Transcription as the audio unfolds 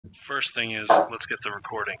first thing is let's get the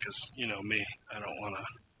recording because you know me, I don't want to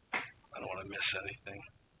miss anything.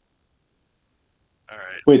 All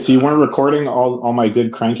right. Wait, so you weren't recording all my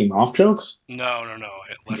good cranking off jokes? No.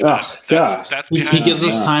 That's He behind gives the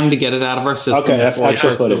us scenes. time to get it out of our system. Okay, that's before he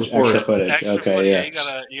extra starts to footage. record Extra it. footage. Extra Okay, footage.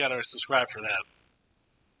 yeah. You gotta subscribe for that.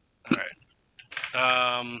 All right.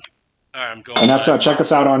 All right. I'm going. And that's check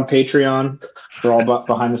us out on Patreon for all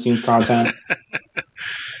behind the scenes content. Yeah.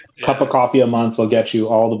 Cup of coffee a month will get you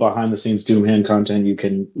all the behind the scenes Doomhand content you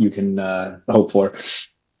can hope for.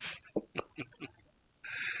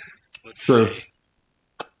 Let's Truth. see.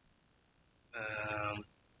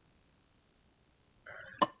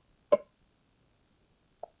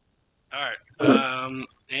 All right.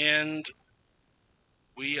 And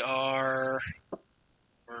we're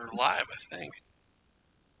live, I think.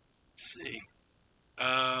 Let's see.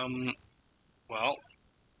 Well,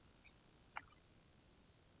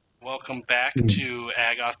 welcome back to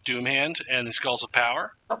Agoth Doomhand and the Skulls of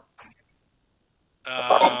Power.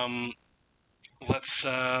 Let's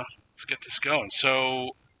get this going. So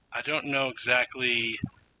I don't know exactly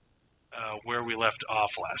where we left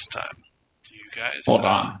off last time. Do you guys? Hold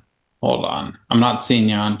on. I'm not seeing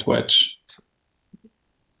you on Twitch.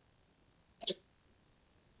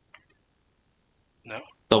 No.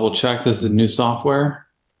 Double check. This is new software.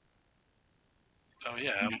 Oh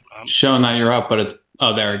yeah, I'm showing that you're up, but it's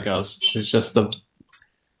there it goes. It's just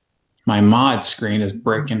my mod screen is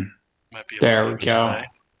breaking. Might be there we go. Today.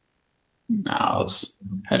 Now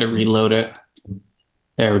had to reload it.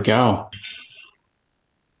 There we go.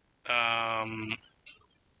 I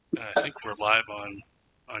think we're live on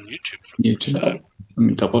YouTube for the first time. Let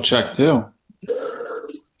me double check too. So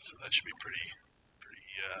that should be pretty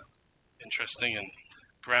interesting and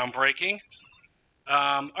groundbreaking.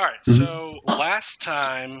 All right, so last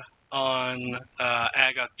time on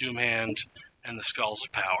Agoth Doomhand and the Skulls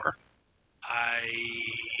of Power, I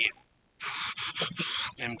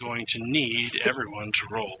am going to need everyone to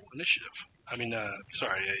roll initiative. I mean,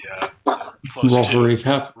 close roll to. for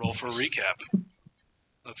recap. Roll for recap.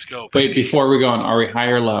 Let's go. Baby. Wait, before we go on, are we high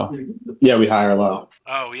or low? Yeah, we high or low.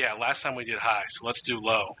 Oh yeah, last time we did high, so let's do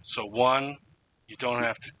low. So 1, you don't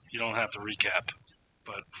have to recap.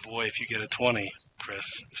 But boy, if you get a 20, Chris,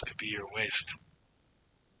 this could be your waste.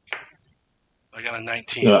 I got a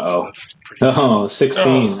 19, so that's pretty good. 16.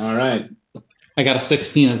 All right. I got a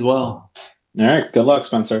 16 as well. All right. Good luck,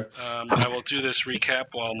 Spencer. I will do this recap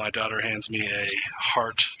while my daughter hands me a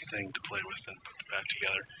heart thing to play with and put it back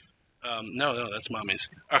together. No, that's mommy's.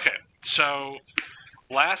 Okay, so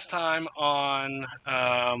last time on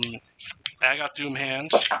Agoth Doomhand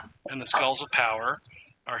and the Skulls of Power,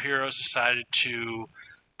 our heroes decided to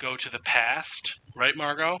go to the past, right,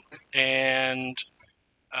 Margot? And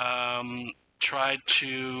tried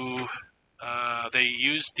to... they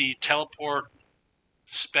used the teleport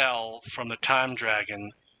spell from the Time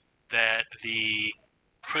Dragon that the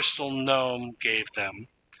Crystal Gnome gave them.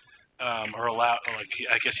 Or allowed,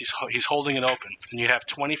 I guess he's holding it open, and you have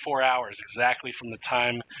 24 hours exactly from the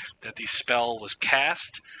time that the spell was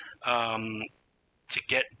cast to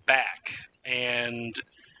get back. And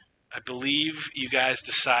I believe you guys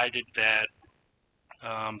decided that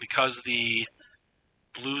because the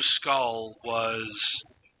blue skull was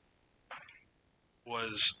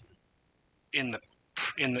in the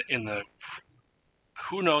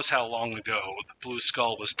who knows how long ago, the blue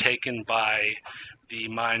skull was taken by the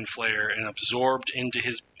mind flayer and absorbed into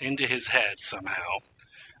his head somehow.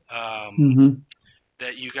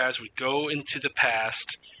 That you guys would go into the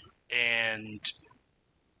past and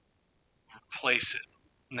replace it.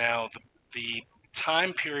 Now, the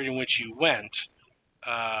time period in which you went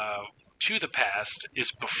to the past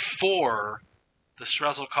is before the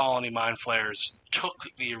Stry'ad colony mind flayers took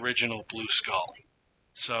the original blue skull.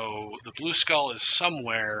 So the blue skull is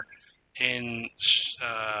somewhere in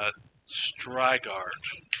Stry'ad,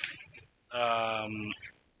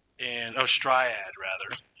 Stry'ad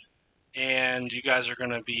rather. And you guys are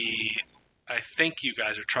going to be, I think you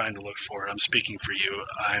guys are trying to look for it. I'm speaking for you.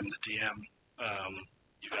 I'm the DM.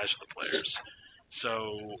 You guys are the players.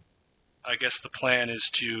 So I guess the plan is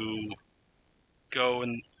to go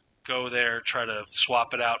there, try to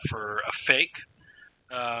swap it out for a fake.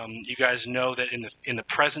 You guys know that in the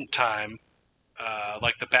present time,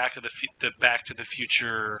 like the Back to the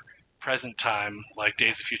Future present time, like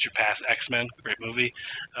Days of Future Past, X-Men, great movie.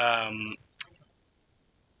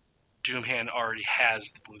 Doomhand already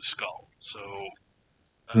has the blue skull, so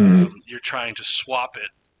you're trying to swap it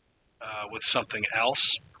with something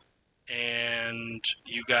else. And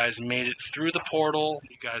you guys made it through the portal.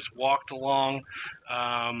 You guys walked along,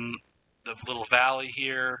 the little valley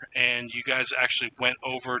here, and you guys actually went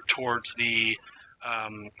over towards the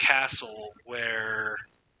castle where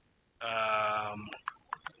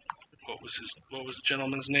what was the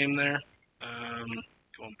gentleman's name there?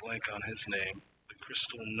 Going blank on his name. The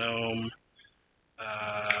Crystal Gnome.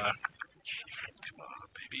 Come on,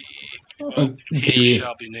 baby. Well, he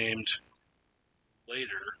shall be named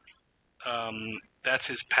later. That's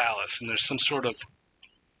his palace, and there's some sort of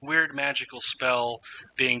weird magical spell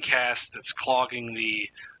being cast that's clogging the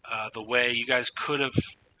way. You guys could have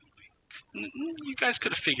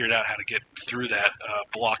figured out how to get through that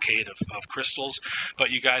blockade of crystals,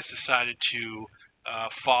 but you guys decided to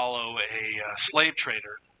follow a slave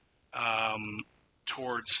trader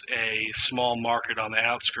towards a small market on the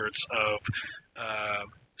outskirts of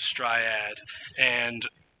Stry'ad, and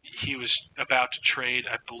he was about to trade.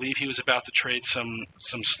 I believe he was about to trade some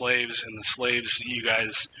slaves, and the slaves you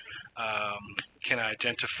guys can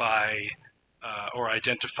identify or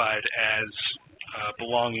identified as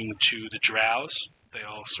belonging to the drows. They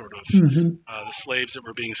all sort of the slaves that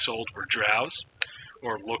were being sold were drows,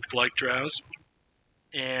 or looked like drows.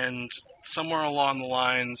 And somewhere along the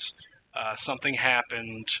lines, something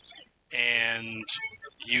happened, and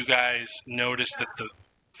you guys noticed that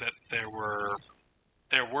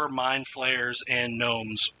there were mind flayers and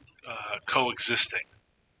gnomes coexisting,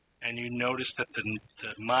 and you noticed that the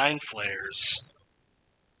mind flayers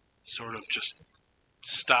sort of just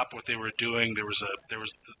stopped what they were doing. There was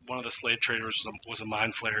one of the slave traders was a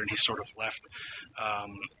mind flayer, and he sort of left,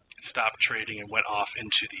 stopped trading, and went off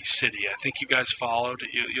into the city. I think you guys followed.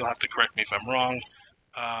 You'll have to correct me if I'm wrong.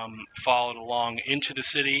 Followed along into the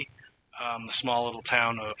city, the small little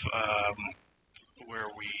town of where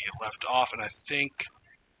we left off, and I think.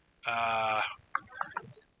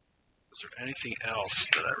 Was there anything else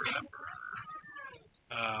that I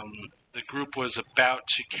remember? The group was about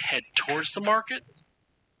to head towards the market.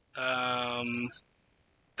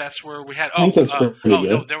 That's where we had. No,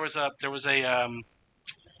 there was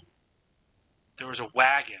a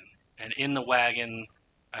wagon, and in the wagon,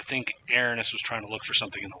 I think Aranis was trying to look for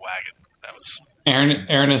something in the wagon. That was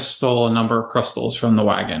Aranis stole a number of crystals from the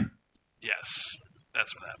wagon. Yes,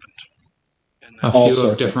 that's what happened. And a few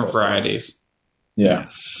of different varieties. Yeah.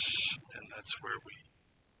 Yes, and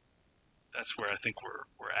that's where I think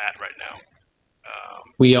we're at right now.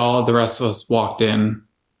 The rest of us walked in,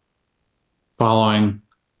 following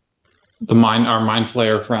our mind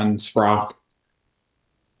flayer friend Sprock.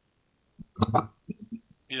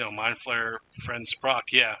 Mind flayer friend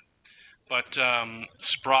Sprock, yeah. But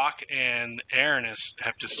Sprock and Aranis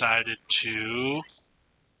have decided to.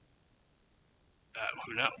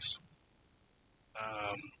 Who knows?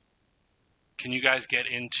 Can you guys get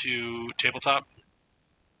into tabletop?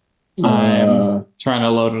 I'm trying to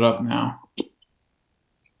load it up now.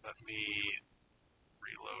 Let me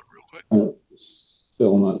reload real quick.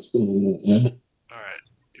 Still not seeing it yet. All right.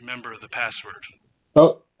 Remember the password.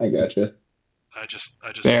 Oh, I gotcha. I just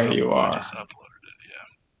there you are. I just uploaded it.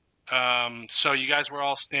 Yeah. So you guys were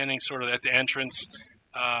all standing sort of at the entrance.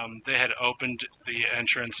 They had opened the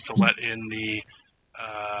entrance to let in the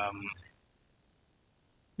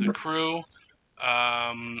crew.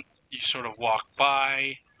 You sort of walk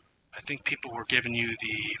by. I think people were giving you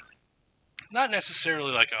not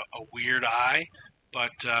necessarily like a weird eye, but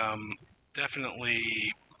definitely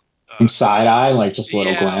side eye, like just a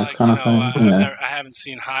little glance kind of thing. I haven't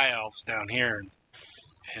seen high elves down here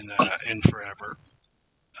in forever.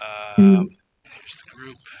 Here's the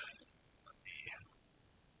group. Let me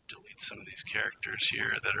delete some of these characters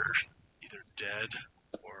here that are either dead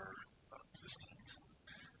or non-existent.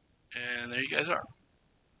 And there you guys are.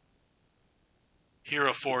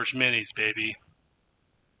 Hero Forge minis, baby.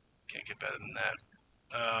 Can't get better than that.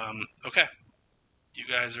 Okay. You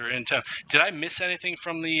guys are in town. Did I miss anything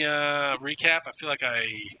from the recap? I feel like I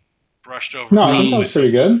brushed over. No, I think that was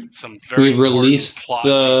pretty good. Some very important plot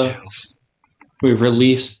details. We've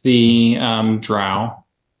released the drow,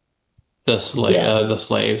 the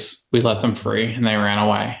slaves. We let them free, and they ran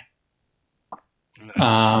away. Nice.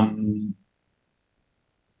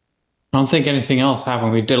 I don't think anything else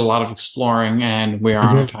happened. We did a lot of exploring, and we are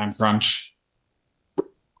on a time crunch.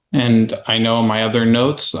 And I know in my other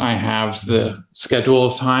notes, I have the schedule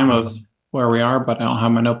of time of where we are, but I don't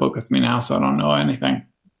have my notebook with me now, so I don't know anything.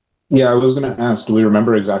 Yeah, I was going to ask, do we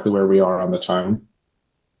remember exactly where we are on the time?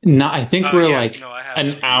 No, I think we're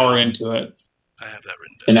an hour into it. I have that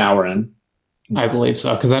written down. An hour in? I believe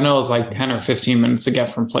so, because I know it's like 10 or 15 minutes to get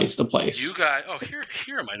from place to place. You guys,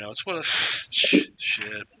 here are my notes. What a shit.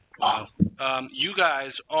 Wow. You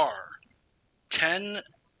guys are 10.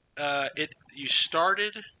 You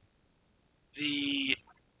started the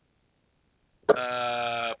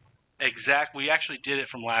We actually did it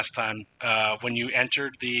from last time. When you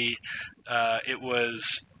entered the, it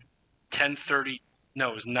was 10:30.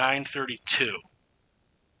 No, it was 9:32.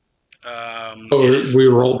 We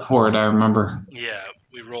rolled for it, I remember. Yeah,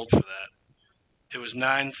 we rolled for that. It was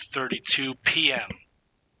 9:32 p.m.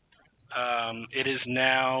 It is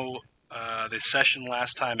now. The session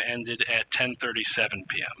last time ended at 10:37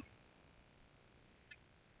 p.m.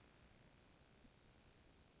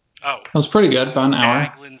 Oh, That was pretty good, about an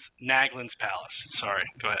hour. Naglin's Palace. Sorry,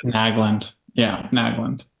 go ahead. Nagland. Yeah,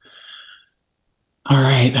 Nagland. All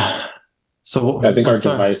right. So I think our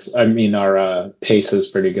pace is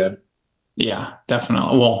pretty good. Yeah,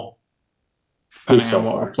 definitely. Well, depending on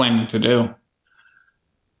what we're planning to do.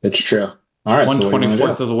 It's true. All right,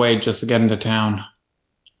 1/24th of the way just to get into town.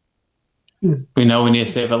 We know we need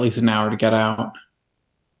to save at least an hour to get out.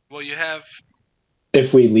 Well, you have...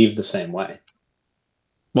 If we leave the same way.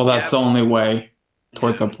 Well, that's the only way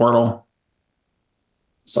towards the portal.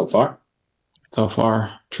 So far. So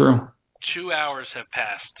far, true. 2 hours have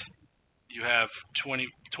passed. You have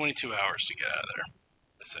 22 hours to get out of there,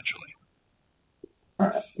 essentially. All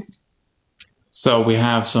right. So we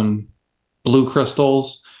have some blue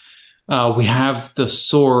crystals. We have the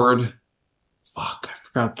sword. Fuck, I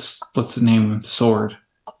forgot what's the name of the sword.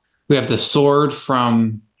 We have the sword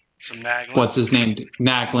from what's his name?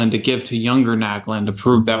 Naglin, to give to younger Naglin to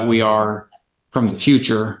prove that we are from the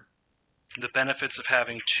future. The benefits of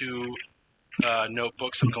having two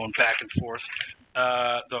notebooks and going back and forth.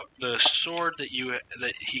 The sword that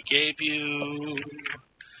he gave you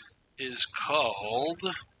is called.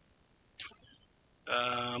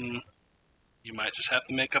 You might just have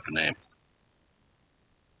to make up a name.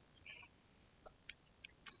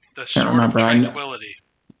 The Sword of Tranquility.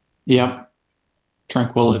 Yep.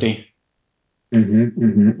 Tranquility.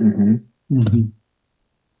 Mm-hmm.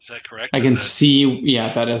 Is that correct? I can see,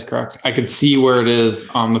 yeah, that is correct. I can see where it is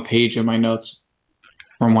on the page in my notes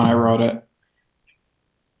from when I wrote it.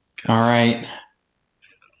 Okay. All right.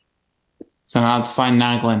 So now let's find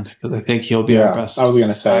Naglin, because I think he'll be our best. I was going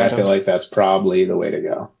to say, I feel like that's probably the way to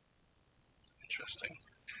go. Interesting.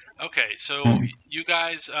 Okay, so you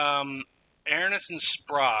guys, Aranis and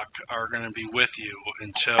Sprock are going to be with you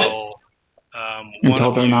until...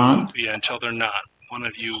 until they're not? Yeah, until they're not. One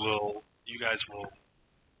of you guys will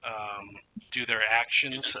do their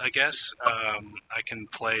actions, I guess. I can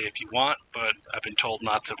play if you want, but I've been told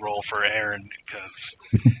not to roll for Aaron because,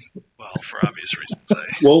 well, for obvious reasons.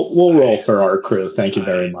 We'll roll for our crew. Thank you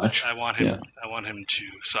very much. I want him to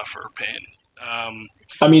suffer pain.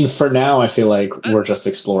 I mean, for now, I feel like we're just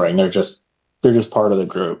exploring. They're just part of the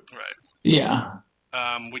group. Right. Yeah.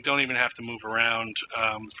 We don't even have to move around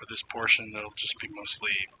for this portion. It'll just be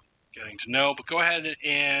mostly getting to know. But go ahead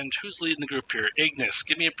and who's leading the group here? Ignis,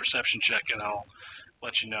 give me a perception check and I'll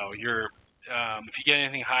let you know. You're if you get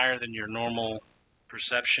anything higher than your normal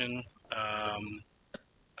perception,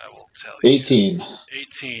 I will tell you. 18.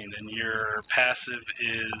 18, and your passive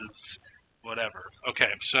is whatever.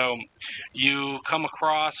 Okay, so you come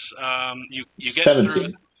across you get 17.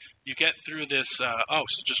 through. You get through this. So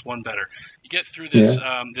just one better. You get through this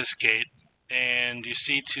this gate, and you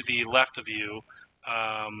see to the left of you,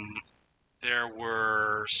 there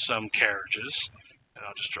were some carriages. And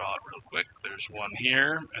I'll just draw it real quick. There's one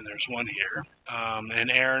here, and there's one here. And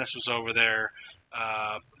Aranis was over there,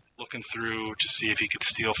 looking through to see if he could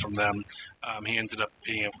steal from them. He ended up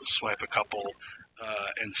being able to swipe a couple,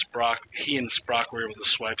 and he and Sprock were able to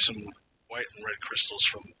swipe some white and red crystals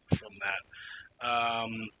from that.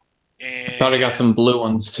 And I thought I got some blue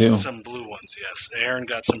ones too. Some blue ones, yes. Aaron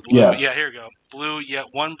got some blue. Yes. Yeah, here we go. Blue, yeah,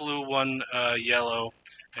 one blue, one yellow,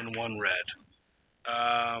 and one red.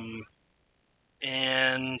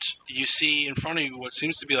 And you see in front of you what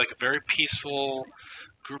seems to be like a very peaceful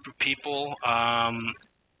group of people.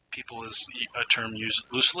 People is a term used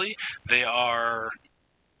loosely. They are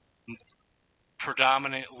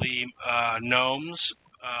predominantly gnomes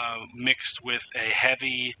mixed with a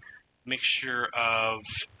heavy mixture of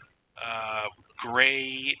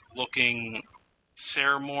gray-looking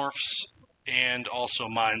ceramorphs and also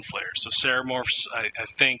mind flayers. So ceramorphs, I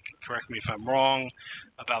think, correct me if I'm wrong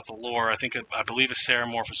about the lore, I believe a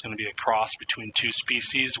ceramorph is going to be a cross between two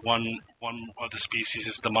species. One of the species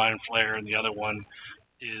is the mind flayer, and the other one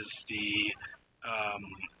is the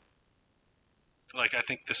I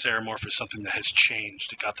think the ceramorph is something that has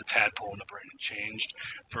changed. It got the tadpole in the brain and changed,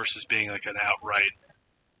 versus being like an outright.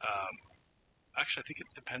 Actually, I think it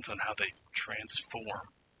depends on how they transform.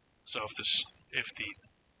 So if the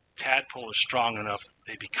tadpole is strong enough,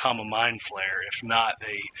 they become a mind flayer. If not,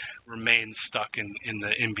 they remain stuck in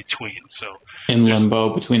the in-between. So in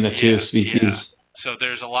limbo between the two species. So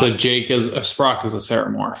there's a lot. So Jake is a Sprock is a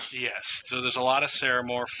ceramorph. Yes. So there's a lot of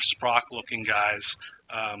ceramorph, Sprock-looking guys.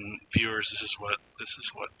 Viewers, this is what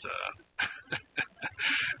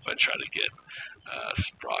I try to get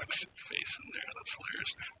Sprock's face in there. That's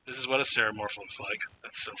hilarious. This is what a ceramorph looks like.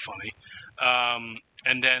 That's so funny.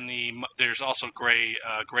 And then there's also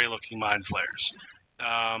gray-looking mind flayers.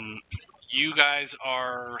 You guys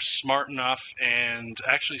are smart enough, and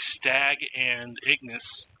actually Stag and Ignis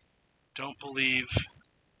don't believe.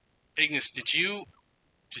 Ignis, did you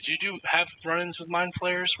have run-ins with mind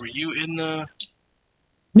flayers? Were you in the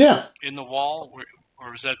wall,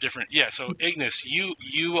 or was that different? Yeah. So Ignis,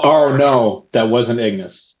 you are. Oh no, that wasn't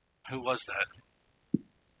Ignis. Who was that?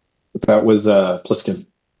 That was Pliskin.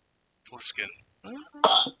 Pliskin.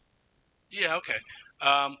 Yeah. Okay.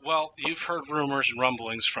 Well, you've heard rumors and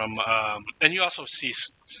rumblings from, and you also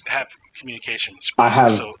have communication with Sprock. I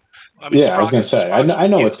have. So, I mean, I was going to say, I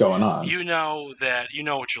know what's going on. You know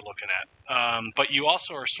what you're looking at, but you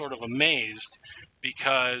also are sort of amazed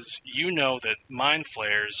because you know that mind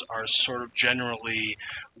flayers are sort of generally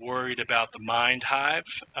worried about the mind hive,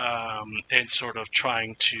 and sort of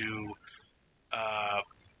trying to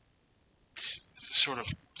sort of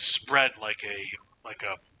spread like a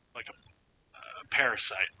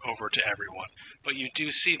parasite over to everyone. But you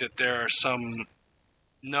do see that there are some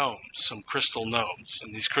gnomes, some crystal gnomes,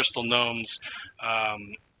 and these crystal gnomes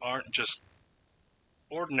aren't just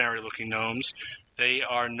ordinary looking gnomes. They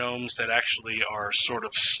are gnomes that actually are sort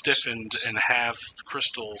of stiffened and have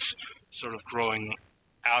crystals sort of growing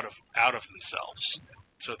out of themselves.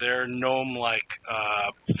 So their gnome-like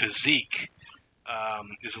physique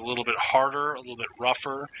is a little bit harder, a little bit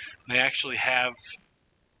rougher. They actually have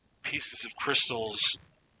pieces of crystals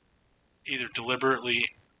either deliberately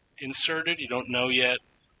inserted, you don't know yet,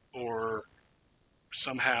 or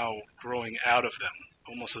somehow growing out of them,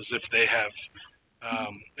 almost as if they have,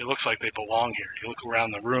 it looks like they belong here. You look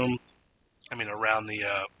around the room, around the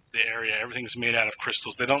area, everything's made out of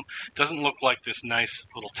crystals. Doesn't look like this nice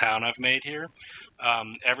little town I've made here.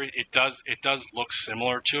 It does look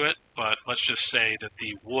similar to it, but let's just say that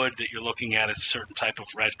the wood that you're looking at is a certain type of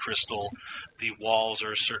red crystal. The walls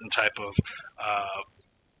are a certain type of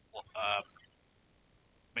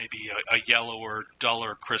maybe a yellower,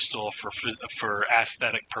 duller crystal for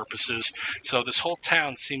aesthetic purposes. So this whole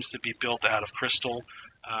town seems to be built out of crystal,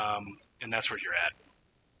 and that's where you're at.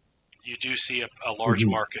 You do see a large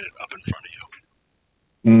market up in front of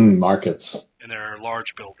you. Markets. And there are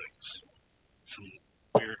large buildings. Some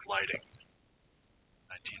weird lighting.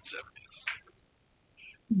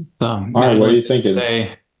 1970s. All right, what are you thinking?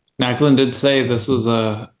 Naglin did say this was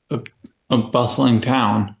a bustling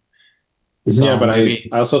town. So yeah, but I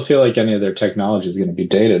also feel like any of their technology is going to be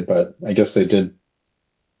dated, but I guess they did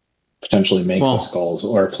potentially make the skulls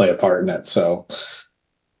or play a part in it. So,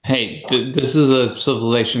 hey, this is a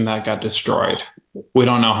civilization that got destroyed. We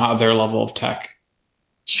don't know how their level of tech.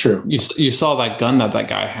 It's true. You saw that gun that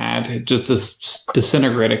guy had. It just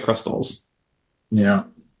disintegrated crystals. Yeah.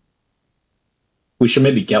 We should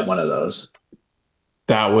maybe get one of those.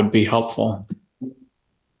 That would be helpful.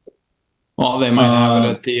 Well, they might have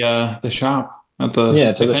it at the shop. If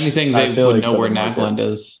anything, they would know where Nagland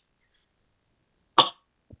is.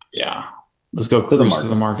 Yeah. Let's go cruise to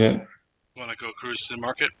the market. Want to go cruise to the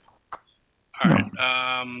market? All right.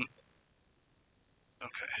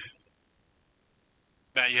 Okay.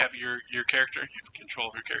 Matt, you have your character? You have control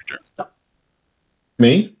of your character?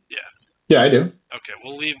 Me? Yeah. Yeah, I do. Okay,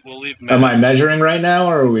 we'll leave Matt. Am I measuring right now,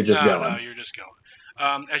 or are we just going? No, you're just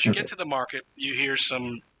going. As you get to the market, you hear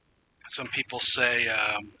some people say,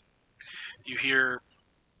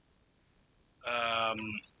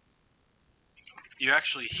 you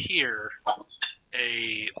actually hear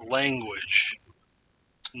a language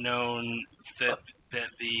known that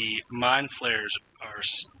the mind flayers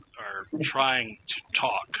are trying to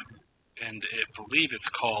talk, and I believe it's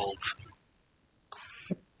called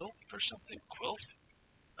Quilf or something. Quilf.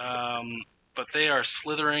 But they are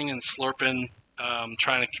slithering and slurping,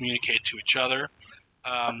 trying to communicate to each other.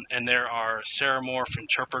 And there are ceramorph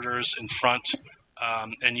interpreters in front,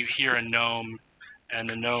 and you hear a gnome, and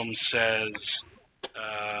the gnome says,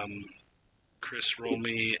 Chris, roll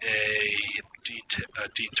me a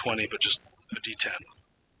D20, but just a D10.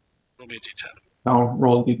 Roll me a D10. I'll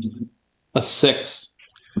roll a 6.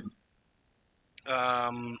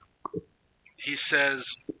 He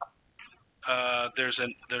says, there's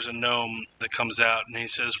a gnome that comes out, and he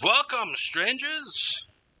says, "Welcome, strangers.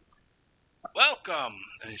 Well, welcome.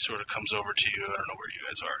 And he sort of comes over to you. I don't know where you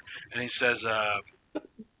guys are. And he says,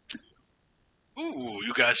 ooh,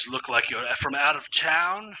 you guys look like you're from out of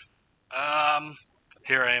town.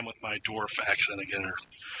 Here I am with my dwarf accent again, or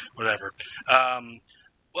whatever.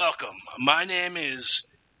 Welcome. My name is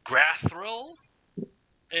Grathril,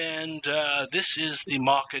 and this is the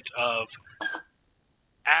market of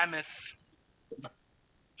Ameth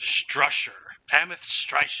Strusher.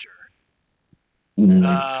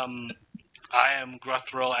 I am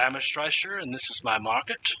Grathril Amestreicher, and this is my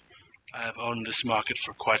market. I have owned this market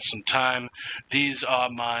for quite some time. These are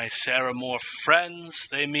my Ceramorph friends.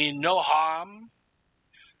 They mean no harm.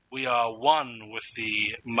 We are one with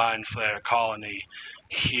the Mind Flayer colony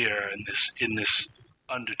here in this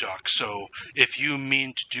Underdark. So if you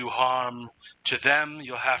mean to do harm to them,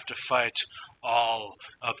 you'll have to fight all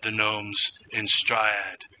of the gnomes in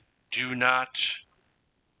Stry'ad. Do not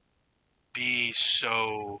be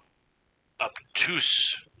so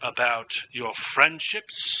obtuse about your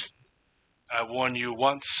friendships. I warn you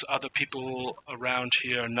once, other people around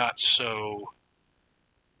here are not so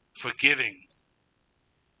forgiving.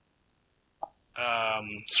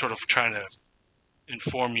 Sort of trying to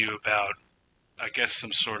inform you about, I guess,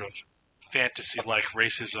 some sort of fantasy-like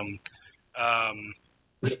racism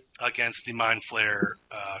against the Mind Flayer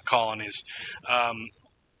colonies.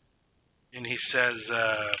 And he says,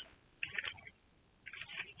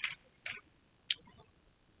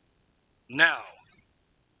 now,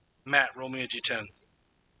 Matt, roll me a d10.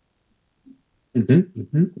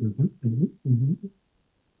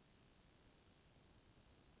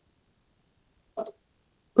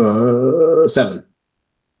 7.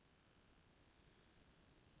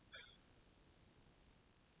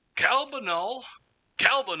 Calbanol,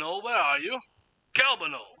 where are you?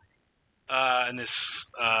 Calbanol! And this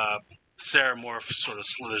Ceramorph sort of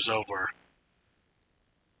slithers over.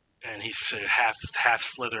 And he's half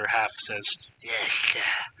slither, half says,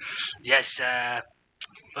 Yes,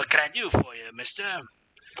 what can I do for you,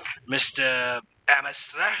 Mr.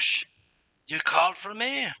 Amastrash? You called for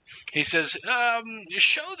me? He says, you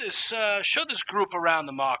show this group around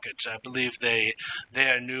the market. I believe they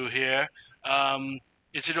are new here.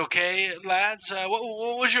 Is it okay, lads?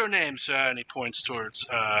 What was your name, sir? And he points towards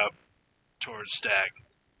Stag.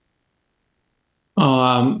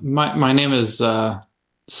 Oh, my name is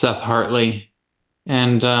Seth Hartley,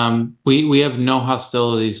 and we have no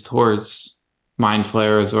hostilities towards Mind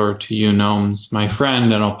Flayers or to you gnomes. My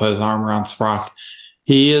friend, and I'll put his arm around Sprock,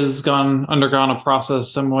 he has undergone a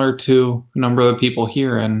process similar to a number of the people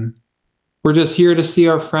here, and we're just here to see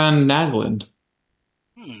our friend Nagland.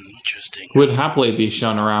 Interesting. Would happily be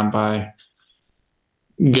shown around by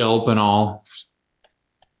Gelb and all.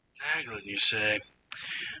 Nagland, you say?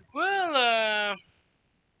 Well,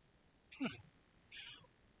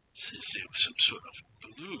 says it was some sort of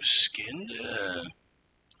blue-skinned.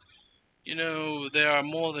 There are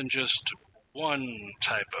more than just one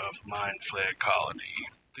type of Mind Flayer colony.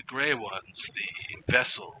 The gray ones, the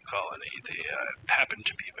vessel colony, they happen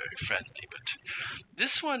to be very friendly, but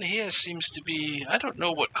this one here seems to be, I don't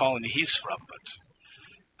know what colony he's from, but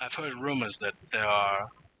I've heard rumors that there are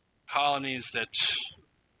colonies that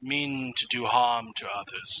mean to do harm to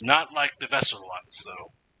others, not like the vessel ones,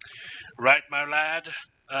 though. Right, my lad?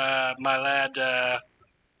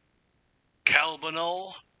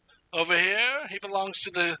 Calbanol over here. He belongs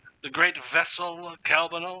to the great vessel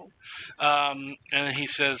Calbanol. And he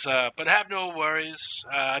says, but have no worries.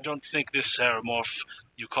 I don't think this Ceramorph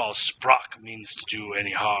you call Sprock means to do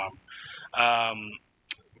any harm.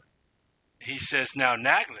 He says, now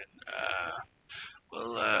Naglin.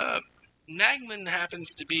 Naglin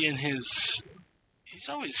happens to be he's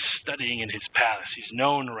always studying in his palace. He's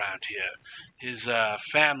known around here. His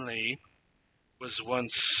family was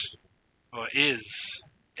once, or is,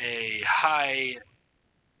 a high...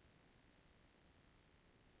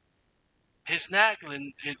 This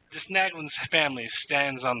Naglin's family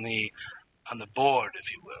stands on the board, if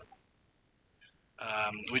you will.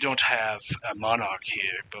 We don't have a monarch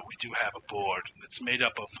here, but we do have a board. It's made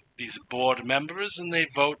up of these board members, and they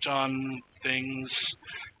vote on things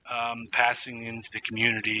passing into the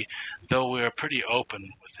community, though we're pretty open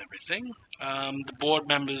with everything. The board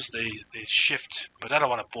members, they shift, but I don't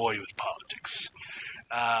want to bore you with politics.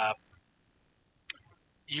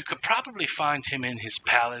 You could probably find him in his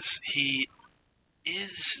palace. He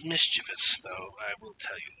is mischievous, though, I will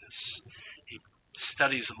tell you this. He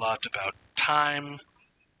studies a lot about time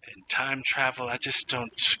and time travel. I just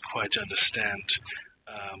don't quite understand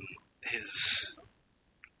his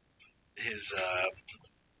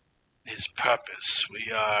purpose.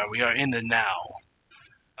 We are in the now.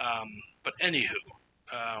 But anywho,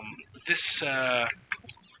 This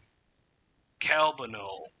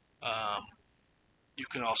Calbanol, you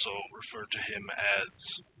can also refer to him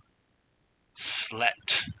as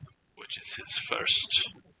Slet, which is his first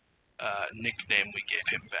nickname we gave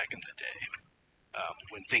him back in the day.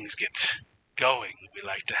 When things get going, we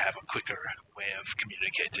like to have a quicker way of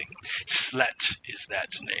communicating. Slet is that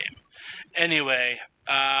name. Anyway,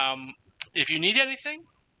 if you need anything,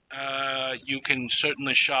 you can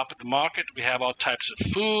certainly shop at the market. We have all types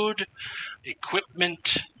of food,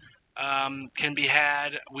 equipment can be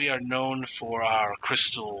had. We are known for our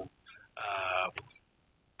crystals.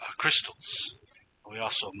 We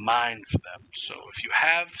also mine for them. So if you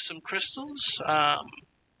have some crystals,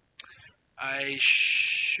 I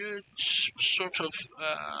should sort of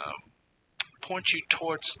point you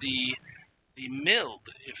towards the mill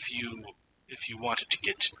if you wanted to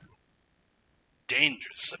get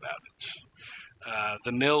dangerous about it.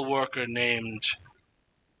 The mill worker named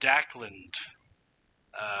Dackland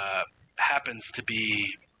happens to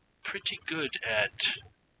be pretty good at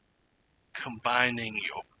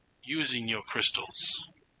using your crystals.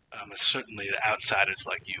 Certainly the outsiders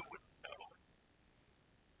like you would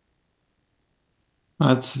know.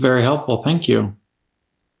 That's very helpful. Thank you.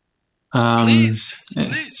 Please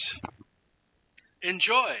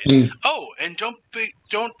enjoy. And don't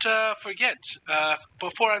forget.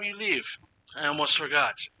 Before you leave, I almost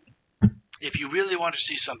forgot. If you really want to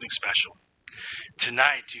see something special,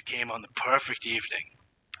 tonight you came on the perfect evening.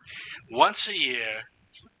 Once a year,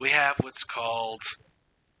 we have what's called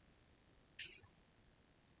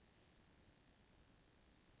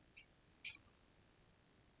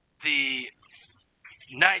the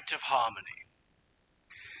Night of Harmony.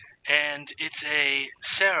 And it's a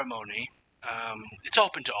ceremony, it's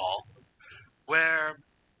open to all, where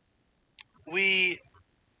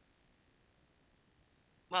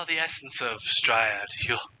the essence of Stry'ad,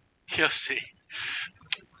 you'll see.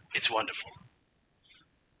 It's wonderful.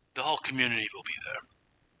 The whole community will be there.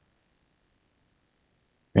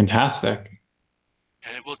 Fantastic.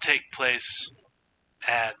 And it will take place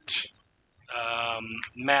at,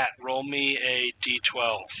 Matt, roll me a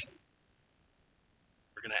d12.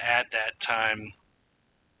 We're going to add that time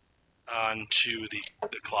onto the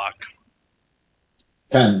clock.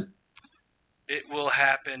 10. It will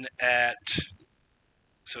happen at,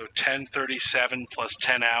 10:37 plus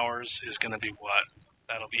 10 hours is going to be what?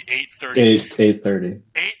 That'll be 8:30. 8:30.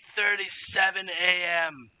 8:37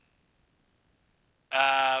 a.m.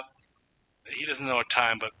 He doesn't know what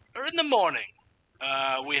time, but in the morning,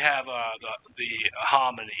 we have the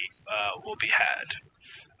harmony will be had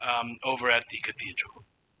over at the cathedral.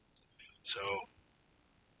 So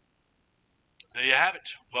there you have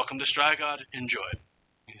it. Welcome to Stry'ad. Enjoy.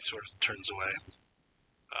 He sort of turns away.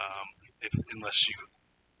 Unless you.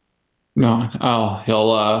 No.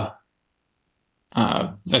 He'll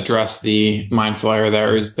address the mind flayer that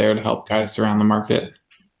is there to help guide us around the market.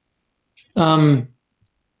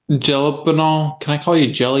 Jellybean, can I call you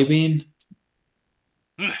Jellybean?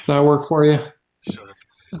 Does that work for you? Sort of.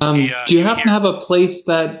 Do you happen to have a place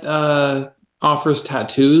that offers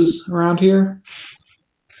tattoos around here?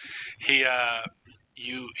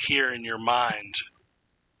 You hear in your mind,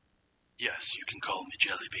 yes, you can call me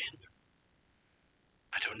Jellybean.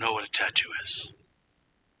 I don't know what a tattoo is.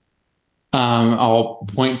 I'll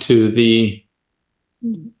point to the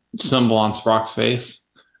symbol on Sprock's face.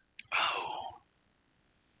 Oh.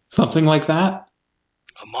 Something like that?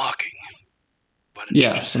 A marking.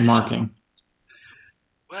 Yes, a marking.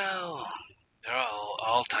 Well, there are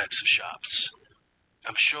all types of shops.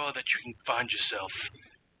 I'm sure that you can find yourself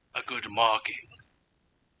a good marking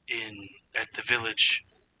at the village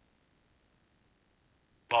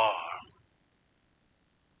bar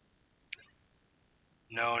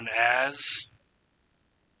known as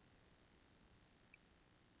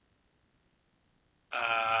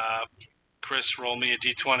Chris, roll me a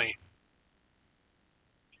d20.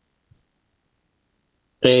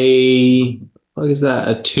 What is that?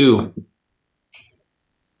 A 2.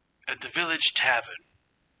 At the village tavern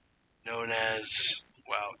known as,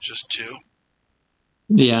 just 2?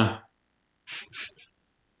 Yeah.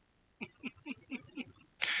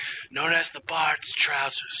 Known as the Bard's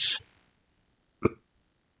Trousers.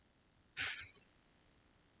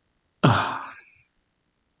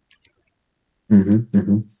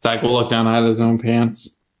 Stag will look down at his own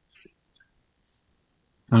pants.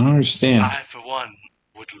 I don't understand. I, for one,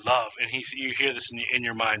 would love, and you hear this in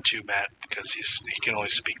your mind too, Matt, because he can only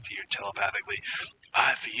speak to you telepathically.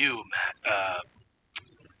 I, for you, Matt,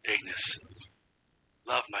 Ignis,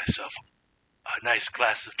 love myself a nice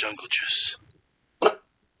glass of jungle juice.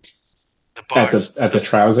 The bard's at the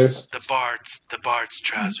trousers. the bard's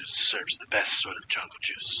trousers serves the best sort of jungle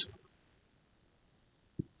juice.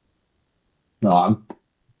 No,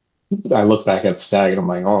 I look back at Stag and I'm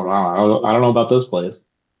like, oh wow, I don't know about this place,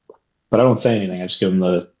 but I don't say anything. I just give him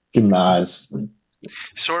the eyes.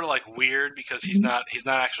 Sort of like weird because he's not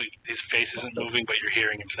actually, his face isn't moving, but you're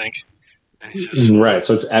hearing him think. And he's just, Right,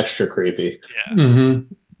 so it's extra creepy. Yeah.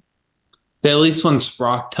 Mm-hmm. At least when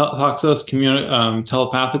Sprock talks to us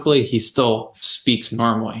telepathically, he still speaks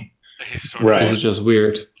normally. He's right. This is just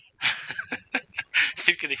weird.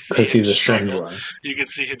 Because he's a strange one. You can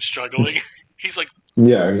see him struggling. He's like,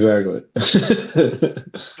 yeah, exactly.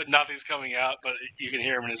 but nothing's coming out, but you can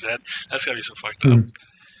hear him in his head. That's gotta be so fucked up.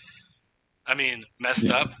 I mean, messed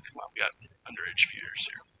up. Come on, we got underage viewers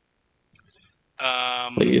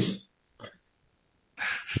here. Please.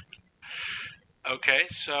 Okay,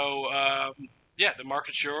 so yeah, the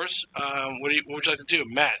market's yours. What would you like to do,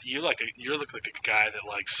 Matt? You look like a guy that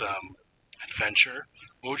likes adventure.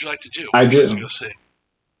 What would you like to do? I do. Go see?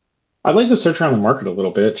 I'd like to search around the market a little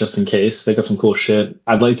bit, just in case they got some cool shit.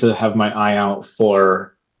 I'd like to have my eye out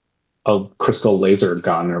for a crystal laser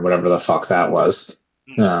gun or whatever the fuck that was,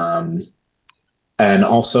 and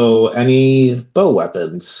also any bow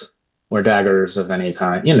weapons or daggers of any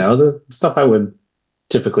kind. You know, the stuff I would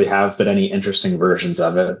typically have, but any interesting versions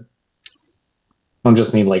of it. I don't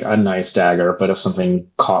just need like a nice dagger, but if something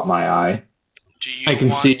caught my eye. I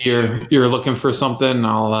can see you're looking for something.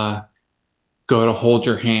 I'll go to hold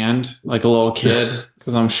your hand like a little kid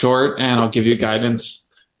because I'm short, and I'll give you guidance.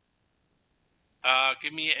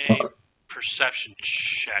 Give me a perception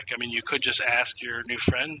check. I mean, you could just ask your new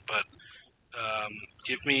friend, but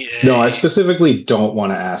give me a... No, I specifically don't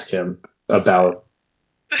want to ask him about...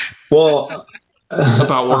 Well...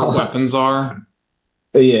 about what weapons are?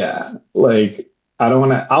 Yeah, like, I don't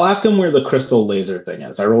want to... I'll ask him where the crystal laser thing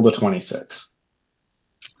is. I rolled a 26.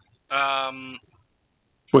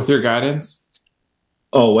 With your guidance?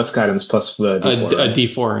 Oh, what's guidance plus the D4? A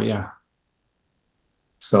D4, yeah.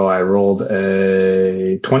 So I rolled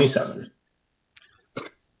a 27.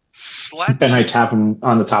 Slet. And I tap him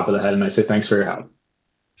on the top of the head and I say, thanks for your help.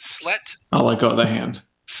 Slet. I'll let go of the hand.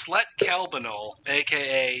 Slet Kelbanol,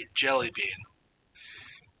 a.k.a. Jellybean,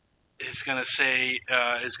 is going to say,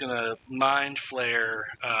 is going to mind flare,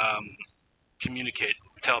 communicate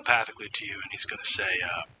telepathically to you, and he's going to say,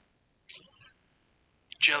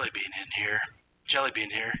 Jellybean here.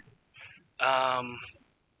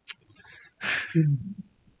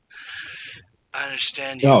 I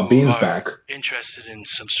understand you Bean's are back. interested in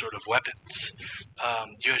some sort of weapons.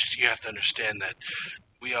 You have to understand that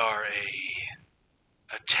we are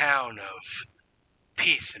a town of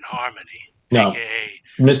peace and harmony. No, AKA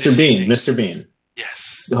Mr. Bean.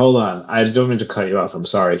 Yes. Hold on. I don't mean to cut you off. I'm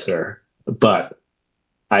sorry, sir. But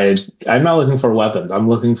I'm not looking for weapons. I'm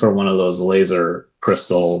looking for one of those laser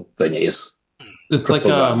crystal thingies. It's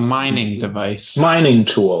crystal like a guns. mining device. Mining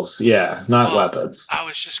tools, yeah, not weapons. I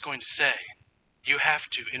was just going to say, you have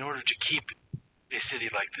to, in order to keep a city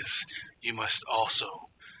like this, you must also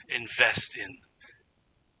invest in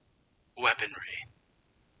weaponry.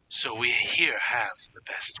 So we here have the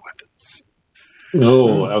best weapons.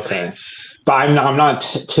 Oh, okay. Please. But I'm not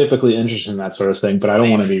typically interested in that sort of thing, but I don't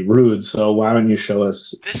want to be rude, so why don't you show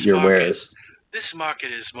us your wares? This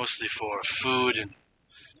market is mostly for food and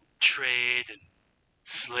trade and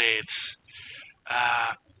slaves.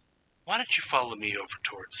 Why don't you follow me over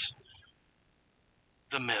towards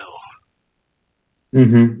the mill?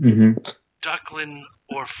 Ducklin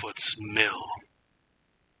Orfoot's mill.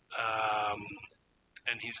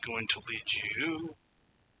 And he's going to lead you...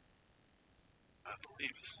 I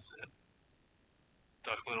believe this is it.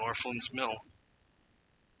 Ducklin Orphan's Mill.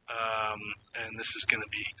 And this is going to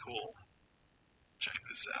be cool. Check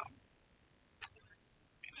this out.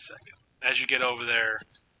 Give me a second. As you get over there,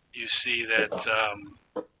 you see that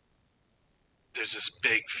there's this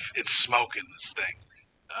big... It's smoking, this thing.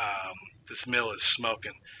 This mill is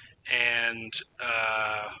smoking. And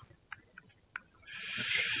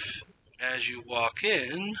as you walk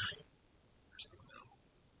in...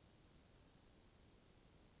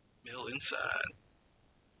 inside.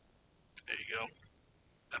 There you go.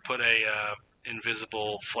 I put a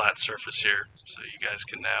invisible flat surface here, so you guys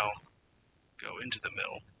can now go into the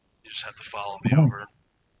mill. You just have to follow me over.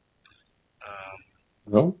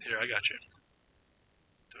 Here, I got you.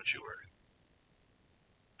 Don't you worry.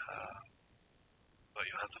 But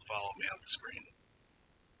you'll have to follow me on the screen.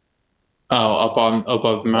 Oh,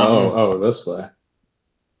 above the mountain. Oh, this way.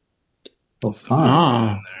 Oh,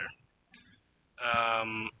 fine.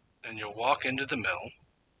 And you'll walk into the mill.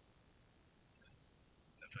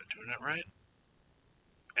 If I'm doing it right.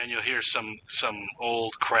 and you'll hear some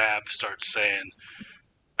old crab start saying,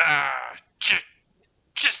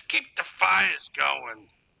 just keep the fires going.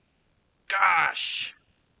 Gosh.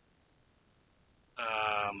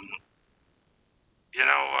 You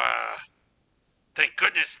know, thank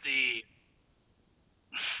goodness the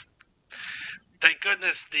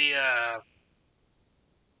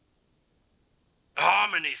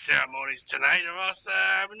harmony ceremonies tonight, or else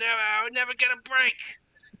I would never get a break.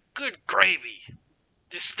 Good gravy.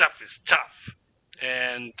 This stuff is tough.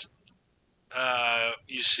 And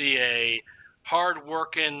you see a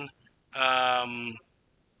hard-working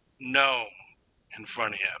gnome in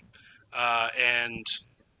front of you, and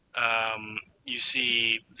you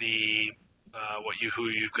see the who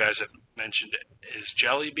you guys have mentioned is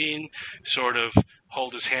Jellybean, sort of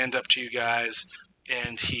hold his hand up to you guys,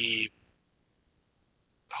 and he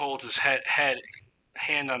holds his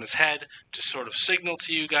hand on his head to sort of signal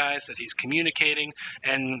to you guys that he's communicating,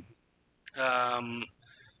 and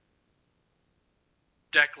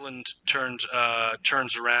Declan turns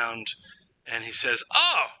around and he says,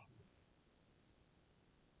 "Oh,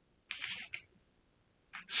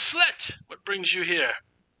 Slet, what brings you here?"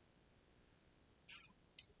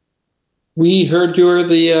 We heard you were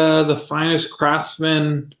the finest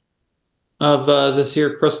craftsman of this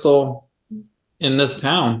here crystal in this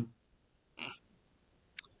town.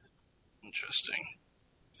 Interesting.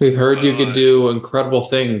 We've heard you could do incredible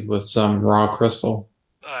things with some raw crystal.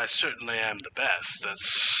 I certainly am the best.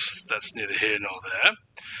 That's neither here nor there.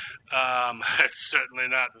 It's certainly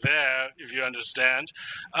not there, if you understand.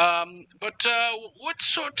 But what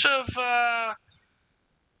sort of...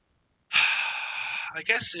 I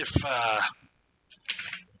guess if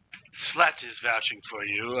Slat is vouching for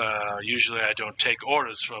you, usually I don't take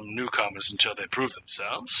orders from newcomers until they prove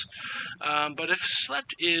themselves. But if Slat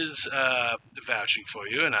is vouching for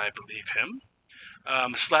you, and I believe him,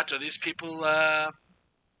 Slat, are these people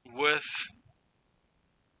worth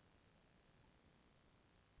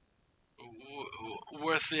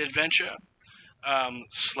the adventure?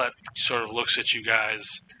 Slat sort of looks at you guys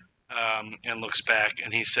and looks back,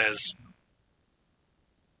 and he says,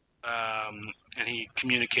 and he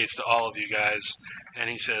communicates to all of you guys, and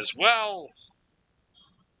he says, "Well,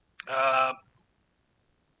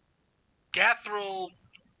 Gathril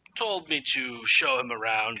told me to show him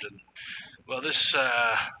around, and well, this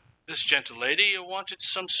gentle lady wanted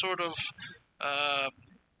some sort of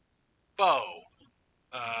bow,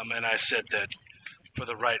 and I said that for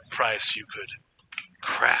the right price you could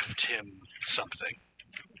craft him something."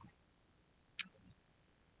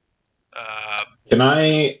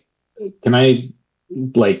 Can I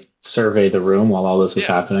like survey the room while all this is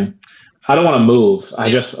happening? I don't want to move. I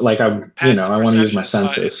just I want to use my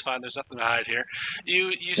senses. It's fine. There's nothing to hide here.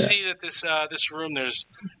 You see that this room there's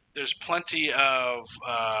plenty of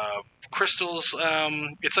crystals.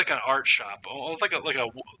 It's like an art shop,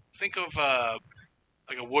 think of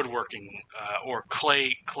like a woodworking or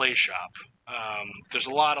clay shop. There's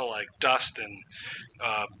a lot of like dust and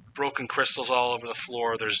broken crystals all over the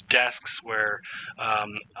floor. There's desks where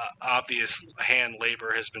obvious hand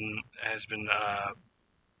labor has been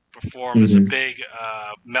performed. There's a big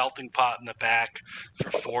melting pot in the back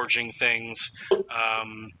for forging things.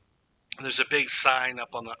 There's a big sign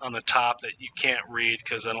up on the top that you can't read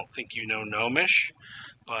because I don't think you know Gnomish.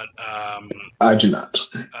 But I do not.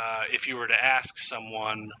 If you were to ask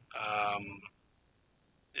someone,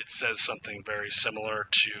 it says something very similar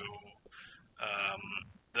to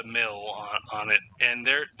the mill on it. And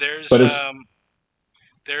there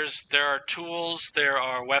are tools, there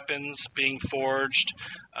are weapons being forged,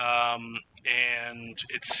 and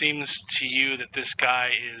it seems to you that this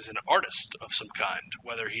guy is an artist of some kind,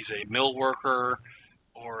 whether he's a mill worker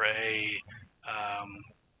or a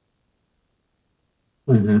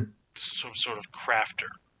some sort of crafter.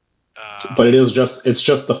 But it's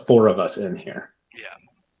just the four of us in here. Yeah.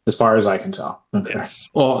 As far as I can tell. Okay. Yes.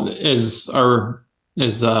 Well, is Sprock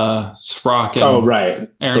and right.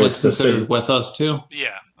 Aaron is considered with us too?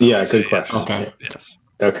 Yeah. Yeah, good question. Okay. Yes.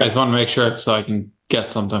 Okay. I just want to make sure so I can get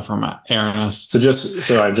something from Aaronus. So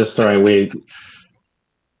I'm just throwing we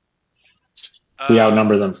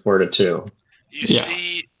outnumber them 4-2. You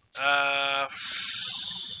see,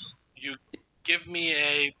 you give me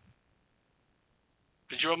a.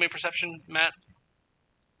 Did you roll me a perception, Matt?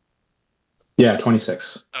 Yeah,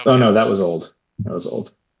 26. Okay. Oh no, that was old.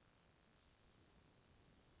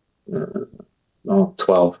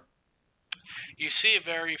 12. You see a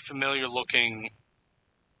very familiar looking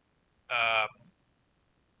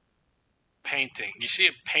painting. You see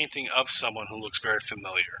a painting of someone who looks very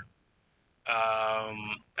familiar.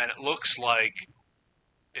 And it looks like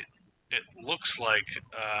it looks like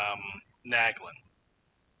Naglin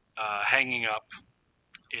hanging up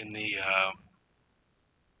in the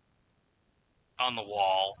on the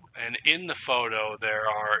wall, and in the photo there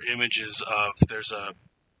are images of, there's a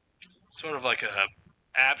sort of like a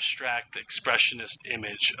abstract expressionist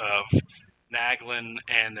image of Naglin,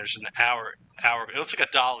 and there's an hour it looks like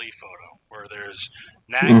a Dali photo where there's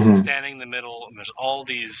Naglin standing in the middle, and there's all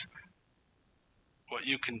these what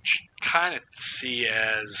you can kind of see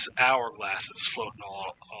as hourglasses floating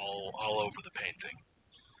all over the painting.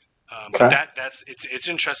 But it's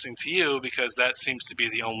interesting to you because that seems to be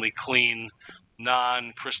the only clean,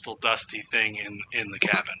 non-crystal dusty thing in the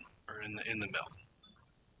cabin or in the mill.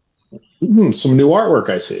 Some new artwork,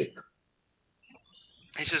 I see.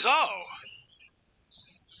 He says, "Oh,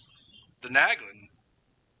 the Naglin.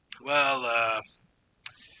 Well,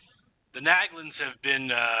 the Naglins have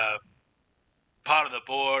been part of the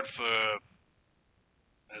board for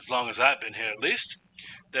as long as I've been here, at least.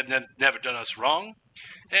 They've never done us wrong.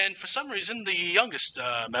 And for some reason, the youngest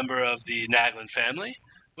member of the Naglin family,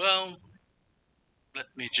 well, let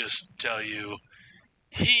me just tell you,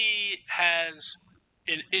 he has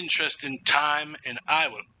an interest in time, and I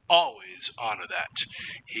will always honor that.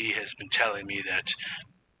 He has been telling me that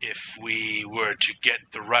if we were to get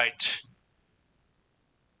the right,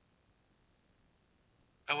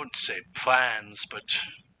 I wouldn't say plans, but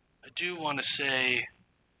I do want to say,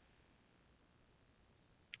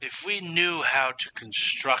 if we knew how to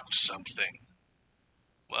construct something,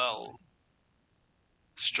 well,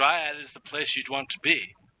 Stry'ad is the place you'd want to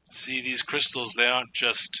be. See, these crystals, they aren't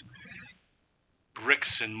just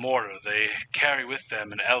bricks and mortar. They carry with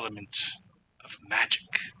them an element of magic.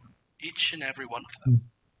 Each and every one of them.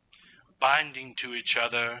 Binding to each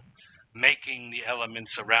other, making the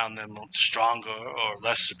elements around them stronger or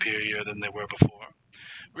less superior than they were before.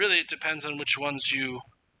 Really, it depends on which ones you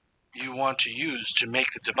want to use to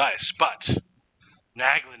make the device. But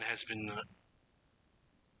Naglin has been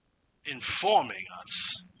informing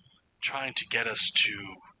us, trying to get us to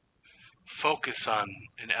focus on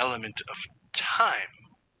an element of time.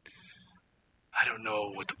 I don't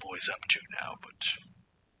know what the boy's up to now, but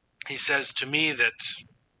he says to me that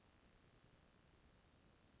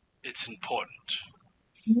it's important.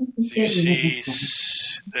 So you see,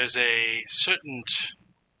 there's a certain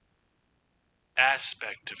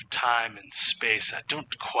aspect of time and space. I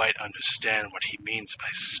don't quite understand what he means by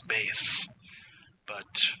space,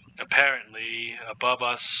 but apparently above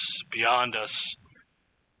us, beyond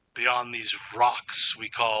these rocks we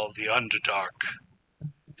call the Underdark,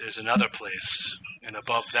 there's another place, and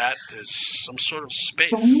above that there's some sort of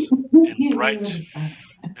space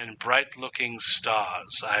and bright-looking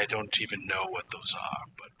stars. I don't even know what those are,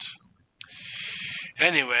 but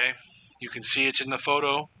anyway, you can see it in the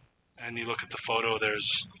photo, and you look at the photo,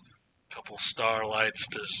 there's a couple starlights,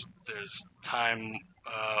 there's time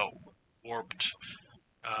warped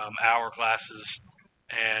hourglasses,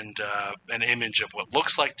 and an image of what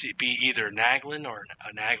looks like to be either Naglin or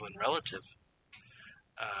a Naglin relative.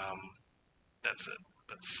 That's it.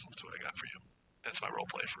 That's what I got for you. That's my role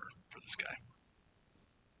play for this guy.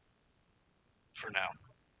 For now.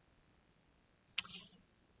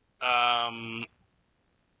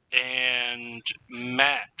 And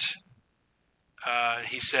Matt,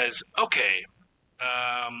 he says, okay,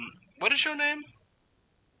 what is your name?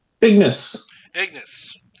 Ignis.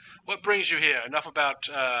 Ignis. What brings you here? Enough about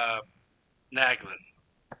Naglin.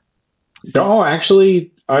 Oh,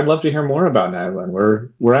 actually, I'd love to hear more about Naglin.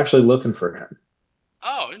 We're actually looking for him.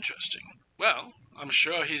 Oh, interesting. Well, I'm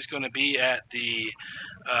sure he's going to be at the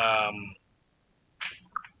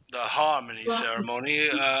harmony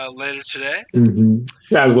ceremony later today.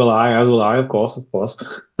 Mm-hmm. As will I, of course.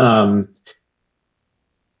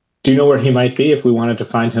 Do you know where he might be if we wanted to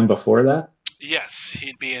find him before that? Yes,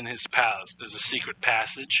 he'd be in his palace. There's a secret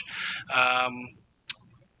passage.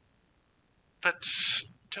 But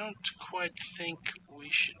don't quite think we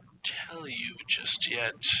should tell you just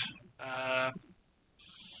yet. I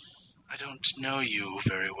don't know you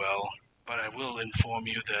very well, but I will inform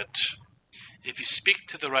you that if you speak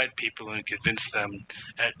to the right people and convince them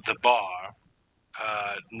at the bar,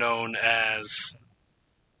 known as...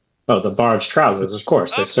 Oh, the Bard's Trousers, of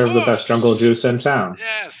course. They serve the best jungle juice in town.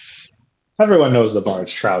 Yes. Everyone knows the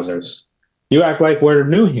Bard's Trousers. You act like we're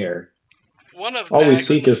new here. All we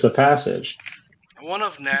seek is the passage. One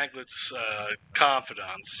of Naglin's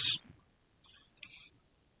confidants,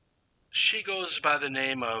 she goes by the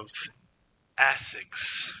name of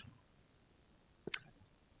Essex.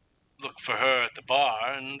 Look for her at the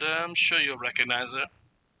bar, and I'm sure you'll recognize her.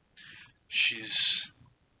 He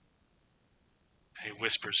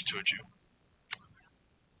whispers towards you.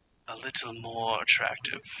 a little more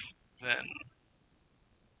attractive than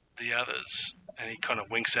the others. And he kind of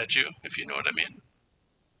winks at you, if you know what I mean.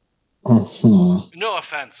 Mhm. No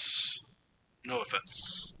offense. No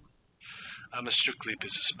offense. I'm a strictly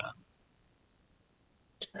businessman.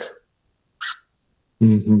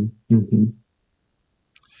 Mhm. Mhm.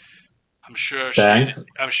 I'm sure Stag?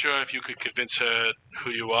 I'm sure if you could convince her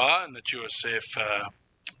who you are and that you are safe,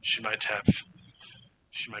 she might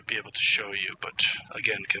be able to show you. But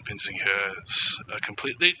again, convincing her is a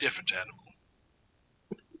completely different animal.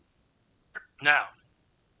 Now,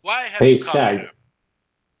 why have Hey, you come Stag. here?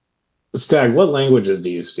 Stag, what languages do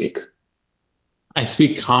you speak? I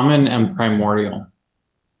speak common and primordial.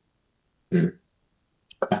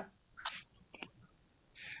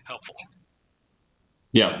 Helpful.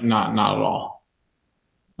 Yep, not at all.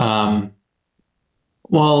 Well,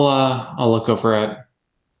 I'll look over at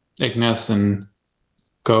Ignis and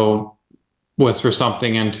go whisper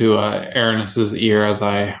something into Aranis's ear as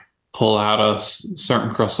I pull out a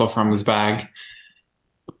certain crystal from his bag.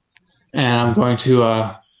 And I'm going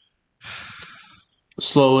to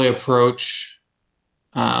slowly approach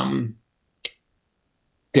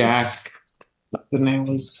Dak. The name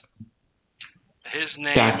was His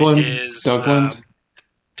name Declan. is Declan.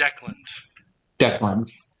 Declan.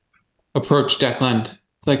 Approach Declan.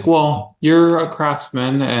 It's like, well, you're a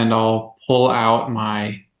craftsman, and I'll pull out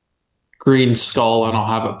my green skull and I'll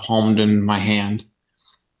have it palmed in my hand.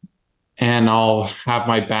 And I'll have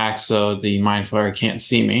my back so the mind flayer can't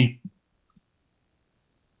see me.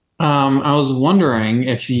 I was wondering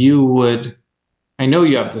if you would. I know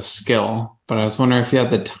you have the skill, but I was wondering if you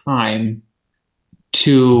had the time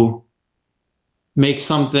to make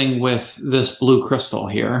something with this blue crystal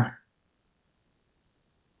here.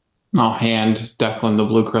 I'll hand Declan the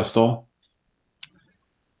blue crystal.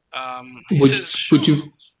 He says, sure.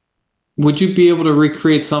 Would you be able to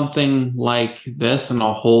recreate something like this? And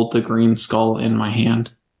I'll hold the green skull in my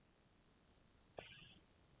hand.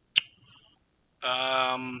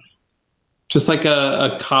 Just like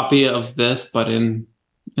a copy of this, but in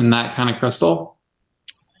that kind of crystal.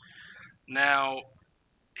 Now,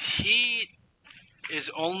 he is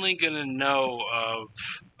only going to know of...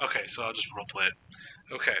 Okay, so I'll just roleplay it.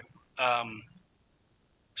 Okay.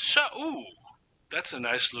 Ooh, that's a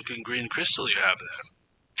nice looking green crystal you have there.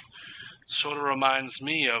 Sort of reminds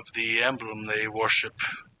me of the emblem they worship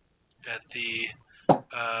at the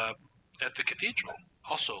cathedral,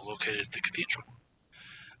 also located at the cathedral.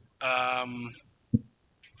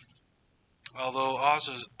 Although ours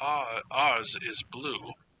is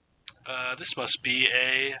blue, this must be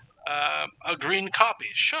a green copy.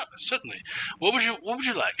 Sure, certainly. What would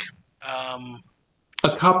you like?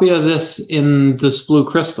 A copy of this in this blue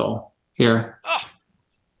crystal here. Oh,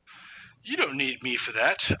 you don't need me for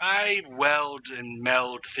that. I weld and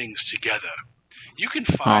meld things together. You can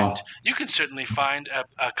certainly find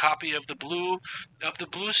a copy of the blue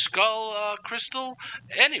skull crystal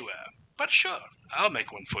anywhere. But sure, I'll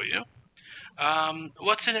make one for you.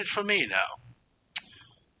 What's in it for me now?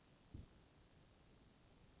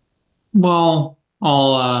 Well,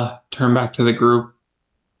 I'll turn back to the group.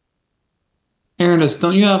 Aranis,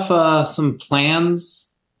 don't you have some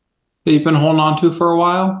plans that you've been holding on to for a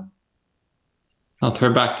while? I'll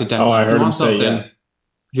turn back to Declan. Oh, I heard him say yes.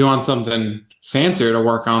 If you want something fancier to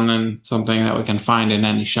work on than something that we can find in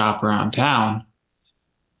any shop around town,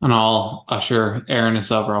 and I'll usher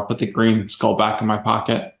Aranis over. I'll put the green skull back in my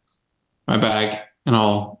pocket, my bag, and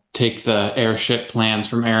I'll take the airship plans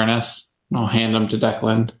from Aranis and I'll hand them to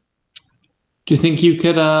Declan. Do you think you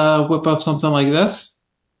could whip up something like this?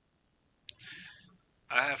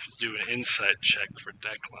 I have to do an insight check for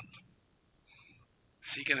Declan.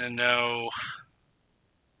 Is he gonna know?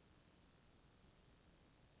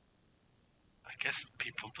 I guess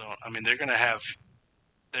people don't. I mean,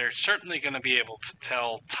 they're certainly going to be able to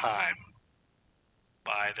tell time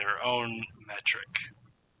by their own metric.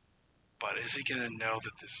 But is he going to know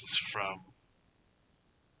that this is from?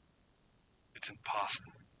 It's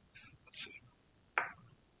impossible. Let's see.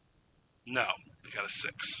 No, we got a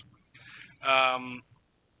 6.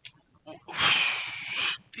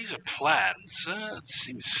 These are plans. It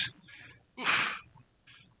seems.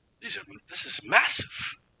 This is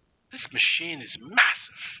massive. This machine is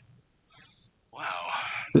massive. Wow.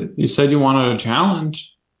 You said you wanted a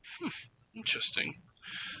challenge. Interesting.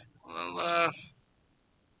 Well,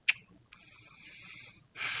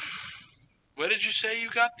 where did you say you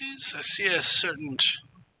got these? I see a certain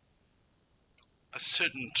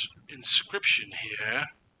inscription here.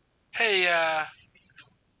 Hey,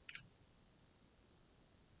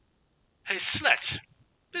 Slet.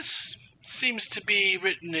 This seems to be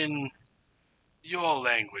written in your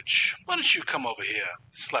language. Why don't you come over here?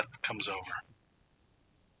 Slut comes over.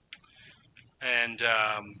 And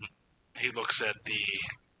he looks at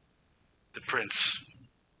the prince.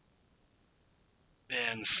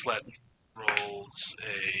 And Slut rolls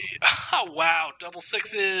a... Oh, wow, double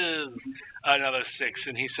sixes! Another 6.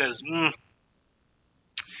 And he says,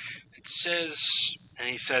 it says... And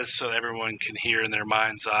he says so everyone can hear in their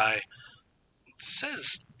mind's eye, it says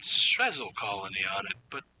Shrezzle colony on it,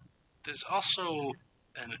 but there's also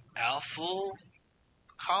an Alphal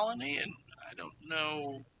colony, and I don't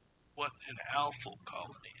know what an Alphal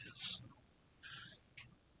colony is.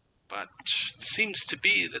 But it seems to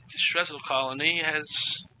be that the Shrezzle colony has...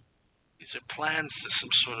 These are plans to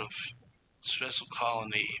some sort of Shrezzle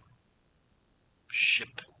colony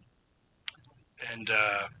ship. And,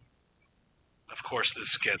 of course,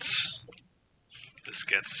 this gets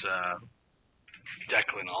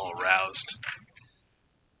Declan all aroused.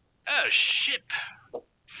 A ship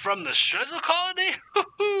from the Shrezzle colony?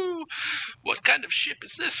 Hoo-hoo! What kind of ship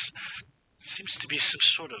is this? Seems to be some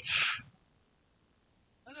sort of...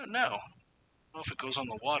 I don't know. I don't know if it goes on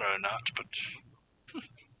the water or not, but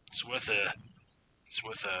it's worth a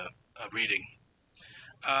reading.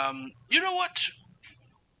 You know what,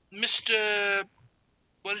 Mr.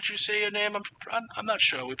 What did you say your name? I'm not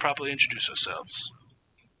sure. We properly introduce ourselves.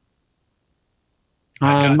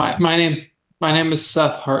 My name is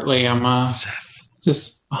Seth Hartley. I'm Seth.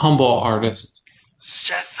 just a humble artist.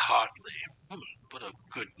 Seth Hartley. What a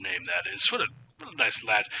good name that is. What a nice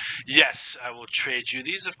lad. Yes, I will trade you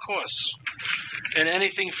these, of course. And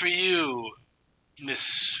anything for you,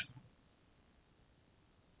 Miss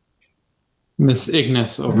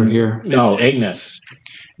Ignis over here. No, Ignis.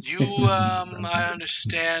 You, I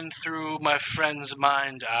understand through my friend's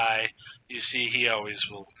mind eye. You see, he always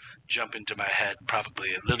will jump into my head, probably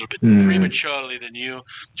a little bit prematurely than you,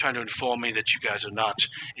 trying to inform me that you guys are not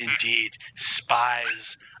indeed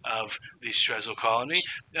spies of the Shrezzle colony.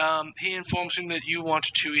 He informs me that you want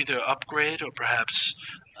to either upgrade or perhaps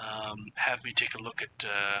have me take a look at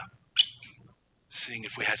seeing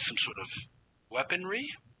if we had some sort of weaponry,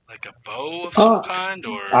 like a bow of some kind,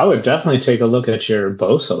 or... I would definitely take a look at your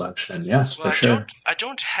bow selection, yes, well, for sure. I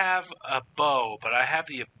don't have a bow, but I have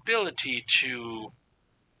the ability to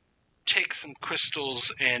take some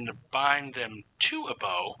crystals and bind them to a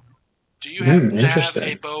bow. Do you happen to have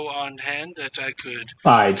a bow on hand that I could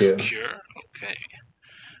procure? Okay.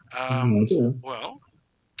 I do. Well,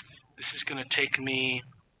 this is going to take me...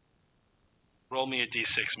 Roll me a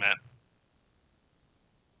d6, man.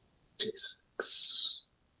 D6.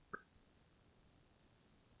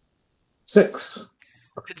 6.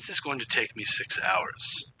 It's just going to take me 6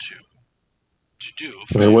 hours to do.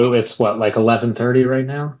 I mean, it's what, like 11:30 right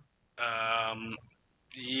now?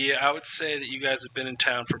 Yeah, I would say that you guys have been in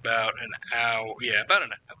town for about an hour. Yeah, about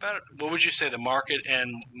what would you say, the market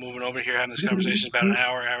and moving over here having this conversation is about an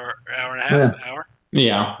hour and a half, Yeah. an hour?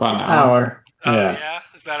 Yeah, about an hour. Yeah,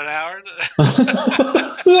 about an hour.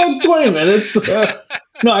 20 minutes.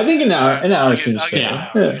 No, I think an hour. An hour seems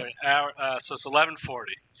fair. An hour. So it's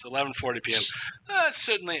 11:40. It's 11:40 p.m.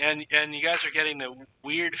 Certainly, and you guys are getting the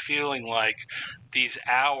weird feeling like these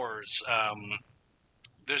hours.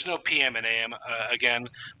 There's no PM and AM again,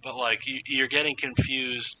 but like you're getting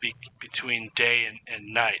confused between day and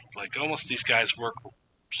night. Like almost these guys work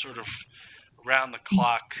sort of around the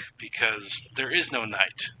clock because there is no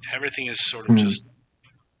night. Everything is sort of just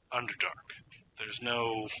Underdark. There's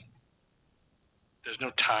no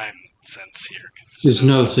time sense here. There's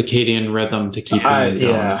no circadian rhythm to keep it going.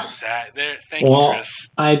 Yeah. Thank you, Chris.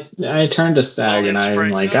 I turned to Stag and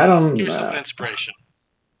I'm like, I don't... Give yourself an inspiration.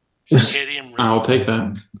 Circadian rhythm. I'll take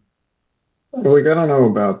that. Like, I don't know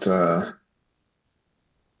about...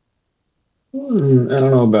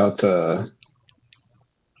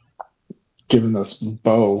 giving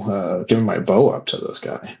my bow up to this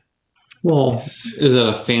guy. Well, is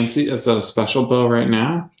that a special bow right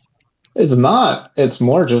now? It's not. It's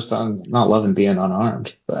more just I'm not loving being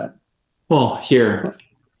unarmed. But well, here.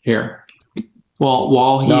 Well,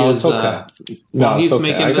 while he is, it's okay. while he's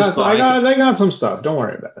making this bow, I got some stuff. Don't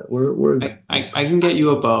worry about it. I can get you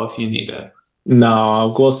a bow if you need it.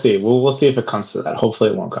 No, we'll see. We'll see if it comes to that. Hopefully,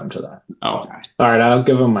 it won't come to that. Okay. All right, I'll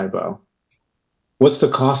give him my bow. What's the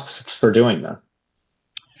cost for doing this?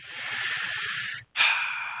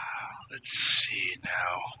 Let's see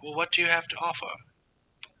now. Well, what do you have to offer?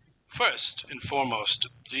 First and foremost,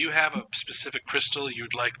 do you have a specific crystal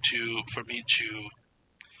you'd like for me to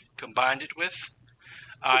combine it with?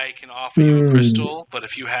 I can offer you a crystal, but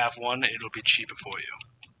if you have one, it'll be cheaper for you.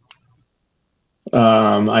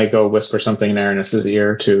 I go whisper something in Aranis's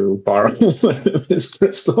ear to borrow one of his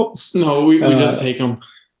crystals. No, we just take them.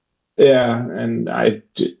 Yeah, and I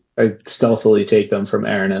stealthily take them from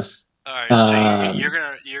Aranis. All right, so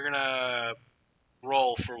you're gonna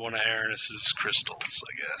roll for one of Aranis's crystals,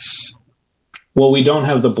 I guess. Well, we don't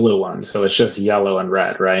have the blue one, so it's just yellow and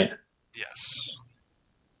red, right? Yes.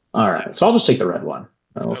 All right, so I'll just take the red one,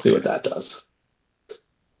 and we'll see what that does.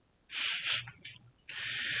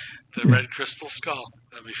 The red crystal skull.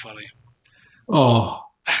 That'd be funny. Oh.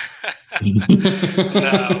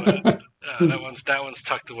 No, that one's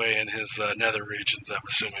tucked away in his nether regions, I'm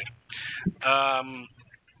assuming.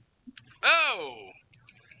 Oh,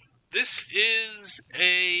 this is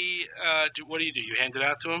a. What do? You hand it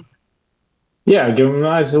out to him? Yeah, give him an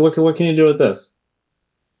eye. So what can you do with this?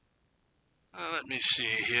 Let me see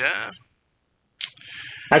here.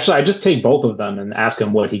 Actually, I just take both of them and ask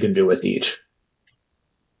him what he can do with each.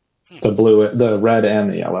 The red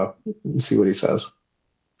and the yellow. Let's see what he says.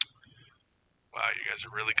 Wow, you guys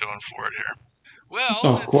are really going for it here. Well,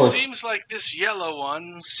 of course. Seems like this yellow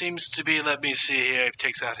one seems to be, let me see here, he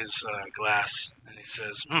takes out his glass and he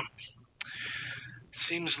says,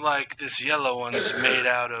 seems like this yellow one's made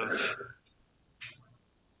out of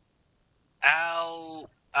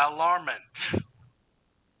alarmant.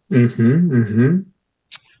 Mm-hmm.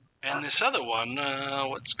 And this other one,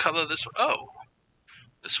 what's color this one? Oh,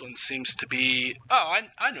 this one seems to be,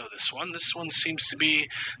 I know this one. This one seems to be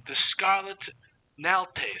the Scarlet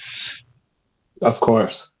Naltes. Of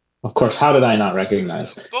course. How did I not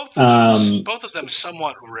recognize? Both of them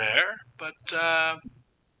somewhat rare, but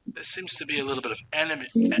there seems to be a little bit of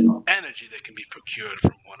energy that can be procured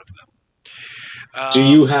from one of them. Do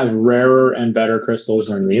you have rarer and better crystals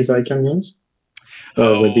than these I can use?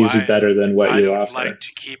 Or would these be better than what you offer? I'd like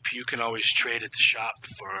to keep. You can always trade at the shop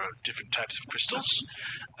for different types of crystals.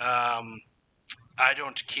 I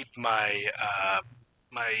don't keep my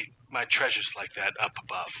treasures like that up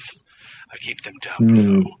above. I keep them down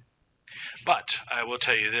below. But I will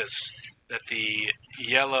tell you this: that the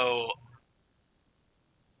yellow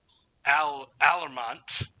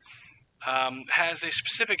alarmant has a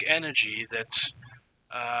specific energy that.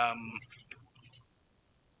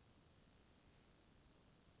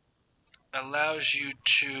 Allows you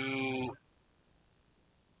to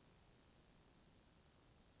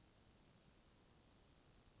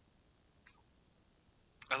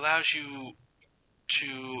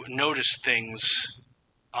notice things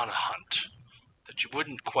on a hunt that you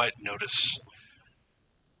wouldn't quite notice.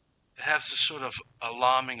 It has a sort of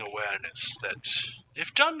alarming awareness that,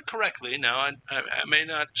 if done correctly, now I may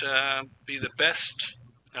not be the best.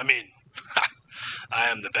 I mean, I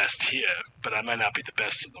am the best here, but I might not be the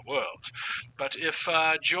best in the world. But if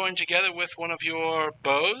joined together with one of your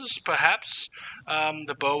bows, perhaps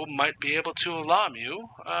the bow might be able to alarm you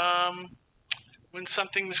when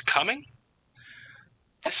something is coming.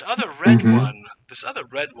 This other red one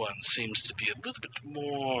seems to be a little bit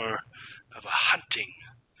more of a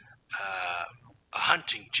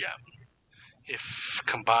hunting gem. If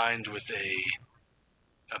combined with a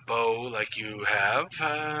bow like you have,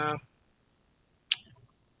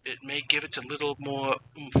 it may give it a little more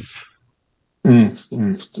oomph.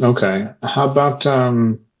 Okay. How about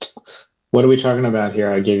what are we talking about here?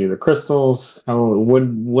 I gave you the crystals.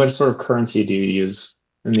 What sort of currency do you use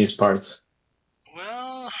in these parts?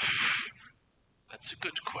 Well, that's a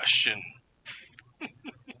good question.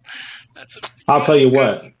 I'll tell you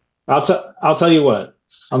what. I'll tell you what.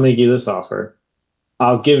 I'll make you this offer.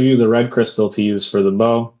 I'll give you the red crystal to use for the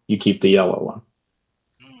bow. You keep the yellow one.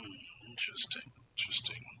 Interesting.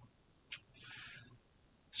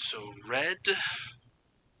 So red.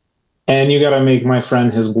 And you got to make my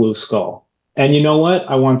friend his blue skull. And you know what?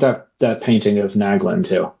 I want that painting of Naglin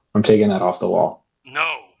too. I'm taking that off the wall.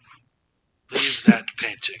 No, leave that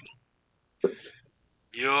painting.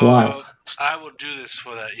 Why? I will do this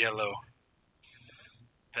for that yellow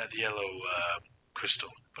crystal.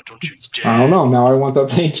 But don't you dare. I don't know. Now I want the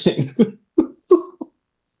painting.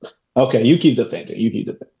 Okay, you keep the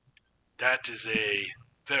painting. That is a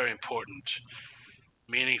very important,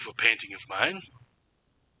 meaningful painting of mine.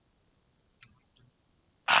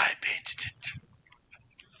 I painted it.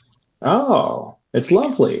 Oh, it's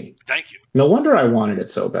lovely. Thank you. No wonder I wanted it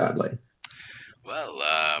so badly. Well,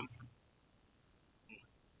 I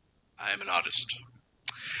am an artist.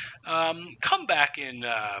 Come back in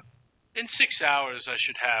 6 hours. I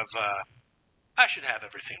should have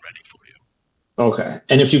everything ready for you. Okay,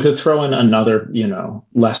 and if you could throw in another,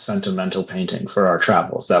 less sentimental painting for our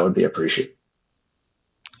travels, that would be appreciated.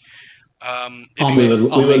 We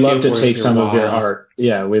would love to take some of your art.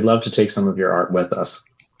 Yeah, we'd love to take some of your art with us.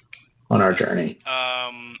 on our journey.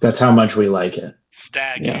 Um, That's how much we like it.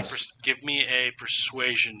 Stag, Yes. give me a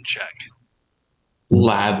persuasion check.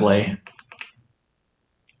 Gladly.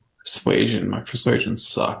 Persuasion. My persuasion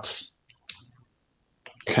sucks.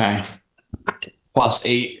 Okay.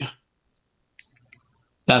 +8.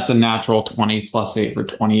 That's a natural 20 +8 for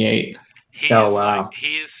 28. Wow.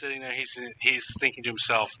 He is sitting there. He's thinking to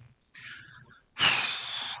himself,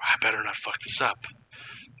 I better not fuck this up.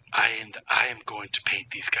 I am going to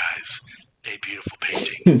paint these guys a beautiful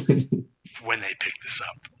painting when they pick this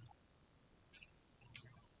up.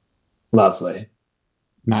 Lovely.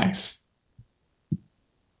 Nice.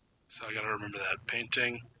 So I got to remember that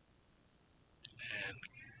painting and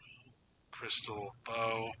crystal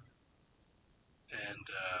bow and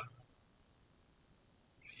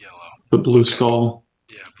yellow. The blue skull.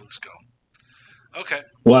 Yeah, blue skull. Okay.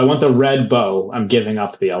 Well, I want the red bow. I'm giving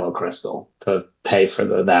up the yellow crystal to pay for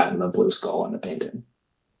that and the blue skull and the painting.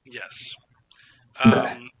 Yes.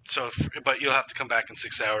 Okay. But you'll have to come back in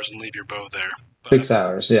 6 hours and leave your bow there. But 6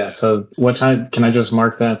 hours, yeah. So what time? Can I just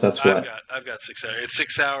mark that? That's what? I've got 6 hours. It's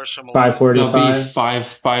 6 hours from 5:45.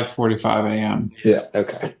 5:45. 5:45 a.m. Yeah.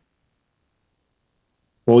 Okay.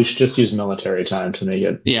 Well, we should just use military time to make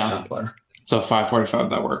it simpler. So 5:45,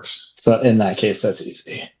 that works. So in that case, that's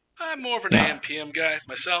easy. I'm more of an AM PM guy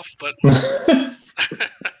myself, but whatever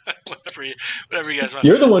you guys want.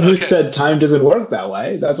 You're the one who said time doesn't work that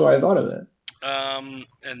way. That's why I thought of it.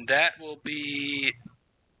 And that will be.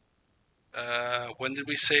 When did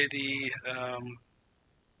we say the?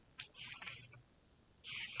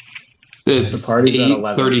 It's the party's at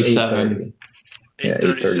 8:37.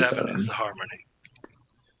 8:37 is the harmony.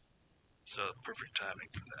 So perfect timing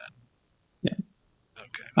for that. Yeah.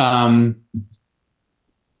 Okay.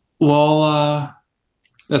 Well,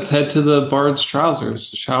 let's head to the Bard's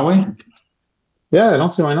Trousers, shall we? Yeah, I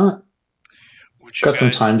don't see why not. Got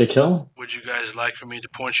some time to kill. Would you guys like for me to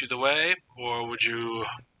point you the way, or would you?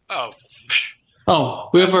 Oh,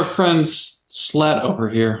 we have our friend Slat over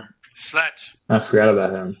here. Slat. I forgot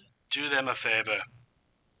about him. Do them a favor,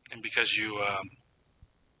 and because you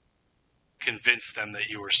convinced them that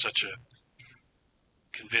you were such a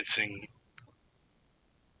convincing.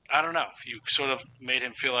 I don't know. You sort of made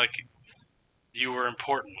him feel like you were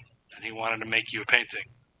important, and he wanted to make you a painting.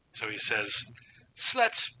 So he says,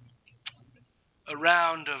 "Slet, a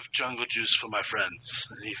round of jungle juice for my friends."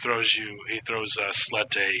 And he throws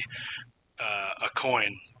Slet a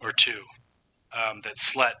coin or two. That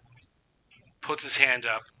Slet puts his hand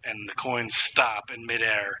up, and the coins stop in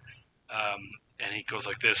midair, and he goes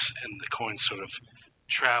like this, and the coins sort of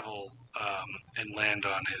travel and land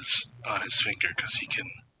on his finger because he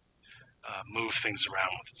can move things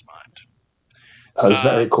around with his mind. That was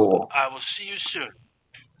very cool. I will see you soon,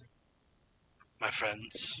 my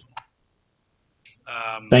friends.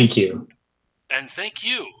 Thank you. And thank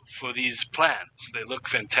you for these plans. They look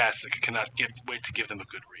fantastic. I cannot wait to give them a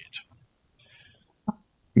good read.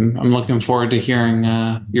 I'm looking forward to hearing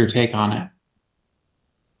your take on it.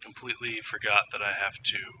 Completely forgot that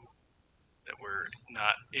that we're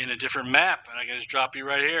not in a different map, and I can just drop you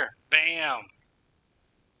right here. Bam!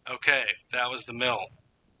 Okay, that was the mill.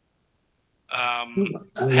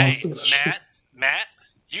 Hey, Matt,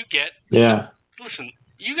 you get... Yeah. Listen,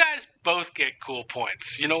 you guys both get cool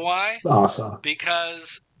points. You know why? Awesome.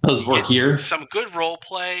 Because we're here. Some good role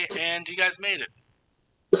play, and you guys made it.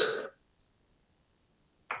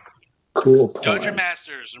 Cool point. Dungeon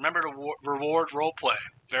Masters, remember to reward role play.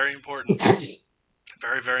 Very important.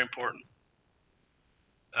 Very, very important.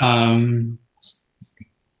 And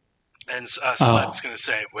Sled's going to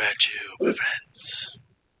say, "Where to, my friends?"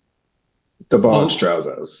 The Bard's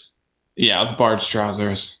Trousers. Yeah, the Bard's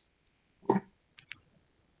Trousers.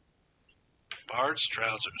 Bard's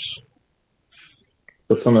Trousers.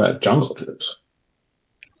 Put some of that jungle juice.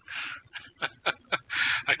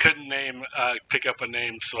 I couldn't pick up a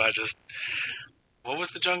name, so I just. What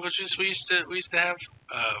was the jungle juice we used to have?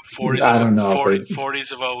 40s. I don't know.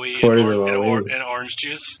 40s of OE. 40s of OE. And orange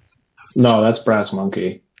juice. No, that's Brass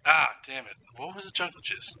Monkey. Ah, damn it! What was the jungle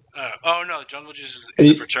juice? Oh no, the jungle juice is in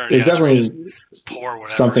the fraternity. It's definitely pour whatever.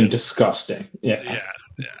 Something disgusting. Yeah. Yeah.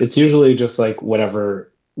 It's usually just like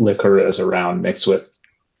whatever liquor is around mixed with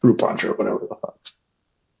fruit punch or whatever the fuck.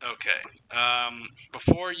 Okay.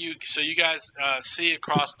 So you guys see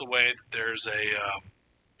across the way that there's a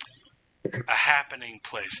happening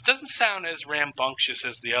place. It doesn't sound as rambunctious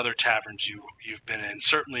as the other taverns you've been in.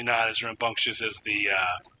 Certainly not as rambunctious as the.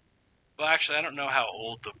 Well, actually, I don't know how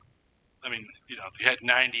old you had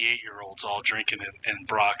 98-year-olds all drinking in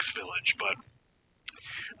Brock's village, but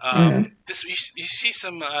you see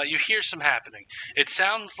some, you hear some happening. It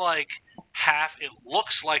sounds like half. It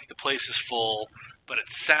looks like the place is full, but it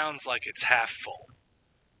sounds like it's half full.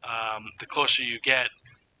 The closer you get,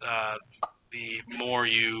 the more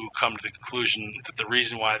you come to the conclusion that the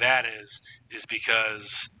reason why that is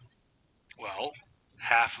because, well,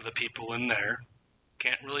 half of the people in there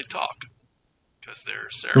can't really talk because they're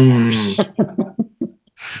ceramorphs.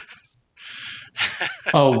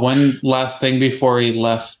 Oh, one last thing before he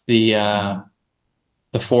left the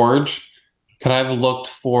forge. Could I have looked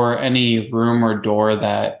for any room or door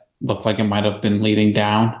that looked like it might have been leading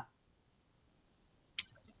down?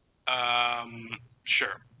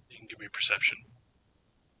 Sure. You can give me perception.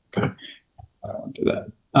 Okay. I don't do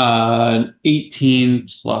that. 18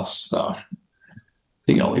 plus, I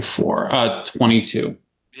think only 4. 22.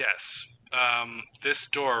 Yes. This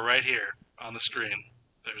door right here on the screen.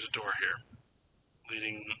 There's a door here,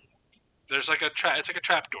 leading. There's like a trap. It's like a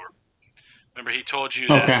trap door. Remember, he told you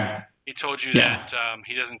that. Okay. He told you Yeah. that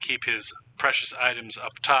he doesn't keep his precious items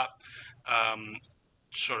up top,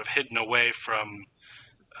 sort of hidden away from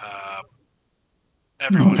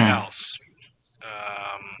everyone Okay. else.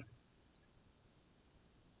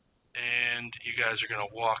 And you guys are going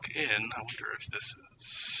to walk in. I wonder if this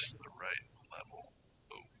is the right level.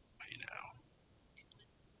 Oh, hey now.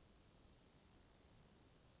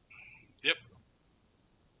 Yep.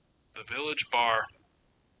 The village bar.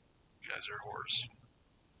 You guys are whores.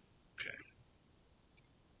 Okay.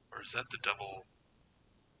 Or is that the double?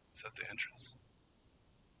 Is that the entrance?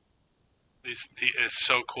 It's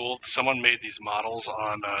so cool. Someone made these models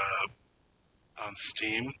on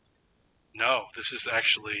Steam. No, this is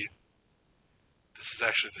actually the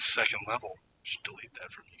second level. I should delete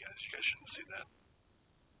that from you guys. You guys shouldn't see that.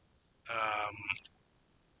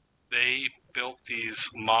 They built these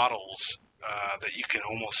models that you can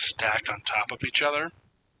almost stack on top of each other,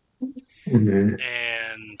 and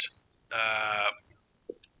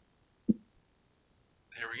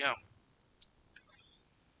here we go.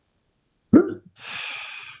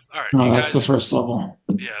 All right, Oh, you that's guys, the first level.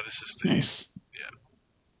 Yeah, this is the Nice. Yeah.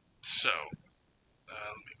 So, let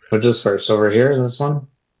me grab. Which is first over here? This one?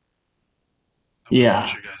 Yeah.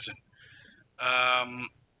 You guys in.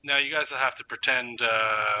 Now you guys will have to pretend.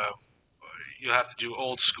 You'll have to do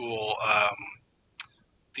old school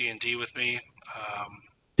D&D with me.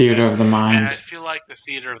 Theater of the And mind. I feel like the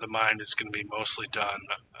theater of the mind is going to be mostly done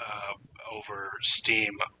over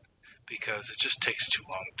Steam because it just takes too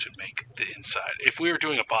long to make the inside. If we were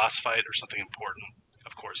doing a boss fight or something important,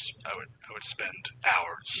 of course, I would spend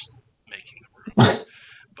hours making the room.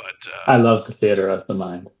 But I love the theater of the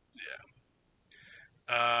mind.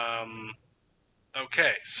 Yeah.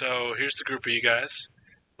 Okay, so here's the group of you guys.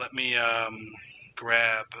 Let me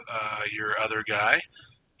grab your other guy.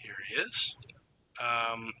 Here he is.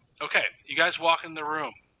 Okay, you guys walk in the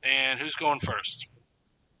room, and who's going first?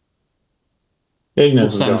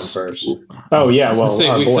 Ignis is going first. Oh yeah, well,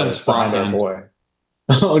 our boy is behind our boy.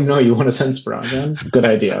 Oh no, you want to send Sproggan? Good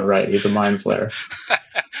idea, right? He's a mind flayer.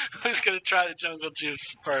 Who's gonna try the jungle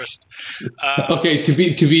juice first? Okay, to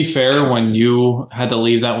be fair, when you had to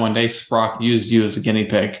leave that one day, Sprock used you as a guinea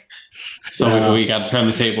pig. So we got to turn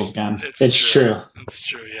the tables again. It's true. It's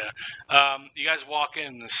true, yeah. You guys walk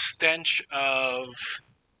in, the stench of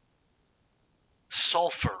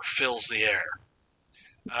sulfur fills the air.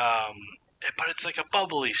 But it's like a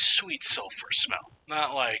bubbly, sweet sulfur smell.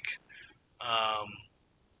 Not like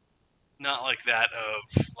that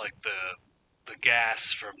of like the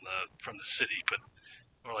gas from the city, but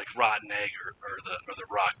or like rotten egg or the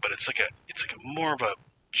rock. But it's like a more of a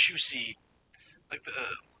juicy, like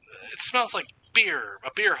it smells like a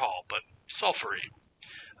beer hall, but sulfury.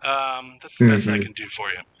 That's the best I can do for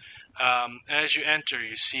you. And as you enter,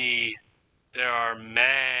 you see there are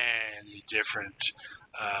many different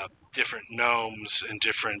gnomes and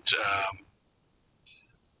different.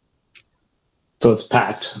 So it's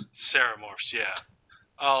packed. Ceramorphs, yeah,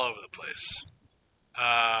 all over the place.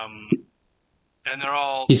 And they're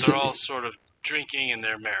all sort of drinking and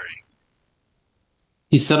they're merry.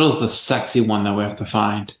 He settles the sexy one that we have to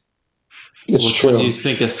find. It's Which true. one do you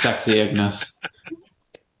think is sexy, Ignis?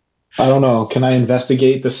 I don't know. Can I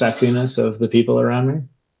investigate the sexiness of the people around me?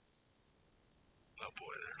 Oh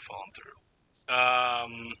boy, they're falling through.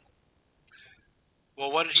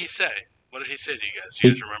 Well, what did he say? What did he say to you guys? Do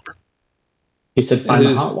you guys remember? He said, "Find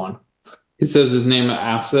the hot one." He says his name is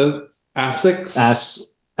Asix. A6.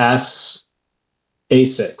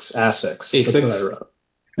 That's what I wrote.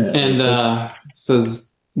 Yeah, and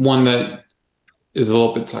says one that is a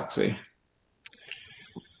little bit sexy.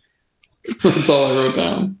 That's all I wrote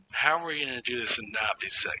down. How are we going to do this and not be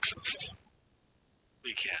sexist?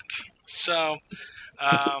 We can't. So,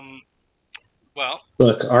 Well,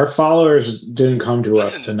 Look, our followers didn't come to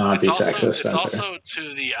us to listen, not it's be also sexist, it's Spencer. also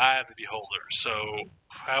to the eye of the beholder. So,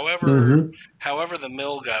 however, Mhm. however the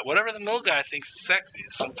mill guy, whatever the mill guy thinks is sexy,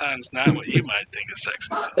 is sometimes not what you might think is sexy.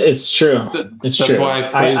 So, It's true. It's That's true. why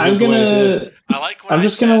I praised it I'm the way I did. gonna. I like when I'm I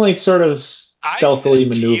just gonna said like sort of I stealthily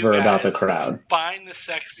said to you maneuver about the guys, crowd. find the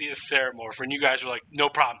sexiest Ceramorph, and you guys were like, no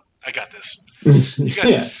problem, I got this. You guys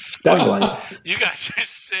Yeah, definitely. you guys are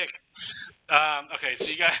sick. Okay,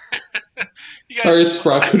 so you guys, you All guys.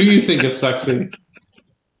 right, Sprock, who do you think is sexy?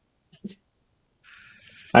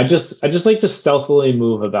 I just like to stealthily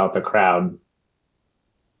move about the crowd,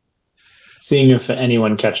 seeing if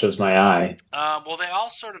anyone catches my eye. Well, they all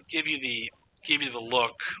sort of give you the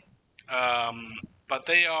look, but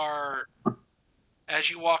they are. As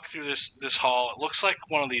you walk through this hall, it looks like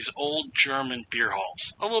one of these old German beer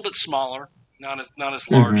halls, a little bit smaller, not as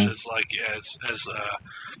large Mhm. as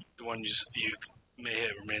the one you may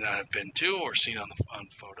have or may not have been to or seen on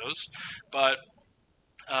photos, but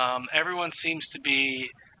everyone seems to be.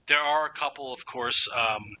 There are a couple, of course,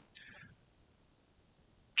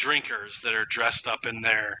 drinkers that are dressed up in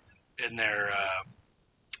their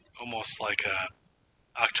almost like a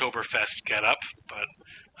Oktoberfest getup, but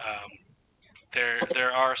there's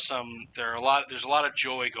a lot of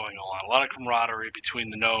joy going on, a lot of camaraderie between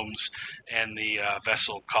the gnomes and the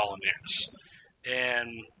vessel coloniers,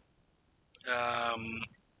 and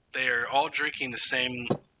they are all drinking the same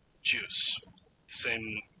juice,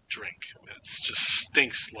 same drink. It just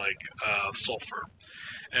stinks like sulfur.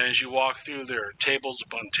 And as you walk through, there are tables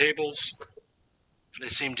upon tables. They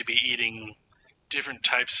seem to be eating different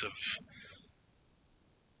types of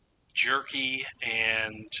jerky,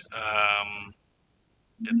 and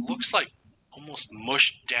it looks like almost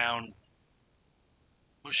mushed down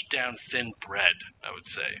thin bread, I would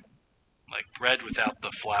say, like bread without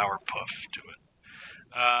the flour puff to it.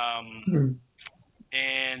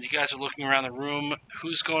 And you guys are looking around the room.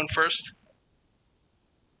 Who's going first?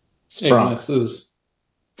 Sprunk. Ignis is.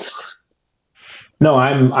 No,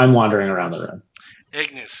 I'm wandering around the room,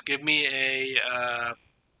 Ignis, give me a.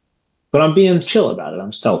 but I'm being chill about it.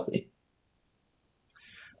 I'm stealthy.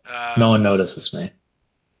 No one notices me.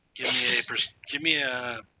 Give me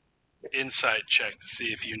a insight check to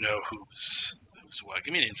see if you know who's what.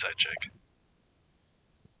 Give me an insight check.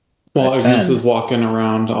 While At Ignis 10. is walking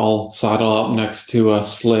around, I'll saddle up next to a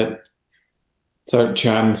Slit. Start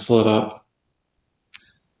chatting Slit up.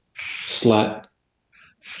 Slut.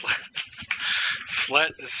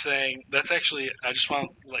 Slet is saying that's actually. I just want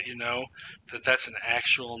to let you know that that's an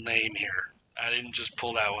actual name here. I didn't just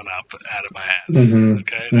pull that one up out of my ass. Mm-hmm.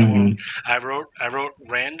 Okay, that Mm-hmm. one. I wrote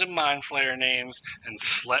random mind flayer names, and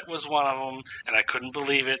Slet was one of them, and I couldn't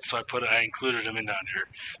believe it, so I included him in under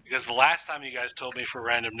because the last time you guys told me for a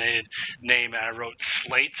random name, and I wrote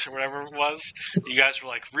Slate or whatever it was, you guys were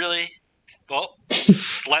like, really? Well,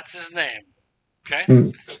 Slet's his name. Okay.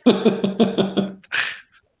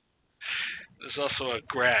 There's also a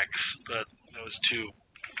Grax, but that was two.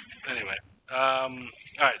 Anyway, all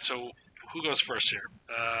right. So who goes first here?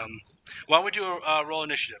 Why don't we do a roll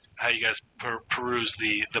initiative? How you guys peruse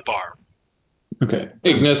the bar? Okay.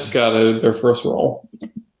 Ignis got their first roll.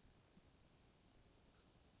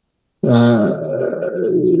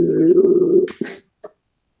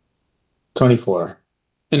 24.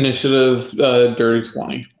 Initiative, dirty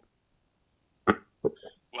 20.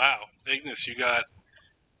 Wow, Ignis, you got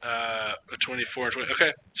a 24 and 20.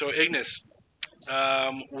 Okay, so Ignis,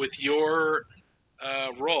 with your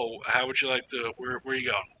roll, how would you like to? Where are you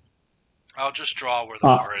going? I'll just draw where the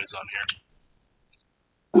bar is on here.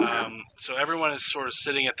 So everyone is sort of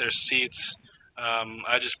sitting at their seats.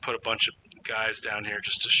 I just put a bunch of guys down here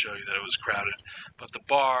just to show you that it was crowded. But the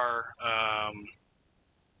bar, oh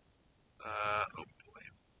boy,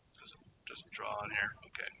 doesn't draw on here.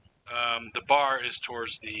 Okay. The bar is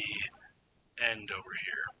towards the end over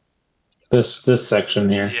here. This section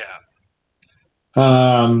here. Yeah.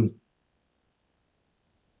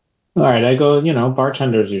 All right, I go,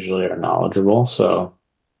 bartenders usually are knowledgeable, so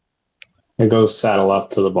I go saddle up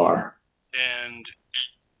to the bar. And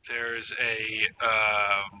there's a,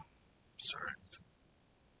 sorry.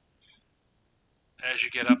 As you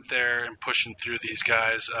get up there and pushing through these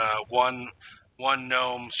guys, one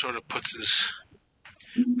gnome sort of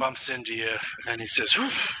bumps into you, and he says,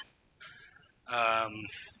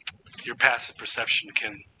 your passive perception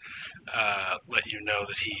can let you know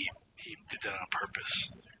that he did that on purpose.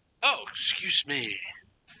 Oh, excuse me,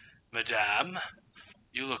 madame.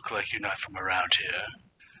 You look like you're not from around here.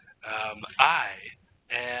 I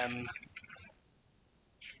am...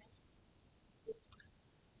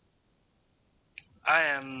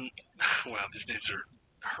 Wow, these names are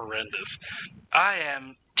horrendous. I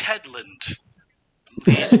am Tedland,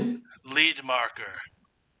 lead marker.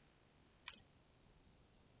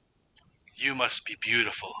 You must be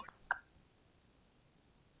beautiful.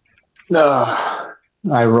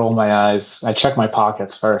 I roll my eyes. I check my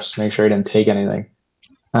pockets first, make sure he didn't take anything.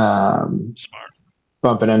 Smart.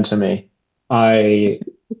 Bumping into me. I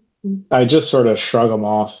just sort of shrug him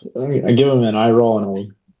off. I give him an eye roll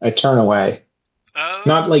and I turn away. Oh.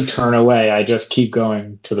 Not like turn away. I just keep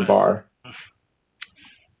going to the bar.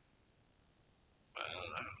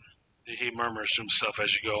 He murmurs to himself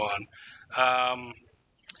as you go on.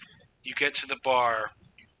 You get to the bar.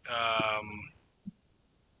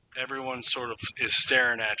 Everyone sort of is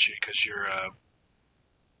staring at you because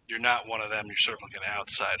you're not one of them. You're sort of like an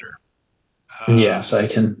outsider. Yes, I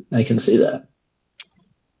can see that.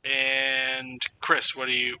 And Chris,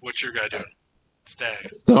 what's your guy doing? Stag.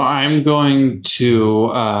 So I'm going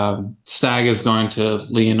to Stag is going to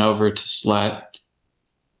lean over to Slet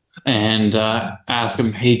and ask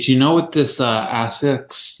him, "Hey, do you know what this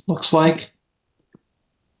Assix looks like?"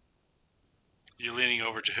 You're leaning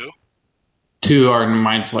over to who? To our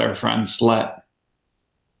Mind Flayer friend, Slet.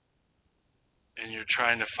 And you're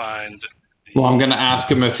trying to find... Well, I'm going to ask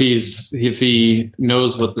him if he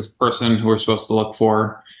knows what this person who we're supposed to look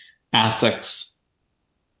for, Assix,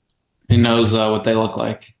 he knows what they look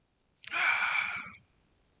like.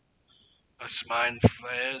 Us Mind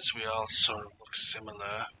Flayers, we all sort of look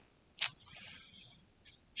similar.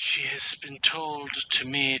 She has been told to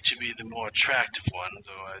me to be the more attractive one,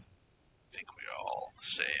 though I think we are all the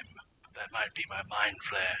same. That might be my mind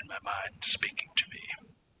flare and my mind speaking to me.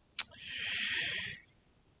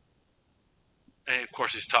 And of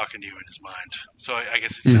course, he's talking to you in his mind. So I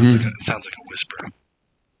guess it sounds like a whisper.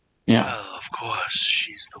 Yeah. Well, of course,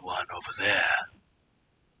 she's the one over there,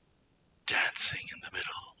 dancing in the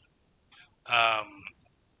middle.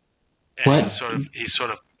 And What? He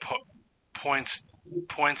sort of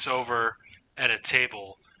points over at a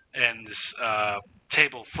table, and this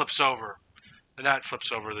table flips over. Not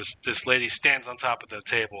flips over. This lady stands on top of the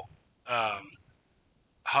table,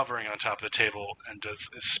 hovering on top of the table, and is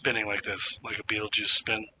spinning like this, like a Beetlejuice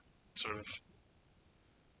spin, sort of.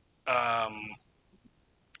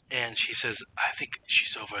 And she says, "I think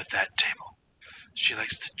she's over at that table. She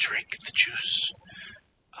likes to drink the juice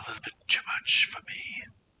a little bit too much for me."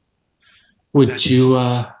 Would you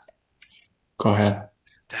go ahead?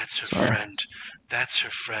 That's her Sorry. friend. That's her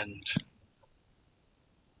friend.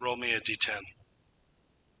 Roll me a d10.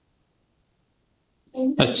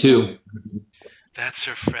 A 2. That's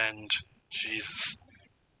her friend. Jesus.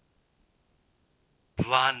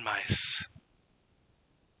 Vlanmice.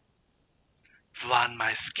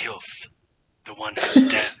 Vlanmice Kilth. The one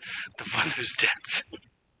who's dancing.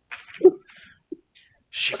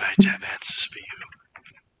 She might have answers for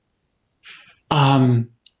you.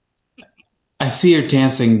 I see you're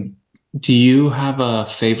dancing. Do you have a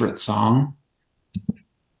favorite song?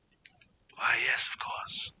 Why, yes, of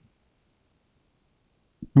course.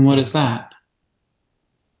 And what is that?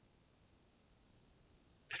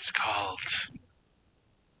 It's called...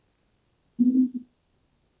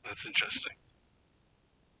 That's interesting.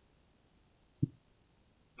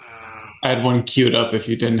 I had one queued up if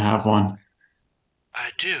you didn't have one.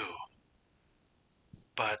 I do.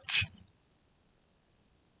 But...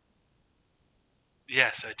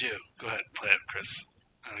 Yes, I do. Go ahead, play it, Chris.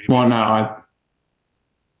 Well, no, I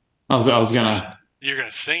was gonna... You're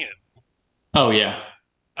gonna sing it. Oh, yeah.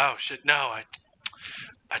 Oh, shit, no, I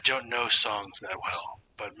don't know songs that well,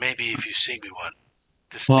 but maybe if you sing me one,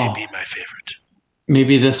 this may be my favorite.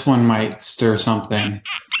 Maybe this one might stir something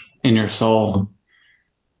in your soul.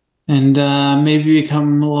 And maybe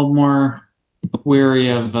become a little more weary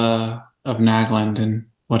of Nagland and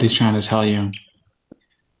what he's trying to tell you.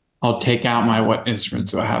 I'll take out what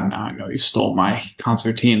instruments do I have now? I know you stole my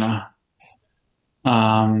concertina.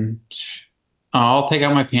 I'll take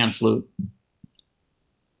out my pan flute.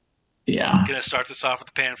 Yeah. I'm gonna start this off with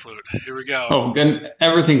the pan flute. Here we go. Oh, and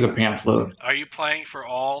everything's a pan flute. Are you playing for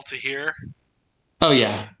all to hear? Oh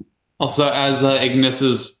yeah. Also, as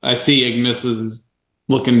I see Ignis is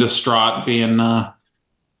looking distraught, being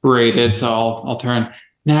berated, so I'll turn.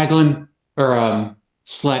 Naglin or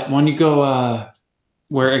Slet, why don't you go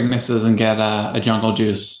where Ignis is and get a jungle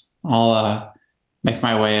juice? I'll make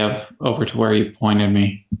my way over to where you pointed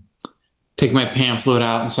me. Take my pan flute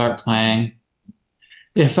out and start playing.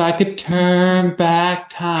 If I could turn back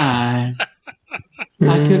time,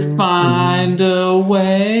 I could find a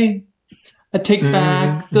way. I'd take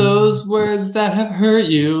back those words that have hurt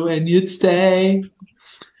you and you'd stay.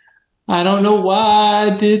 I don't know why I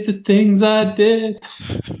did the things I did.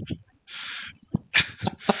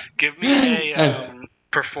 Give me a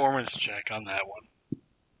performance check on that one.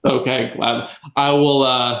 Okay, glad. I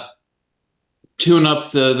will tune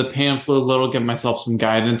up the pamphlet a little, give myself some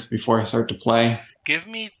guidance before I start to play. Give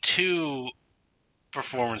me 2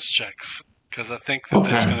 performance checks, because I think that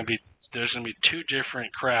there's going to be 2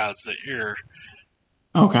 different crowds that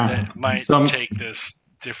that might take this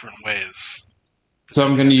different ways. So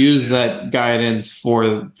I'm going to use that guidance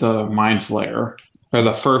for the mind flayer, or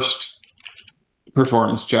the first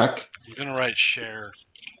performance check. I'm going to write share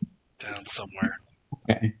down somewhere.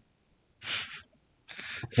 Okay.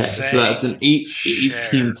 So that's an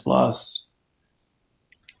 18 plus.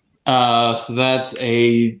 So that's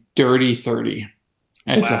a dirty 30.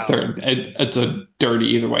 It's a third. It's a dirty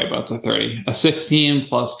either way, but it's a 30. A 16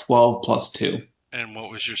 plus 12 plus 2. And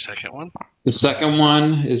what was your second one? The second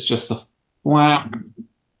one is just the flat.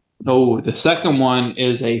 Oh, the second one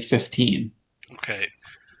is a 15. Okay.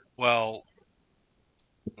 Well,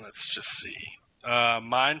 let's just see.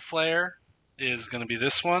 Mind Flayer is going to be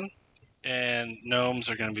this one, and gnomes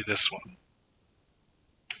are going to be this one.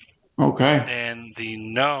 Okay. And the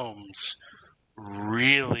gnomes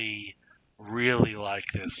really, really like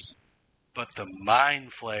this. But the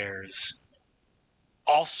Mind Flayers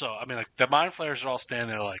also, I mean, like, the Mind Flayers are all standing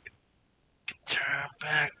there like, turn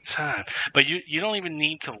back time. But you don't even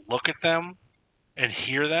need to look at them and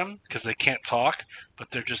hear them, because they can't talk,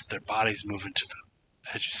 but they're just, their bodies moving to them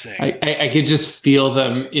as you sing. I could just feel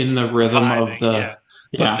them in the rhythm Vibing, of the...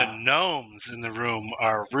 But the gnomes in the room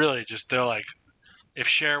are really just, they're like, if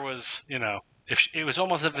Cher was, if it was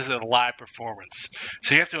almost as if it was a live performance.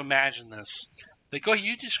 So you have to imagine this. Like, go,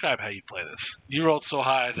 you describe how you play this. You rolled so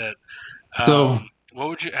high that, what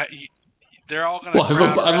would you, they're all going to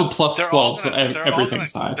I have a plus 12, so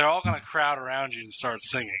everything's high. They're all going to crowd around you and start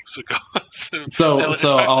singing. So go,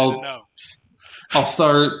 I'll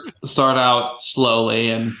start out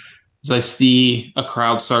slowly, and as I see a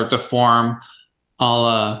crowd start to form,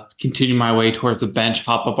 I'll continue my way towards a bench,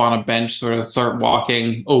 hop up on a bench, sort of start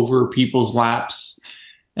walking over people's laps,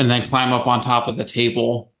 and then climb up on top of the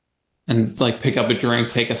table and like pick up a drink,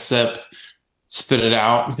 take a sip, spit it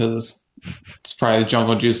out because it's probably the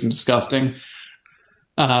jungle juice and disgusting.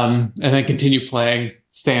 And then continue playing,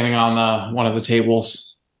 standing on one of the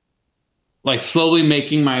tables, like slowly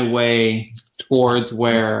making my way towards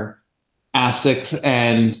where Essex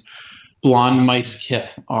and Blonde Mice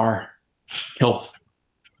Kith are. Kilth.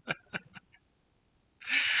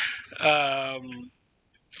 And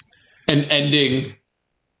ending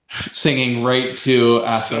singing right to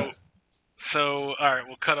Essex. So all right,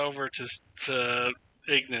 we'll cut over to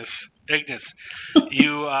Ignis. Ignis,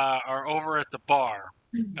 you are over at the bar,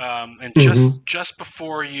 and just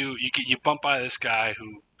before you bump by this guy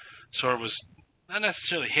who sort of was not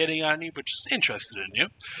necessarily hitting on you, but just interested in you.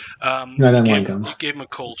 You gave him a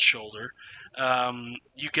cold shoulder.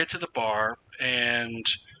 You get to the bar, and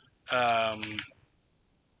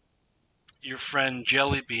your friend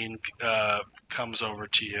Jellybean comes over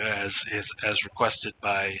to you as requested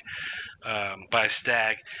by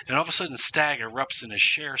Stag, and all of a sudden Stag erupts in a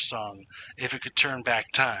share song, "If It Could Turn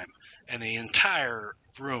Back Time," and the entire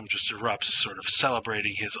room just erupts, sort of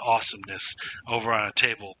celebrating his awesomeness over on a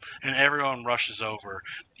table, and everyone rushes over.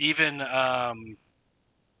 Even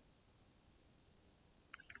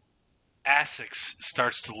Essex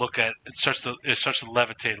starts to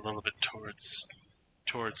levitate a little bit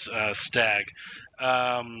towards Stag.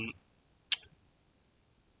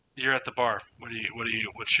 You're at the bar.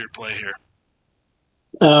 What's your play here?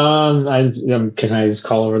 Can I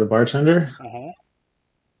call over the bartender?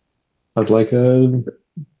 I'd like an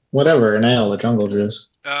ale, a jungle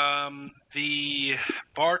juice. The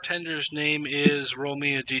bartender's name is, roll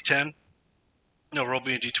me a d10. No, roll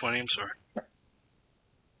me a d20, I'm sorry.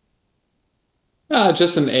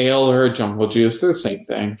 Just an ale or a jungle juice. They're the same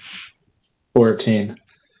thing. 14.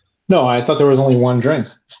 No, I thought there was only one drink.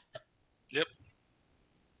 Yep.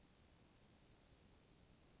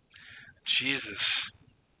 Jesus.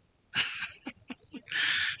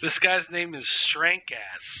 This guy's name is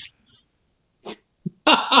Shrankass.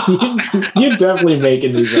 You're definitely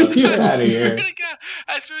making these up. Get out of here.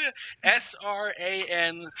 I swear, Sranchass.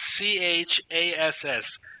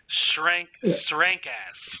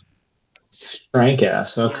 Shrankass.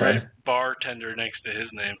 Shrankass, okay. Right, bartender next to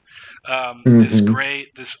his name.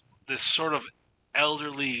 This sort of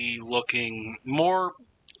elderly looking, the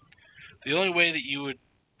only way that you would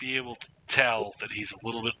be able to tell that he's a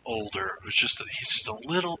little bit older was just that he's just a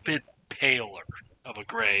little bit paler of a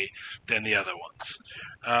gray than the other ones.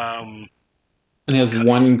 And he has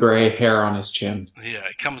one gray hair on his chin. Yeah,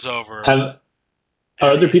 it comes over. Are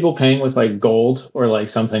other people paying with like gold or like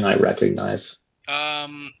something I recognize?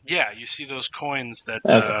 Yeah, you see those coins that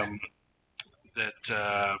Okay.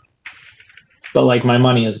 that. But like my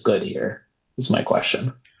money is good here, is my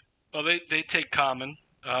question. Well, they take common,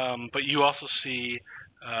 but you also see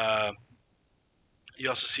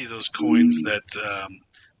those coins that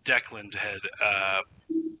Declan had,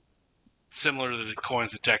 similar to the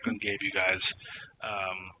coins that Declan gave you guys,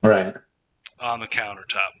 Right. on the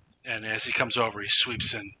countertop. And as he comes over, he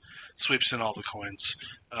sweeps in all the coins.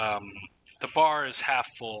 The bar is half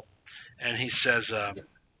full, and he says,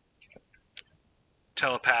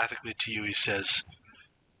 telepathically to you, he says,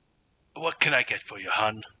 "What can I get for you,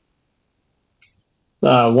 hun?"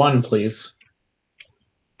 One, please.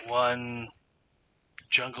 One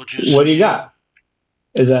jungle juice. What do you got?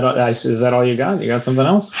 Is that all you got? You got something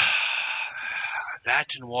else?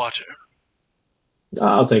 That and water.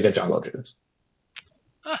 I'll take a jungle juice.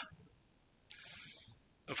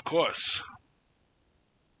 Of course.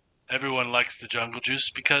 Everyone likes the jungle juice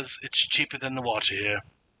because it's cheaper than the water here.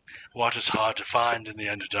 Water's hard to find in the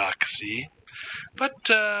Underdark Sea. But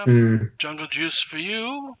jungle juice for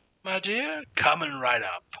you, my dear, coming right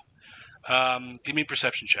up. Give me a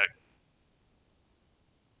perception check.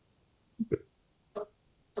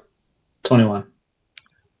 21.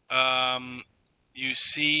 You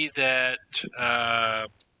see that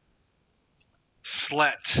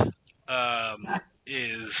Slet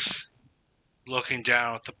is looking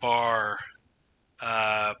down at the bar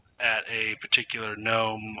at a particular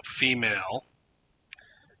gnome female.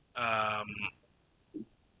 And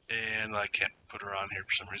I can't put her on here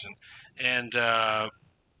for some reason. And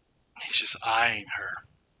he's just eyeing her.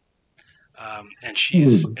 And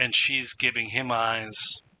she's giving him eyes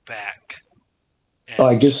back. And,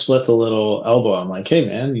 I give Slit a little elbow. I'm like, hey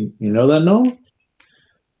man, you know that gnome?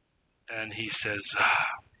 And he says,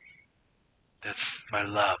 that's my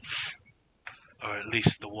love. Or at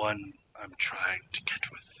least the one I'm trying to get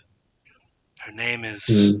with. Her name is...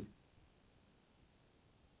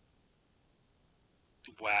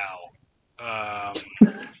 Wow.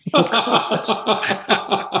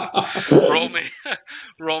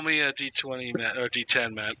 Roll me a D20, Matt, or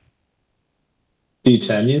D10, Matt.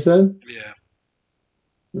 D10, you said? Yeah.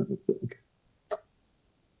 5.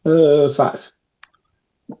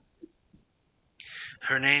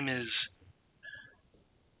 Her name is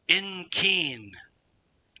Inkeen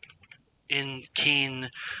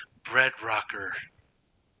Bread Rocker.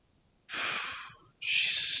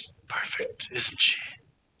 She's perfect, isn't she?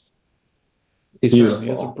 He certainly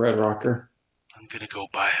is a bread rocker. I'm gonna go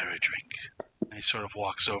buy her a drink. And he sort of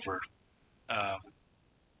walks over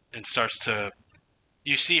and starts to...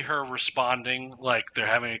 You see her responding like they're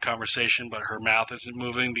having a conversation, but her mouth isn't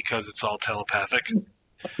moving because it's all telepathic.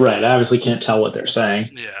 Right, I obviously can't tell what they're saying.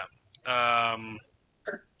 Yeah.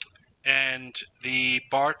 And the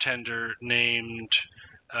bartender named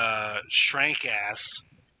Shrank Ass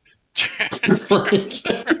turns around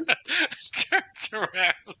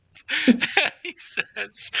and he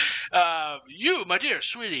says, you, my dear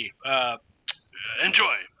sweetie,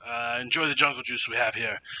 enjoy the jungle juice we have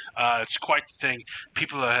here. It's quite the thing.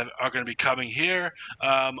 People are going to be coming here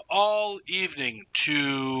all evening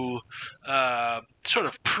to sort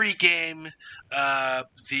of pregame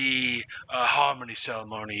the harmony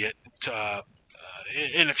ceremony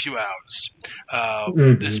in a few hours.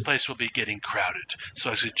 This place will be getting crowded,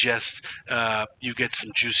 so I suggest you get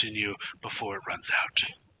some juice in you before it runs out.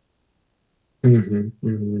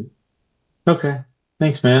 Okay.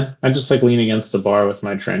 Thanks, man. I just like lean against the bar with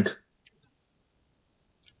my drink.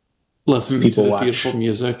 Listening to the beautiful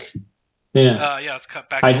music. Yeah. Yeah, let's cut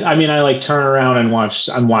back. I mean, I like turn around and watch.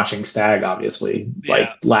 I'm watching Stag, obviously, like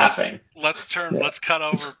laughing. Let's cut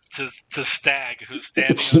over to Stag, who's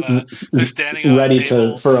standing on ready a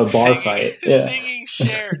table for a bar fight. Yeah. Singing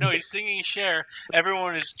Share. No, he's singing Share.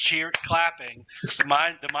 Everyone is clapping. The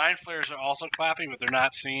mind flayers are also clapping, but they're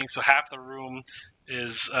not singing. So half the room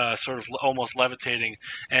is sort of almost levitating.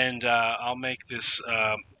 And I'll make this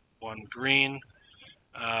one green.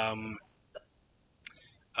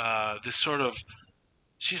 This sort of...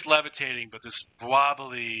 She's levitating, but this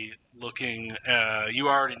wobbly looking... you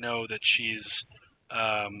already know that she's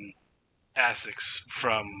Essex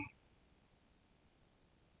from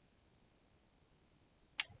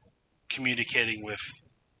communicating with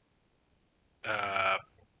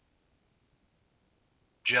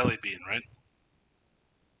Jellybean, right?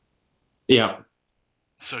 Yeah.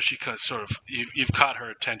 So she sort of... You've caught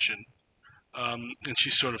her attention, and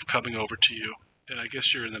she's sort of coming over to you. And I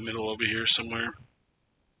guess you're in the middle over here somewhere.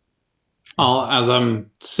 As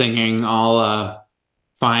I'm singing, I'll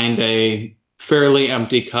find a fairly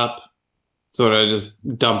empty cup, sort of just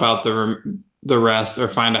dump out the rest, or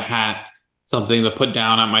find a hat, something to put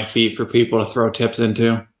down at my feet for people to throw tips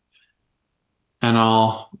into. And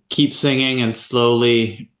I'll keep singing and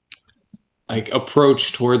slowly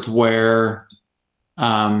approach towards where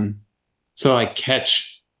so I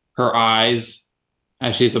catch her eyes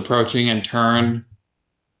as she's approaching and turn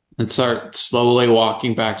and start slowly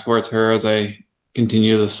walking back towards her as I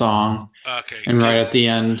continue the song. Okay. And right at the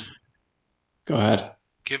end, go ahead.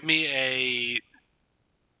 Give me a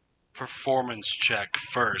performance check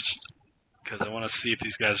first, because I want to see if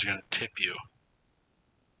these guys are going to tip you.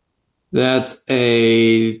 That's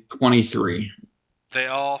a 23. They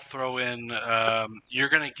all throw in, you're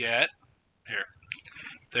going to get, here,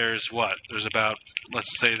 there's what? There's about,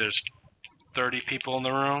 let's say there's 30 people in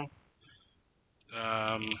the room.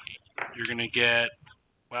 You're going to get,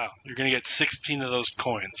 you're going to get 16 of those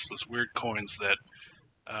coins, those weird coins that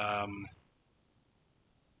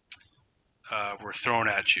were thrown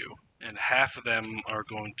at you. And half of them are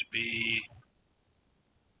going to be,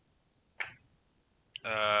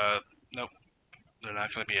 nope, they're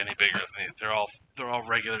not going to be any bigger. They're all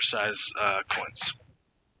regular size coins.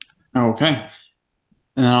 Okay.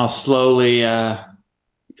 And then I'll slowly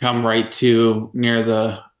come right to near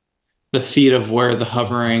the feet of where the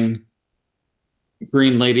hovering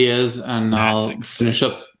green lady is, and I'll finish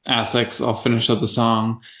up Essex. I'll finish up the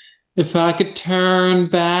song. If I could turn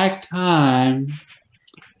back time,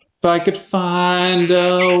 if I could find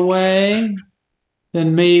a way,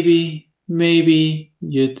 then maybe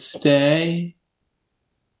you'd stay.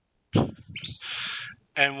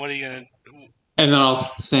 And what are you gonna? And then I'll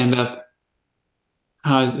stand up.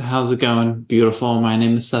 How's it going? Beautiful. My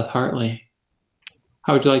name is Seth Hartley.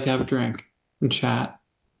 How would you like to have a drink and chat?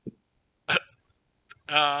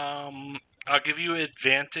 I'll give you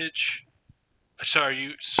advantage. Sorry,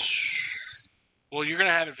 you. Well, you're gonna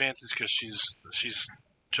have advantage because she's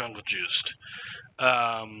jungle juiced.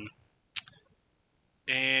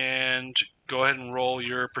 And go ahead and roll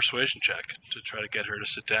your persuasion check to try to get her to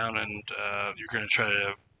sit down, and you're gonna try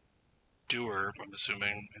to do her. I'm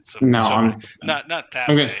assuming. I'm not that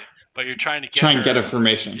way, but you're trying to get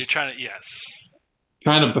information. You're trying to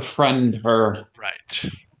trying to befriend her.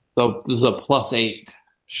 Right. So there's a +8.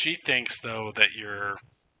 She thinks though that you're,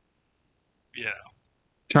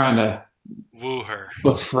 trying to woo her,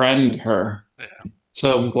 befriend her. Yeah.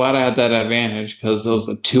 So I'm glad I had that advantage because those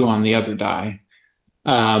are 2 on the other die.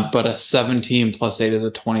 But a 17 +8 is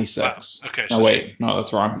a 26. Wow. Okay. No, wait. No,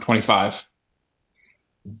 that's wrong. 25.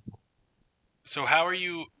 So how are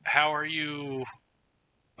you?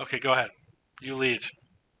 Okay, go ahead. You lead.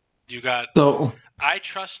 You got. So I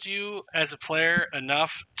trust you as a player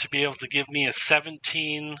enough to be able to give me a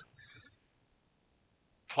 17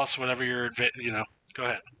 plus whatever your, go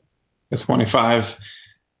ahead. It's 25.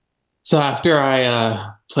 So after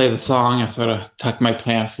I play the song, I sort of tuck my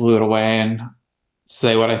plant flute away and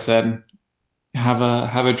say what I said. Have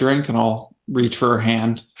a drink, and I'll reach for her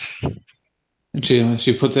hand. And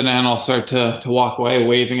she puts it in. I'll start to walk away,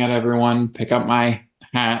 waving at everyone. Pick up my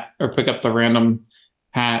hat, or pick up the random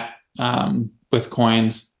hat with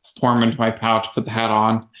coins. Pour them into my pouch. Put the hat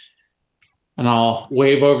on, and I'll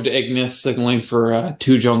wave over to Ignis, signaling for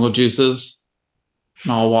 2 jungle juices.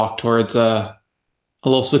 And I'll walk towards a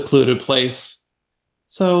little secluded place.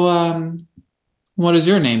 So, what is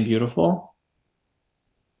your name, beautiful?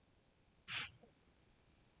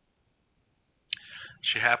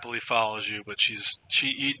 She happily follows you, but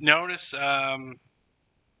you notice,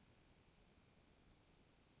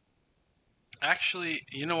 actually,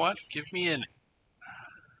 you know what? Give me an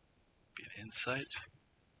insight.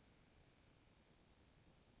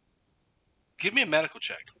 Give me a medical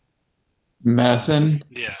check. Medicine?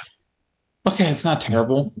 Yeah. Okay, it's not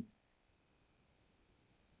terrible.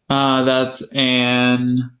 That's a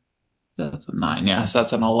 9. Yes,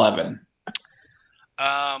 that's an 11.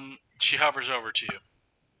 She hovers over to you.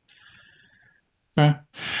 Okay.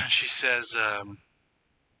 She says,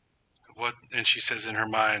 what? And she says in her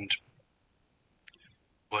mind,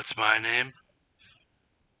 "What's my name?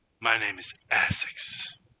 My name is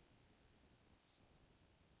Essex.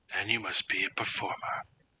 And you must be a performer.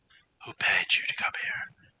 Who paid you to come here?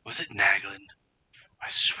 Was it Naglin? My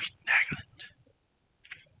sweet Naglin."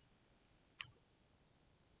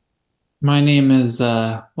 My name is,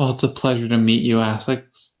 it's a pleasure to meet you,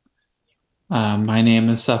 Essex. My name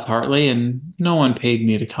is Seth Hartley, and no one paid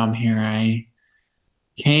me to come here. I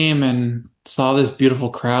came and saw this beautiful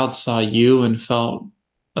crowd, saw you, and felt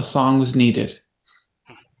a song was needed.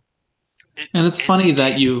 And it's funny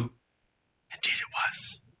that you... Indeed it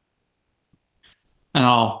was. And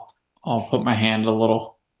I'll put my hand a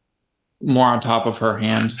little more on top of her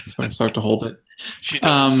hand, so I start to hold it. She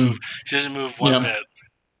doesn't move. She doesn't move one bit.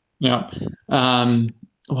 Yeah.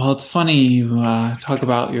 Well, it's funny you talk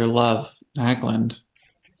about your love, Nagland.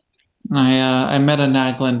 I met a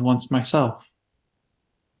Nagland once myself,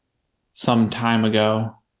 some time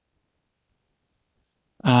ago.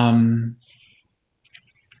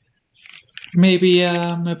 Maybe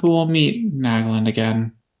we'll meet Nagland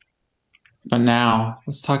again. But now,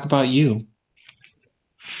 let's talk about you.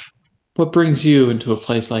 What brings you into a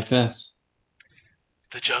place like this?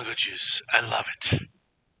 The jungle juice. I love it.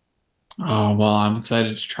 Oh, well, I'm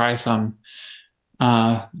excited to try some.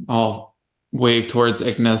 I'll wave towards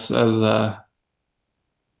Ignis as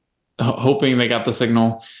hoping they got the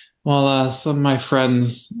signal. Well, some of my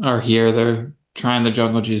friends are here. They're trying the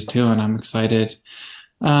jungle juice too, and I'm excited.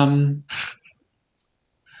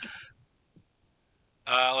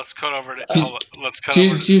 Let's cut over to. Let's cut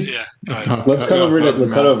over. Yeah. Go ahead. Let's cut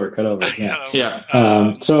over. Cut over. Yeah.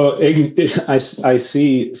 Yeah. So I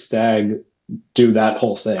see Stag do that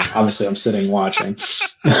whole thing. Obviously, I'm sitting watching,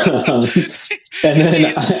 and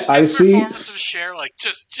then I see Share like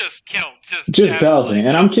just kill, just belting.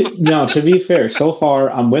 And I'm no. To be fair, so far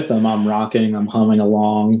I'm with him. I'm rocking. I'm humming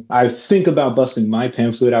along. I think about busting my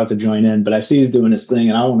pan flute out to join in, but I see he's doing his thing,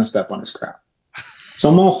 and I want to step on his crap. So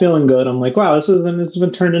I'm all feeling good. I'm like, wow, this has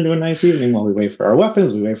been turned into a nice evening while we wait for our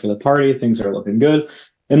weapons. We wait for the party. Things are looking good.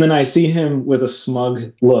 And then I see him with a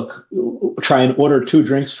smug look try and order 2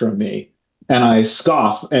 drinks from me. And I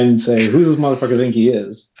scoff and say, who does this motherfucker think he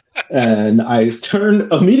is? And I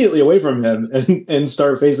turn immediately away from him and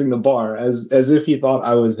start facing the bar as if he thought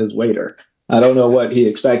I was his waiter. I don't know what he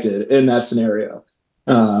expected in that scenario.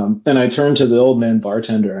 And I turned to the old man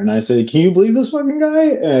bartender and I said, can you believe this fucking guy?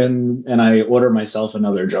 And I order myself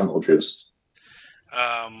another jungle juice.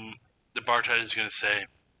 The bartender is going to say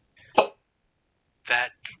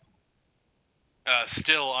that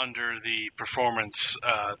still under the performance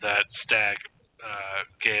that Stag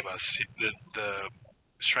gave us, the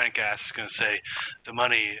Shrank ass is going to say, the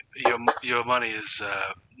money, your money is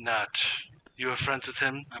not. You are friends with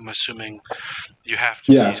him? I'm assuming you have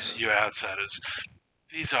to. Yes. You're outsiders.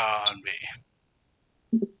 These are on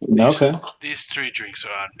me. Okay. These 3 drinks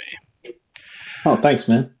are on me. Oh, thanks,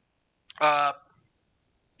 man.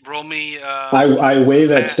 Roll me. I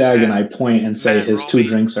wave at Stag and I point and say his 2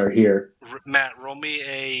 drinks are here. Matt, roll me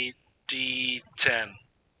a D10.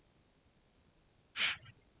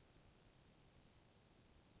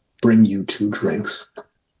 Bring you 2 drinks. 2.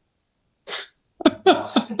 I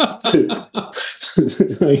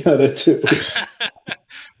got a 2.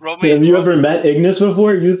 Have you ever met Ignis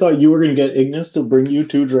before? You thought you were going to get Ignis to bring you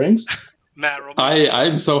 2 drinks? Matt,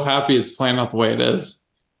 I'm so happy it's playing out the way it is.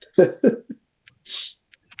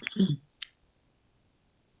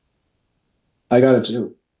 I got a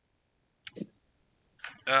 2.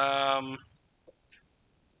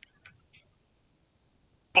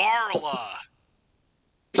 Barla.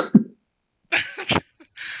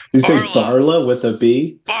 You say Barla with a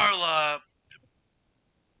B? Barla,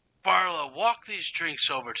 walk these drinks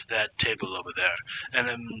over to that table over there, and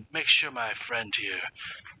then make sure my friend here,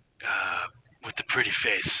 with the pretty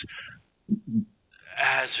face,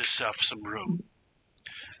 has herself some room.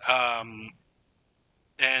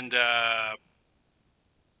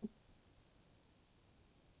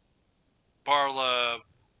 Barla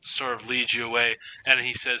sort of leads you away, and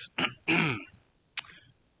he says, no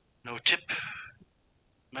tip,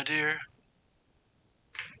 my dear?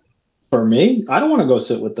 For me? I don't want to go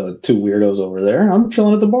sit with the 2 weirdos over there. I'm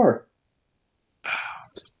chilling at the bar.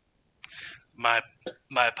 My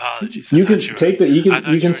apologies. You can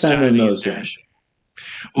you can send in those drinks.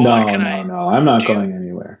 Well, no. I'm not going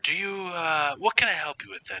anywhere. Do you what can I help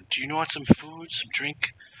you with then? Do you want some food, some drink,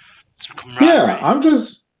 some camaraderie? Yeah,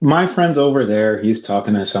 my friend's over there. He's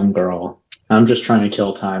talking to some girl. I'm just trying to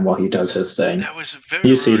kill time while he does his thing. That was very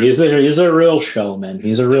You see, he's a real showman.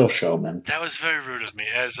 He's a real showman. That was very rude of me.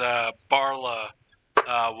 As Barla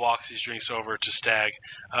walks these drinks over to Stag.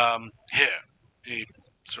 Here. He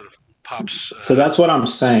sort of pops. So that's what I'm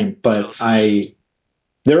saying, but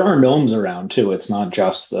there are gnomes around too. It's not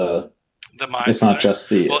just the mind. It's not just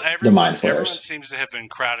the mind flayers. Everyone seems to have been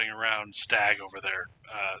crowding around Stag over there.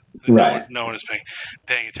 Right. No one is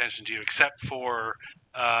paying attention to you except for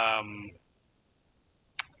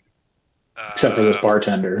this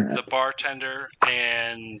bartender. The bartender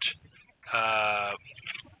and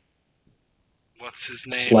what's his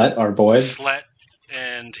name? Slet, our boy. Slet,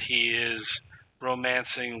 and he is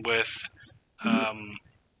romancing with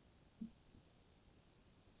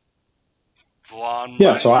Vlon.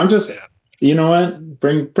 Yeah, so I'm just, you know what?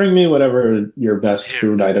 Bring me whatever your best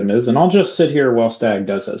food item is, and I'll just sit here while Stag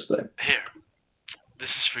does his thing. Here,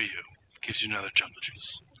 this is for you. Gives you another jungle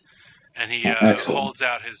juice. And he Excellent. holds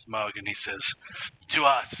out his mug and he says, "To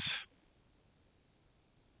us."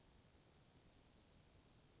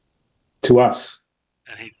 To us.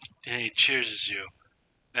 And he cheers you.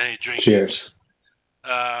 And he drinks Cheers.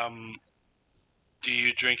 it. Do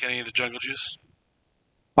you drink any of the jungle juice?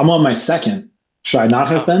 I'm on my second. Should I not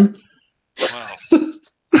have been? Wow.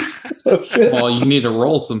 Oh, shit. Well, you need to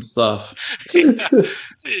roll some stuff. You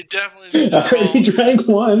definitely need to I already roll. drank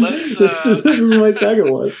one. Let's, this is my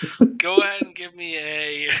second one. Go ahead and give me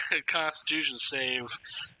a Constitution save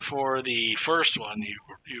for the first one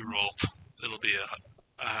you rolled. It'll be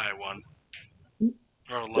a high one.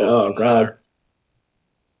 Or a low one. God.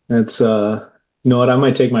 It's you know what? I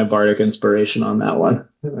might take my bardic inspiration on that one.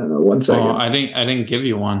 1 second. Oh, I didn't give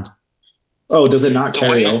you one. Oh, does it not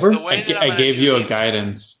carry over? I gave you a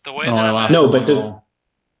guidance. The way Oh, that I lost No, one but roll.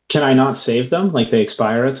 can I not save them? Like they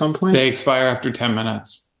expire at some point? They expire after 10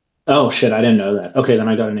 minutes. Oh shit, I didn't know that. Okay, then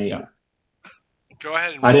I got an 8. Yeah. Go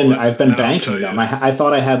ahead and I didn't. roll it, I've been and I'll banking tell them. you. I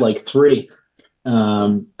thought I had like 3.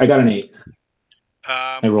 I got an 8.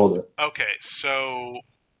 I rolled it. Okay, so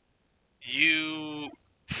you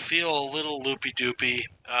feel a little loopy-doopy.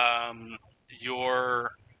 I'm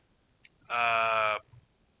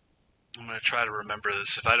going to try to remember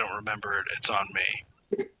this. If I don't remember it, it's on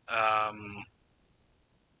me.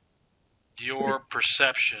 Your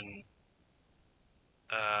perception...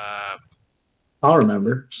 I'll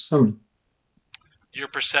remember. your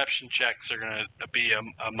perception checks are going to be a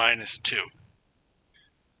 -2.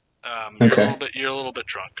 Okay. You're a little bit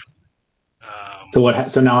drunk. So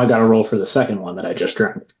what? So now I got to roll for the second one that I just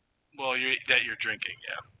drank. Well, you're drinking,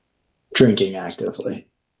 yeah. Drinking actively.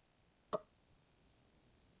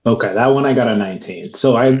 Okay, that one I got a 19.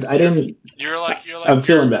 So I didn't. You're like. I'm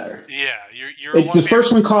feeling better. Yeah, you're The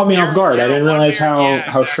first one caught me off guard. I didn't realize how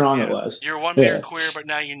exactly, strong yeah. it was. You're one beer Yeah. queer, but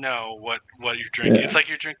now you know what you're drinking. Yeah. It's like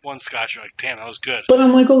you drink one scotch, you're like, damn, that was good. But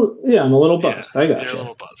I'm like, I'm a little buzzed. I got You're you. a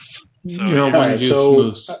little buzzed. So You're a All one right, juice so-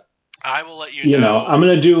 moose. I will let you You know. know, I'm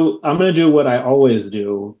gonna do what I always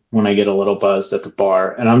do when I get a little buzzed at the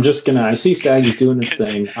bar, and I'm just gonna. I see Staggy's doing his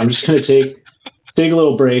thing. I'm just gonna take a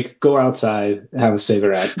little break, go outside, have a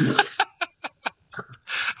cigarette.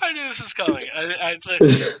 I knew this was coming.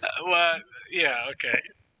 Yeah, okay.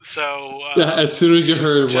 So As soon as you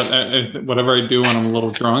heard whatever I do when I'm a little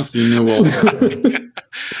drunk, you knew what was happening.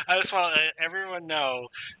 I just want to let everyone know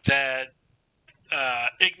that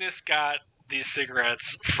Ignis got these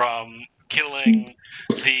cigarettes from killing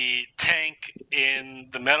the tank in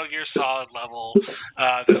the Metal Gear Solid level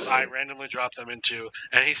that I randomly dropped them into,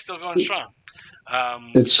 and he's still going strong.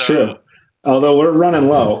 It's true. Although we're running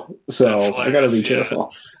low, so That's I gotta be hilarious,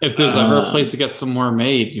 careful. If there's ever a place to get some more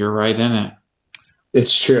made, you're right in it.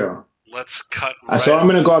 It's true. Let's cut. So I'm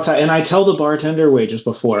gonna go outside, and I tell the bartender, wait, just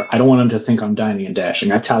before, I don't want him to think I'm dining and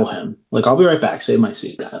dashing. I tell him, like, I'll be right back, save my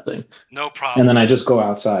seat, kind of thing. No problem. And then I just go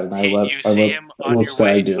outside and I let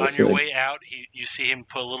Stag do his on your thing. way out. You see him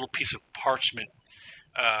put a little piece of parchment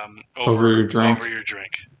Over your drink. Over your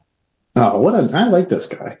drink. Oh, I like this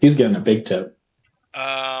guy. He's getting a big tip.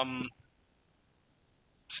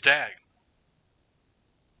 Stag.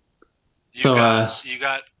 You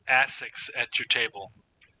got Essex at your table,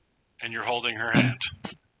 and you're holding her hand.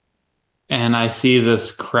 And I see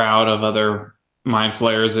this crowd of other mind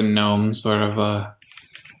flayers and gnomes sort of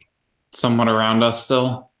somewhat around us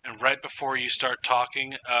still. And right before you start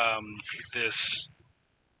talking, this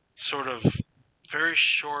sort of very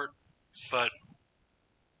short but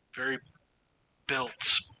very built,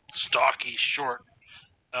 stocky, short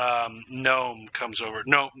gnome comes over.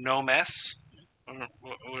 Gnome-ess?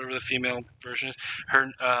 Whatever the female version is.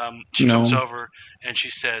 She comes over and she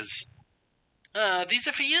says, these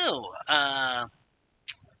are for you.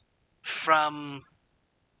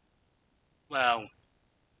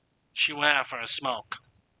 She went out for a smoke.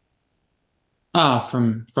 Ah,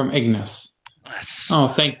 from Ignis. Yes. Oh,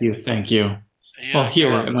 thank you. Yeah, Well,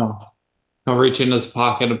 here, I'll reach in his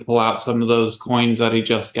pocket and pull out some of those coins that he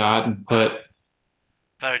just got and put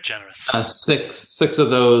very generous. Six of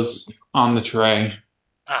those on the tray.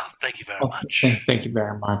 Oh, thank you very much. Thank you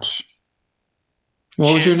very much.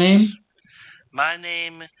 What was your name? My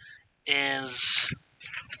name is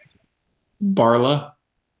Barla.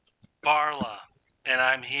 Barla, and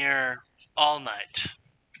I'm here all night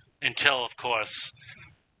until, of course,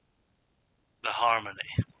 the harmony.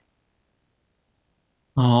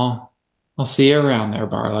 Oh, I'll see you around there,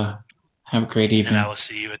 Barla. Have a great evening. And I will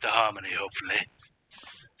see you at the harmony, hopefully.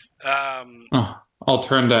 I'll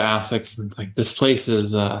turn to Essex and like, this place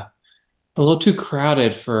is a little too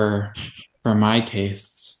crowded for my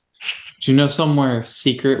tastes. Do you know somewhere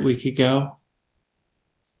secret we could go?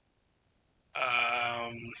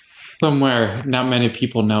 Somewhere not many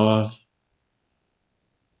people know of.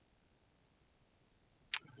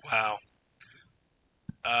 Wow.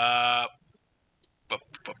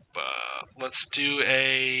 Let's do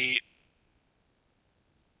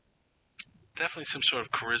definitely some sort of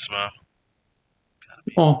charisma.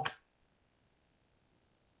 Oh.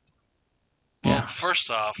 Well, Yeah. first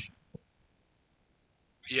off,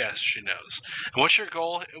 yes, she knows. And what's your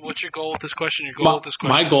goal? What's your goal with this question? Your goal with this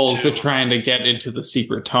question My goal is to to try to get into the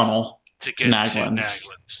secret tunnel get to to Naglin's.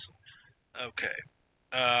 Naglin's. Okay.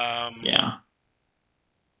 Yeah.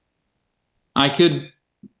 I could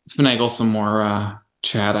finagle some more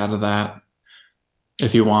chat out of that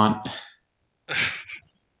if you want.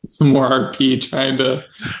 Some more RP trying to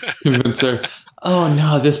convince her. Oh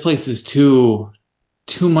no, this place is too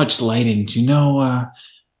much lighting. Do you know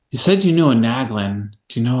you said you knew a Naglin.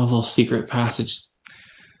 Do you know a little secret passage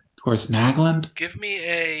towards Naglin? Give me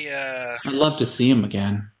a I'd love to see him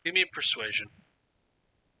again. give me a persuasion.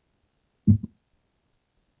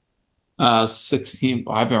 16.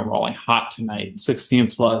 I've been rolling hot tonight. 16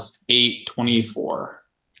 plus 8, 24.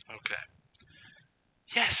 Okay.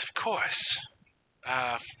 Yes, of course.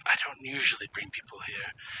 I don't usually bring people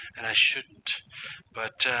here, and I shouldn't.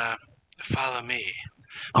 But follow me.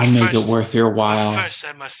 I'll make it worth your while. First,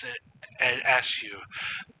 I must ask you,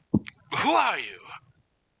 who are you?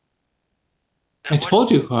 I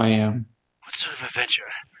told you who I am. What sort of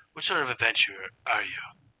adventurer are you?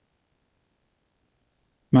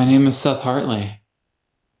 My name is Seth Hartley,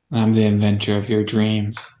 and I'm the adventurer of your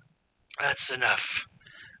dreams. That's enough.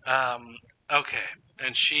 Okay.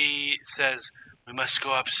 And she says, we must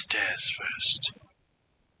go upstairs first.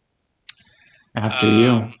 After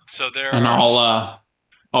you. So there and are...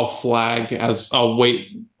 I'll flag as I'll wait.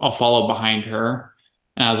 I'll follow behind her,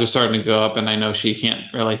 and as we're starting to go up, and I know she can't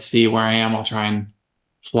really see where I am, I'll try and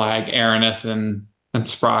flag Aranis and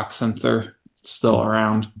Sprock since they're still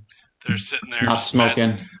around. They're sitting there, not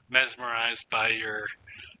smoking, mesmerized by your.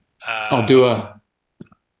 I'll do a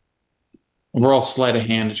roll sleight of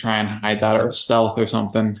hand to try and hide that, or stealth or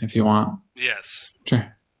something if you want. Yes.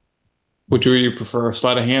 Sure. Which would you prefer,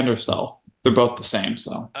 sleight of hand or stealth? They're both the same,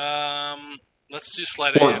 so. Let's do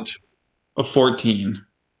sleight of hand. A 14.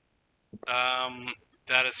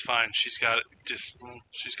 That is fine. She's got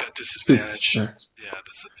disadvantage. Sure. Yeah,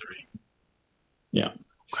 that's a 3. Yeah.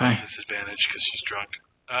 Okay. Disadvantage because she's drunk.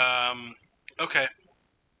 Okay.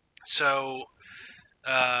 So,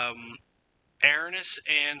 Aranis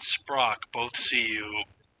and Sprock both see you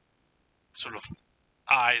sort of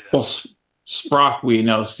eye them. Well, Sprock, we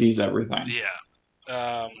know, sees everything.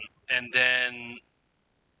 Yeah. And then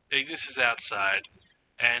Ignis is outside,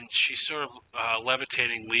 and she sort of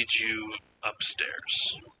levitating leads you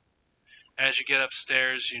upstairs. As you get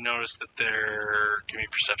upstairs, you notice that give me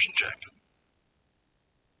a perception check.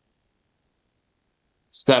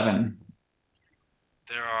 7.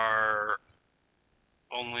 There are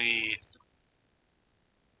only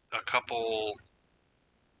a couple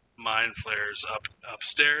mind flayers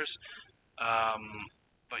upstairs,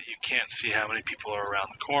 but you can't see how many people are around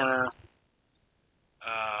the corner.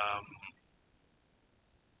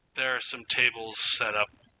 There are some tables set up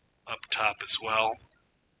top as well,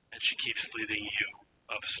 and she keeps leading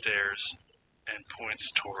you upstairs and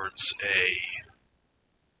points towards a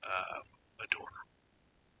door.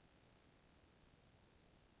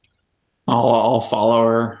 I'll follow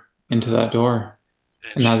her into that door.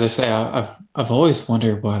 And as I say, I've always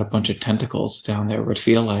wondered what a bunch of tentacles down there would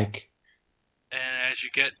feel like. And as you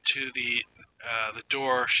get to the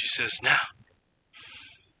door, she says, "Now,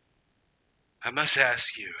 I must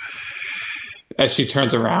ask you." As she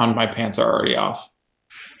turns around, my pants are already off.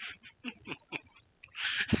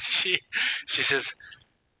 She says,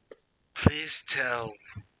 "Please tell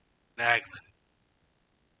Naglin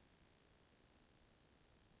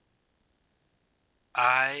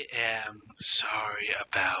I am sorry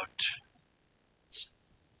about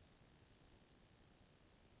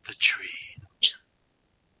the tree."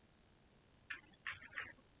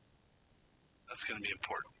 That's going to be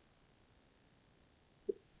important.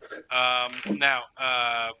 Now,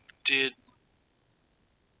 did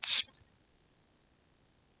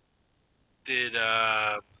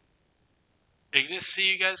Ignis see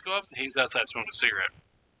you guys go up? He was outside smoking a cigarette.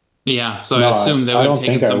 Yeah, so I assume they would have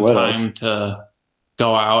taken some time have. to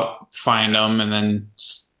go out, find them, and then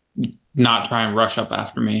not try and rush up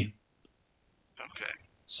after me. Okay.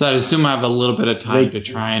 So I assume I have a little bit of time to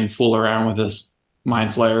try and fool around with this mind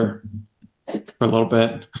flayer for a little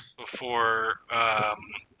bit. Before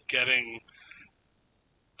getting...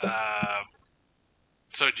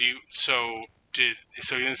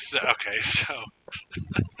 okay, so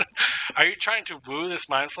Are you trying to woo this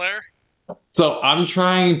mind flayer? So I'm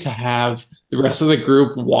trying to have the rest of the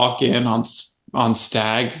group walk in on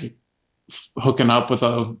Stag hooking up with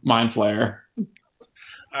a mind flayer.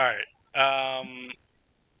 All right.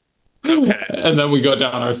 Okay. And then we go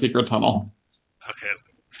down our secret tunnel. Okay.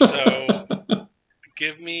 So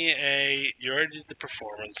give me you already did the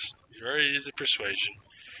performance. You already did the persuasion.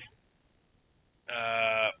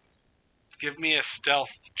 Give me a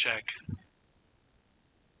stealth check.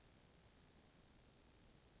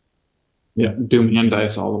 Yeah, Doomhand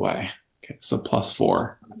dice all the way. Okay, so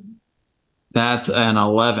 +4. That's an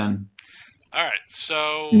 11. All right,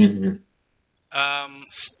 so we're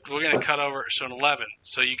gonna cut over. So an 11.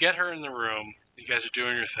 So you get her in the room. You guys are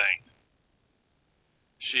doing your thing.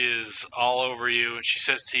 She is all over you, and she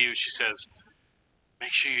says to you,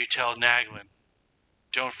 "Make sure you tell Naglin.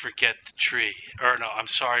 Don't forget the tree." Or no, I'm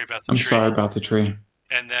sorry about the tree. I'm sorry about the tree.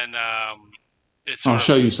 And then I'll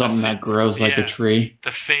show you something that grows like a tree.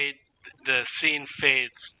 The scene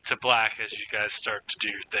fades to black as you guys start to do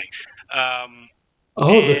your thing.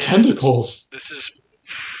 The tentacles. This is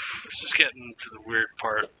getting to the weird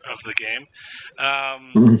part of the game.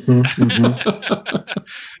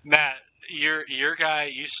 Matt, your guy,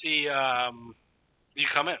 you see, you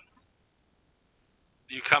come in.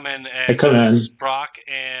 You come in, and Sprock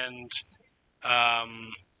and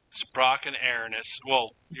Aranis.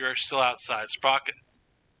 Well, you're still outside. Sprock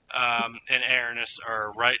and Aranis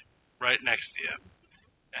are right next to you,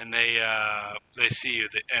 and they see you.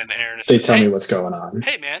 And Aranis, they tell me what's going on.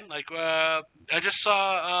 Hey man, I just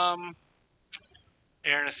saw.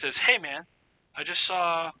 Aranis says, "Hey man, I just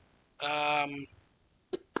saw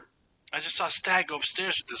Stag go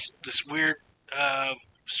upstairs with this weird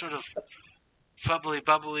sort of bubbly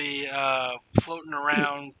floating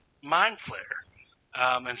around mind flare."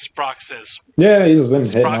 And Sprock says, "Yeah, he's been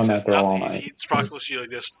hitting on that girl all night." Sprock looks at you like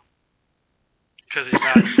this because he's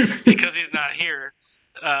not here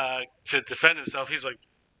to defend himself. He's like,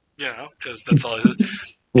 because that's all he says.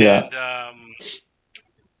 Yeah.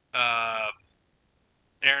 And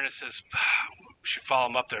Aranis says, "We should follow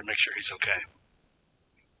him up there and make sure he's okay."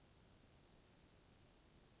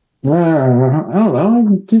 I don't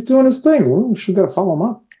know. He's doing his thing. We should gotta follow him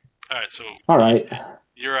up. All right, so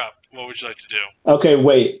you're up. What would you like to do? Okay,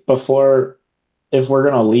 wait. If we're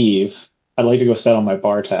gonna leave, I'd like to go settle my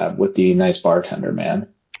bar tab with the nice bartender man.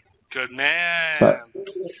 Good man.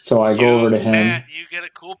 So I go over to him. Matt, you get a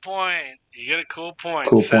cool point.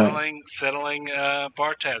 Settling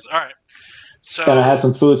bar tabs. All right. So and I had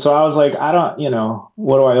some food, so I was like, I don't,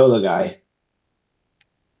 what do I owe the guy?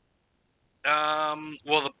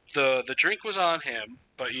 Well, the drink was on him,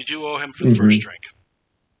 but you do owe him for the first drink.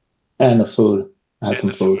 And the food. I had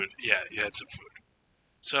some food. Yeah, you had some food.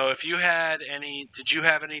 So if you had did you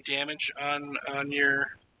have any damage on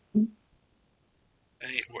your?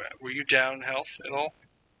 Were you down health at all?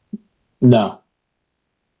 No.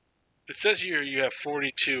 It says you have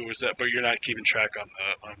 42. Is that? But you're not keeping track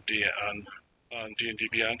on D&D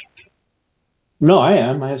Beyond. No, I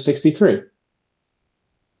am. I have 63.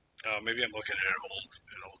 Oh, maybe I'm looking at an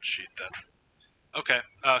old sheet then. Okay.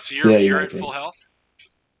 So you're at full health.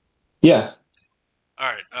 Yeah. All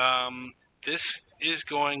right. This is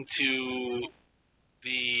going to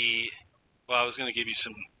be. Well, I was going to give you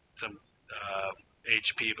some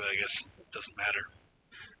HP, but I guess it doesn't matter.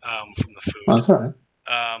 From the food. Oh, that's all right.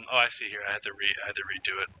 I see here. I had to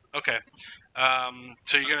redo it. Okay.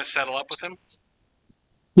 So you're going to settle up with him?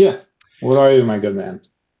 Yeah. What are you, my good man?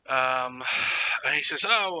 And he says,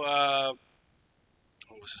 what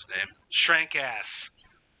was his name? Shrank-ass.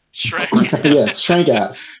 Yes,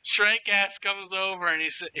 Shrank-ass. Shrank-ass comes over and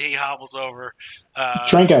he hobbles over.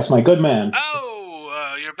 Shrank-ass, my good man.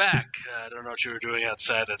 Oh, you're back. I don't know what you were doing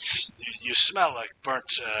outside. You smell like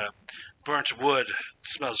burnt wood. It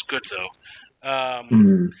smells good though.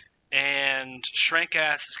 And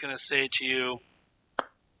Shrank-ass is going to say to you,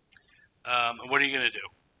 what are you going to do?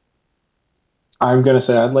 I'm going to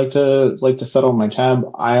say I'd like to settle my tab.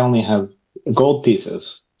 I only have gold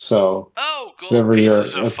pieces, so. Oh, gold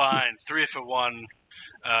pieces are fine. 3 for 1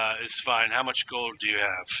 is fine. How much gold do you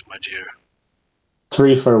have, my dear?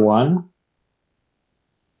 3 for 1?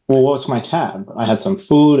 Well, what's my tab? I had some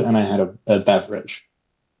food and I had a beverage.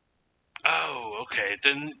 Oh, okay.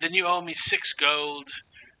 Then you owe me 6 gold.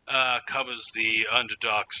 Covers the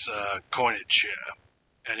Underdark's coinage.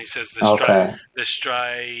 And he says the Stry'ad.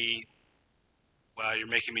 Wow, you're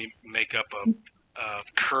making me make up a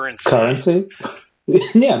currency. Currency?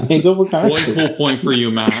 Yeah, make up a currency. One cool point for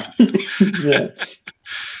you, Matt. Yeah.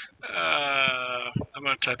 I'm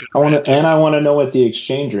gonna type it. I want to know what the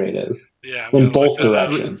exchange rate is. Yeah. In both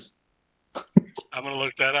directions. I'm gonna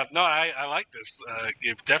look that up. No, I like this.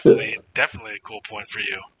 It's definitely a cool point for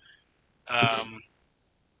you.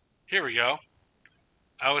 Here we go.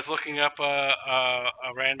 I was looking up a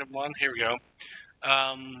random one. Here we go.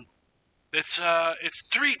 It's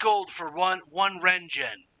 3 gold for one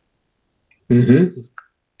rengen. Mm-hmm.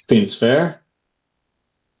 Seems fair.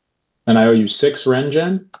 And I owe you 6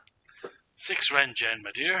 rengen? 6 rengen,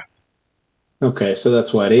 my dear. Okay, so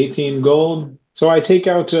that's what, 18 gold? So I take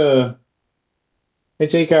out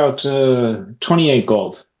 28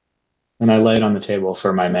 gold, and I lay it on the table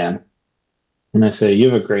for my man. And I say, "You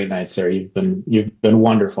have a great night, sir. You've been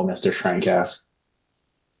wonderful, Mr. Shrinecast."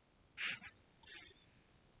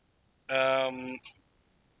 And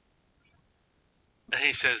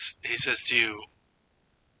he says to you,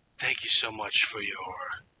 "Thank you so much for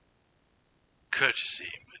your courtesy,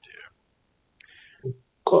 my dear."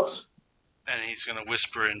 Of course. And he's gonna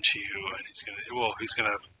whisper into you, and he's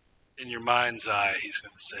gonna, in your mind's eye, he's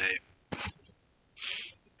gonna say,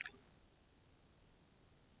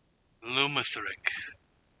 "Lumathric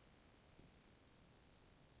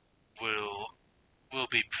will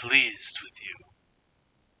be pleased with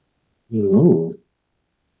you Ooh.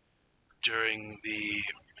 during the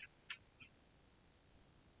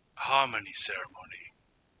harmony ceremony.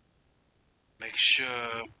 Make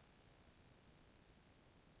sure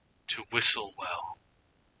to whistle well."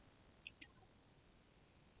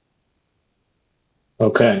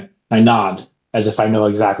 Okay. I nod as if I know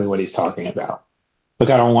exactly what he's talking about. Look,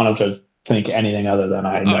 I don't want him to think anything other than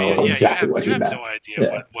I know exactly what he you have meant. no idea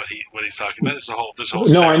Yeah. what he's talking about. There's a whole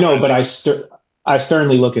No, I know, ceremony. but I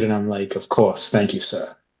sternly look at it and I'm like, "Of course, thank you,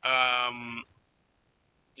 sir."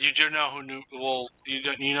 You do know who knew? Well, you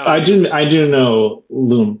know. I do know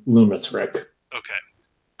Lumathric.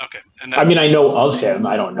 Okay, and I mean, I know of him.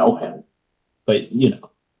 I don't know him, but I'm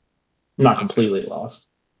not completely lost.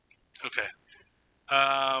 Okay.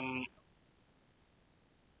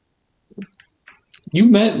 You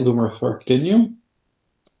met Lumathric, didn't you?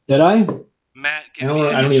 Did I? Matt, I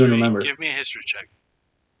don't even remember. Give me a history check.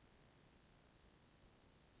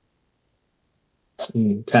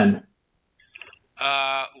 10.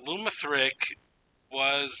 Lumathric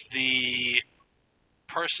was the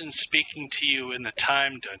person speaking to you in the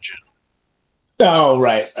time dungeon. Oh,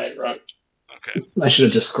 right. Okay. I should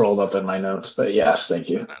have just scrolled up in my notes, but yes, thank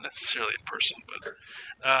you. Not necessarily a person, but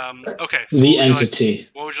okay. So the entity.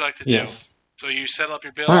 what would you like to Yes. do? So you set up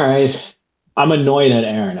your build. All right. I'm annoyed at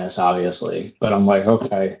Aranis, obviously, but I'm like,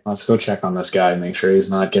 okay, let's go check on this guy, make sure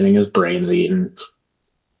he's not getting his brains eaten.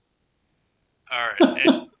 All right.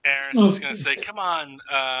 And Aranis is going to say, "Come on,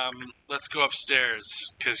 let's go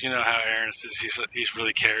upstairs," because you know how Aranis is. He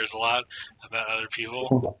really cares a lot about other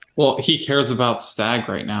people. Well, he cares about Stag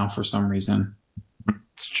right now for some reason.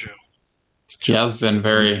 It's true. He has been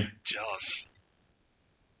very jealous.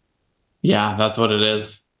 Yeah, that's what it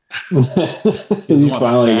is. He's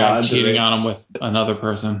finally got cheating on him with another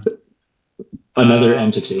person, another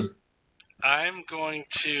entity. I'm going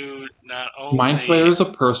to not only Mind Flayer is a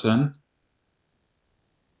person.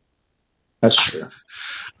 That's true.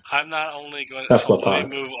 I'm not only going to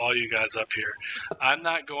move all you guys up here. I'm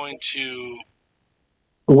not going to.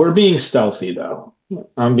 We're being stealthy, though.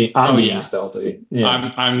 I'm being stealthy.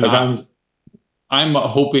 Yeah. I'm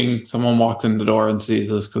hoping someone walks in the door and sees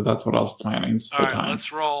this because that's what I was planning. All right,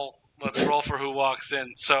 let's roll. Let's roll for who walks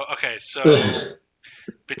in. So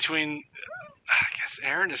between, I guess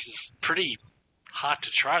Aranis is pretty hot to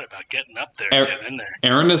trot about getting up there, getting in there.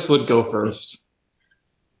 Aranis would go first.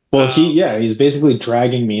 Well, he's basically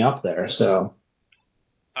dragging me up there. So.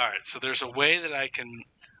 All right, so there's a way that I can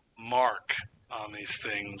mark on these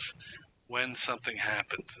things when something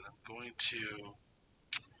happens, and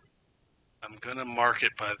I'm going to mark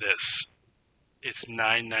it by this. It's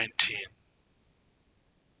 9:19.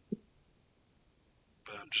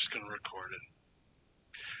 But I'm just going to record it.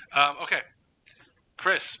 Okay.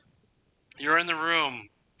 Chris, you're in the room.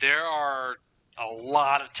 There are a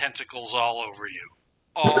lot of tentacles all over you.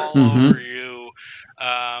 All over you.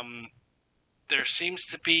 There seems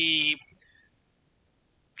to be...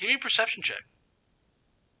 Give me a perception check.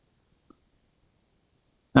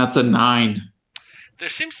 That's a 9. There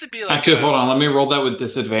seems to be like Actually, hold on. Let me roll that with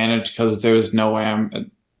disadvantage because there's no way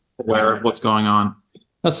I'm aware of what's going on.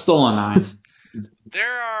 That's still a 9.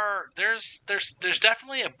 There's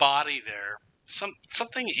definitely a body there.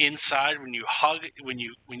 Something inside when you hug it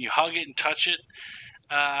and touch it.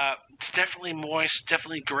 It's definitely moist,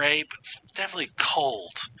 definitely gray, but it's definitely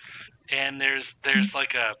cold. And there's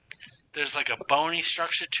like a bony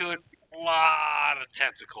structure to it, lot of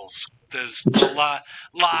tentacles. There's a lot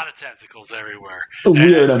of tentacles everywhere. A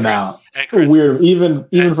weird And amount. Chris, Weird, even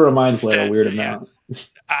for a mind flayer, a weird yeah. amount.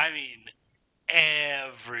 I mean,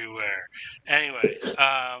 everywhere. Anyway,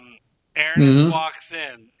 Ernest walks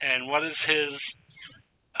in, and what is his?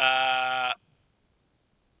 The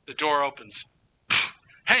door opens.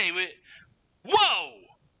 Hey, whoa!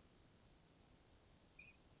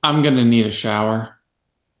 I'm gonna need a shower.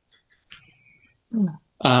 Do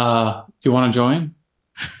you want to join?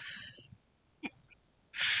 I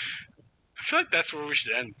feel like that's where we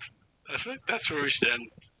should end.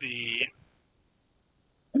 The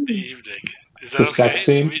evening. Is that The okay? sex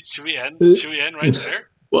scene? Should we end right there?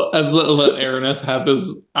 Well, let Ernest have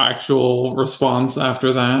his actual response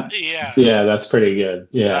after that. Yeah. Yeah, that's pretty good.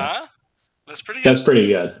 Yeah. That's pretty good. That's pretty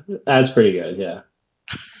good. That's pretty good, yeah.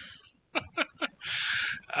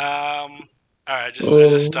 All right, I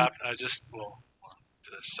just stopped. Did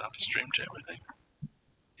I stop the stream to everything?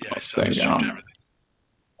 Yeah, I stopped the stream to everything.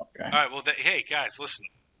 Okay. All right, well, hey, guys, listen.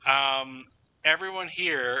 Everyone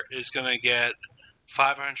here is going to get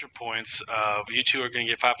 500 points of... You two are going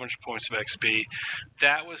to get 500 points of XP.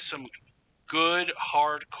 That was some good,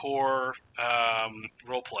 hardcore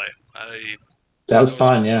roleplay. That was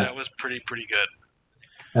fun, yeah. That was pretty good.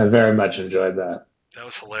 I very much enjoyed that. That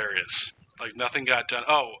was hilarious. Like, nothing got done.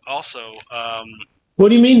 Oh, also... what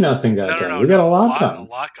do you mean nothing got done? We got a lot done. A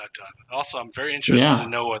lot got done. Also, I'm very interested to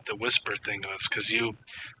know what the whisper thing was, because you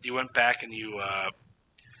went back and you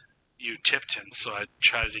tipped him, so I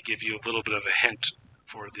tried to give you a little bit of a hint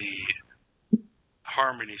for the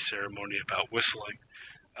harmony ceremony about whistling.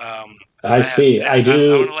 I see. I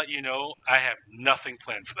do. I want to let you know I have nothing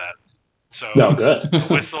planned for that. So no, good. The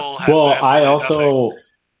whistle has well, I also nothing.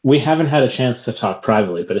 We haven't had a chance to talk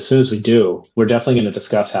privately, but as soon as we do, we're definitely going to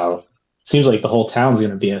discuss how it seems like the whole town's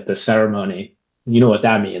going to be at this ceremony. You know what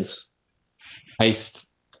that means? Heist.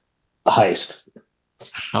 A heist.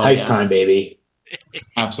 Oh, heist time, baby.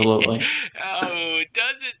 Absolutely. Oh,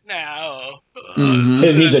 does it now? Mm-hmm.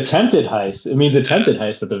 It means attempted heist. It means attempted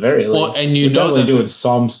heist at the very least. Well, and we're definitely doing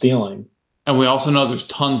some stealing. And we also know there's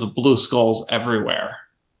tons of blue skulls everywhere.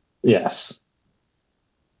 Yes.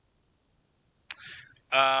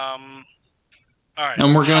 All right.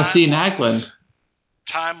 And we're going to see Nagland.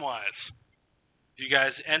 Time-wise, you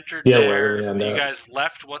guys entered Yeah, there. You guys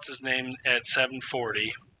left what's his name at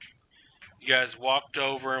 7:40. You guys walked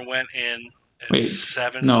over and went in at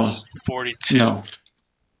 7:42.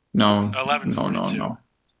 No. 11:42. No.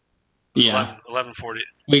 Yeah. 11:40.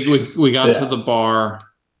 We got to the bar.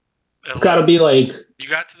 It's got to be like you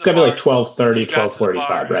got to the it's got to bar, be like 12:30,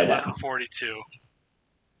 12:45 right now. 11:42.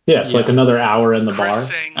 Yeah, so like another hour in the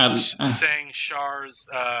Chris bar. sang Cher's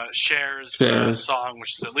song,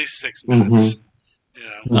 which is at least 6 minutes.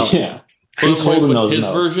 Mm-hmm. Yeah. He's holding those his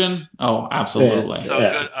notes. version? Oh, absolutely. Yeah. So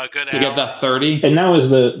a good to hour. get that 30. And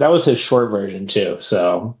that was his short version too.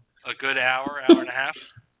 So a good hour and a half.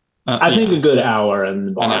 I think a good hour in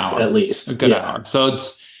the bar at least. A good hour. So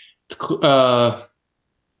it's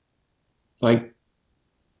like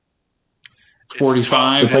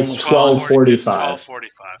 45. It's like 12:45. 12:45.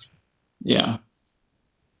 Yeah. All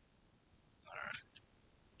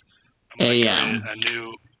right. AM.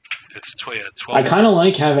 It's 12. I kind of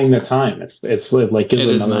like having the time. It's like gives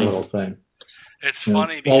it another little thing. It's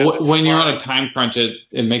funny because when you're on a time crunch, it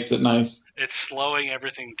makes it nice. It's slowing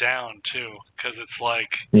everything down too, because it's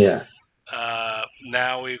like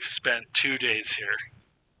now we've spent 2 days here,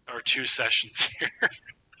 or 2 sessions here.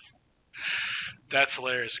 That's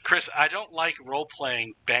hilarious. Chris, I don't like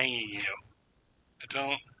role-playing banging you. I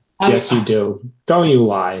don't... Yes, you do. Don't you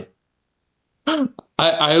lie.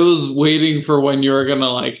 I was waiting for when you were going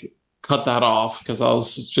to, cut that off, because I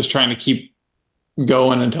was just trying to keep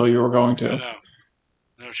going until you were going to. I know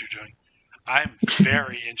what you're doing. I'm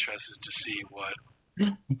very interested to see what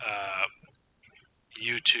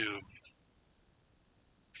YouTube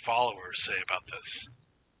followers say about this.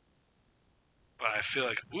 But I feel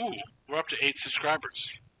like, we're up to 8 subscribers.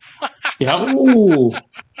 Yeah. We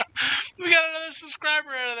got another subscriber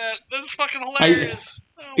out of that. This is fucking hilarious.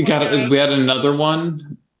 We had another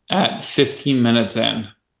one at 15 minutes in.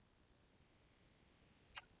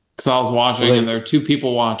 Because I was watching, and there are 2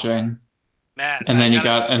 people watching. Matt, and then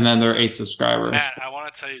there are 8 subscribers. Matt, I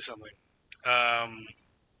want to tell you something.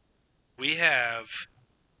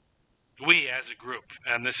 We as a group,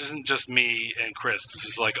 and this isn't just me and Chris, this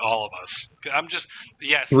is like all of us.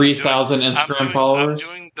 3,000 Instagram followers. I'm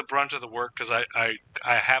doing the brunt of the work because I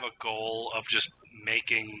have a goal of just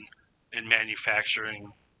making and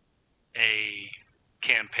manufacturing a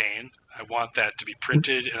campaign. I want that to be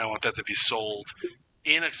printed and I want that to be sold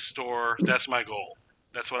in a store. That's my goal.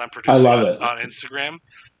 That's what I'm I producing love it. on Instagram.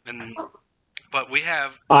 But we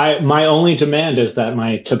have My only demand is that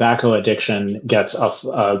my tobacco addiction gets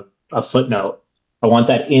a footnote. I want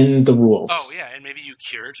that in the rules. Oh yeah, and maybe you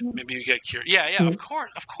cured. Maybe you get cured. Yeah, Hmm. of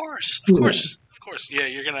course, of course, of Yeah. course, of course. Yeah,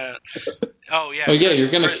 you're gonna. Oh yeah. Oh yeah, you're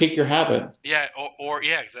gonna Chris, kick your habit. Yeah, or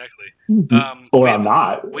yeah, exactly. Or I'm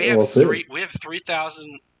not. We have We'll see. We have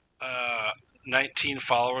 3,019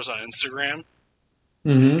 followers on Instagram.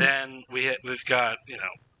 Mm-hmm. Then we've got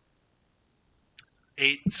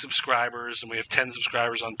 8 subscribers, and we have 10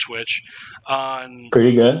 subscribers on Twitch.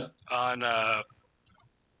 Pretty good.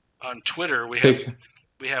 On Twitter, we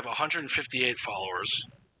have 158 followers.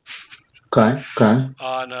 Okay.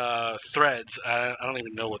 On Threads, I don't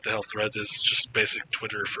even know what the hell Threads is. It's just basic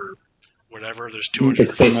Twitter for whatever. There's Like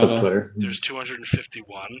Facebook, Twitter. There's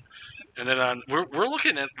 251, and then we're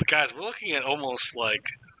looking at We're looking at almost like.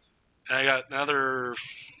 And I got another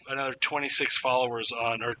 26 followers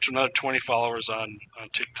another 20 followers on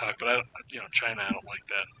TikTok, but China, I don't like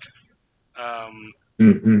that.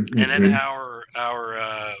 And then our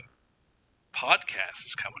podcast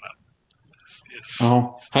is coming up.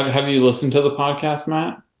 Have you listened to the podcast,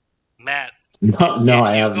 Matt? Matt, no,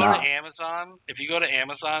 I have not. If you go to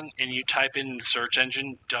Amazon and you type in the search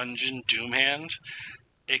engine Dungeon Doomhand,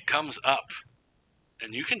 it comes up.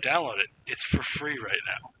 And you can download it. It's for free right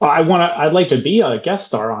now. Well, I'd like to be a guest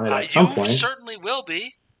star on it at some point. You certainly will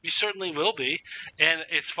be. You certainly will be. And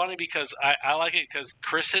it's funny because I like it because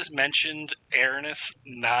Chris has mentioned Aranis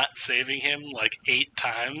not saving him like 8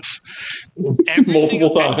 times. Multiple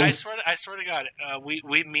times. I swear to God,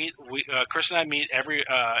 we meet. Chris and I meet every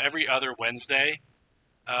other Wednesday.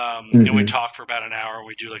 And we talk for about an hour.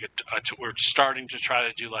 We do like we're starting to try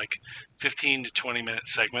to do like 15 to 20 minute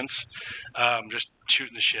segments, just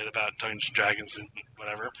shooting the shit about Dungeons and Dragons and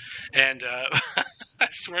whatever. And I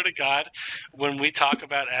swear to God, when we talk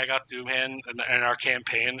about Agoth Doomhand and our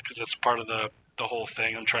campaign, because that's part of the whole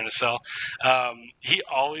thing I'm trying to sell, it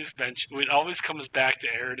always comes back to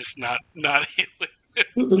Aranis not healing.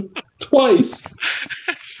 Twice.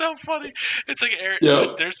 It's so funny. It's like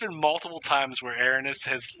there's been multiple times where Aranis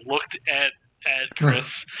has looked at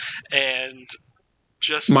Chris and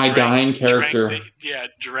just dying character.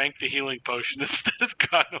 Drank the healing potion instead of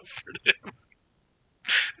gone over to him.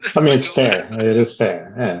 I mean, it's fair. It is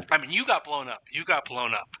fair. Yeah. I mean, you got blown up. Your guy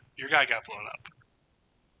got blown up.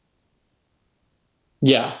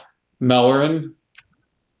 Yeah, Melrin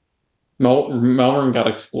got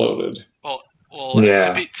exploded. Well,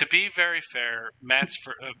 yeah. To be very fair,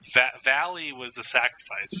 Valley was a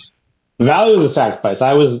sacrifice. Valley was a sacrifice.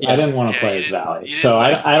 I didn't want to play as Valley, so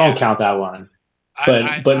I don't count that one.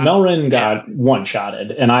 But Melrin got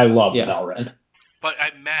one-shotted, and I love Melrin. But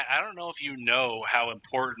Matt, I don't know if you know how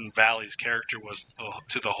important Valley's character was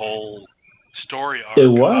to the whole story arc. It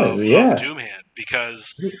was, of yeah. Doomhand,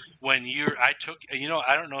 because when I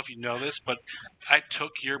don't know if you know this, but I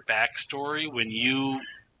took your backstory when you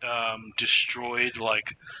destroyed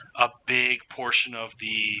like a big portion of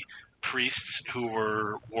the priests who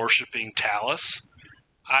were worshiping Talus.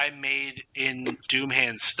 I made in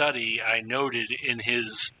Doomhand's study. I noted in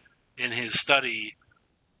his study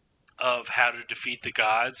of how to defeat the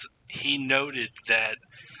gods. He noted that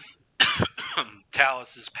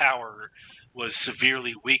Talus's power was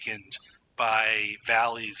severely weakened by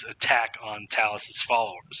Valley's attack on Talus's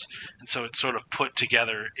followers, and so it sort of put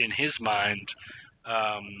together in his mind.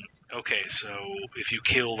 Okay, so if you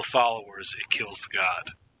kill the followers, it kills the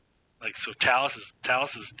god. Like, so Talus's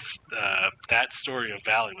that story of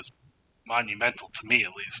Valley was monumental to me,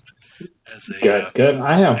 at least. As a good.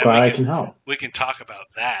 I am glad I can help. We can talk about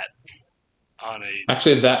that on a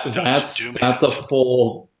actually that's a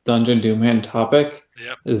full Dungeon Doomhand topic.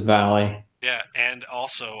 Yep. Is Valley. Yeah, and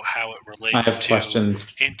also how it relates I have to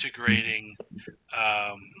questions. Integrating.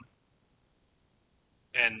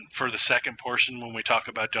 And for the second portion, when we talk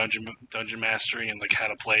about dungeon mastery and like how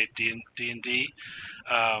to play D&D,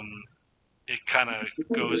 it kind of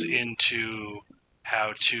goes into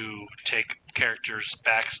how to take characters'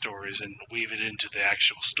 backstories and weave it into the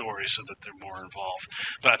actual story so that they're more involved.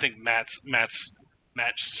 But I think Matt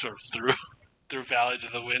sort of threw Valley to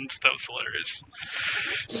the wind. That was hilarious.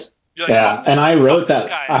 Like, yeah, and I wrote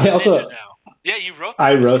that. I also you wrote. That.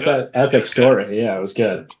 I wrote that epic story. Yeah, it was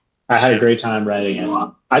good. I had a great time writing it.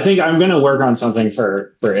 I think I'm going to work on something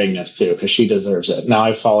for Ignis too, because she deserves it. Now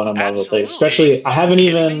I've fallen in love with it. Especially, I haven't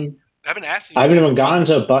even gotten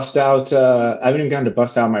to bust out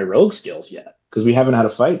my rogue skills yet, because we haven't had a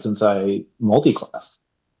fight since I multi-classed.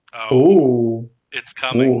 Oh, it's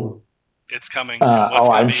coming. Ooh. It's coming.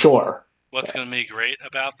 I'm sure. What's going to be great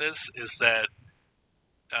about this is that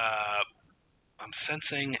I'm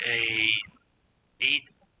sensing a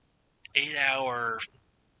 8-hour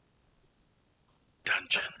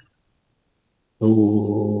dungeon.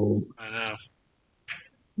 Ooh. I know.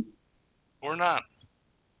 Or not.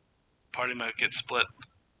 Party might get split.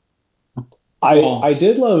 I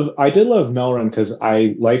did love Melrun because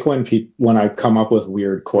I like when I come up with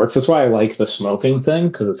weird quirks. That's why I like the smoking thing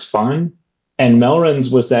because it's fun. And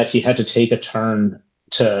Melrun's was that he had to take a turn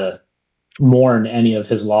to mourn any of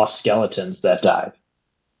his lost skeletons that died,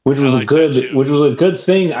 which was a good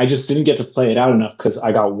thing. I just didn't get to play it out enough because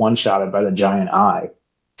I got one-shotted by the giant eye.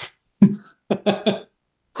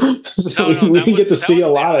 So we didn't get to see a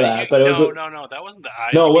lot of that. But no, that wasn't the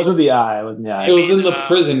eye. No, it wasn't the eye. It wasn't the eye. It was in the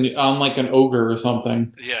prison on like an ogre or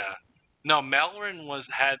something. Yeah. No, Melrun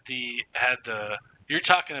had the. You're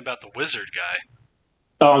talking about the wizard guy.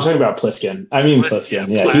 Oh, I'm talking about Pliskin. I mean Pliskin.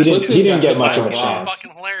 Yeah, he didn't get much of a chance. It's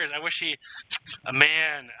fucking hilarious. I wish he.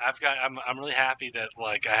 Man, I'm really happy that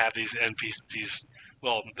like I have these NPCs.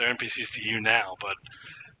 Well, they're NPCs to you now, but.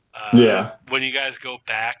 When you guys go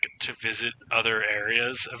back to visit other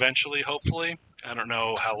areas eventually, hopefully, I don't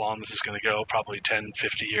know how long this is going to go, probably 10,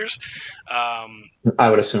 50 years. I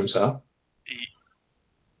would assume so.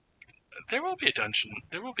 There will be a dungeon.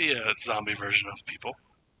 There will be a zombie version of people.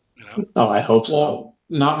 You know? Oh, I hope so. Well,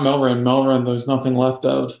 not Melrun. Melrun, there's nothing left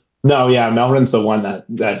of. No, yeah, Melrun's the one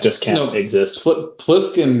that just can't exist.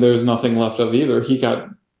 Pliskin, there's nothing left of either. He got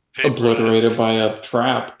obliterated by a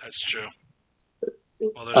trap. That's true.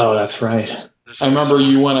 Well, that's right. I remember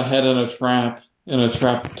you went ahead in a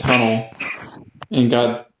trap tunnel and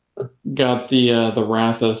got the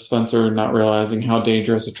wrath of Spencer not realizing how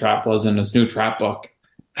dangerous a trap was in his new trap book.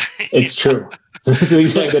 It's true. That is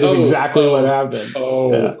exactly what happened.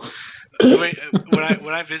 Oh. Yeah.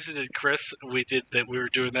 When I visited Chris, we were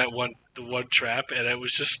doing the one trap, and it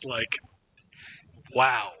was just like,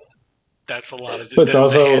 wow. That's a lot of. But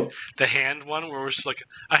also the hand one where it's just like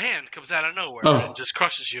a hand comes out of nowhere and just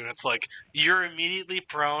crushes you, and it's like you're immediately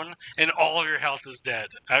prone and all of your health is dead.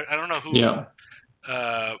 I don't know who. Yeah.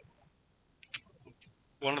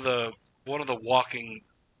 One of the walking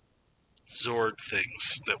Zord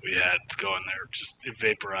things that we had going there just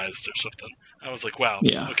vaporized or something. I was like, wow.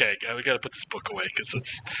 Yeah. Okay, we got to put this book away because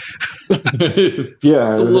it's.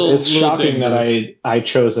 Yeah, it's shocking dangerous. That I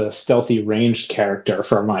chose a stealthy ranged character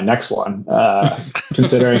for my next one,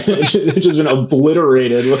 considering it's just been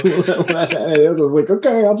obliterated. I was like,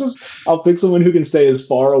 okay, I'll pick someone who can stay as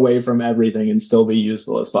far away from everything and still be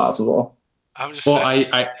useful as possible.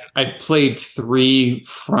 I played 3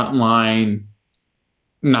 frontline,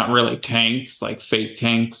 not really tanks, like fake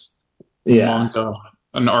tanks. Yeah.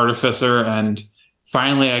 An artificer, and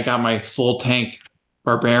finally I got my full tank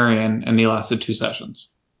barbarian, and he lasted 2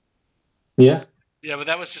 sessions. Yeah. Yeah, but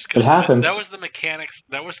that was just it happens. That was the mechanics.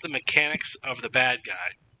 That was the mechanics of the bad guy.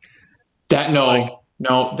 That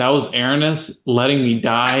that was Aranis letting me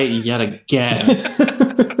die yet again.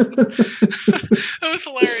 That was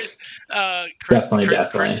hilarious.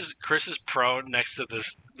 Chris is prone next to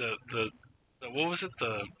this the what was it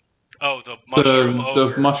the mushroom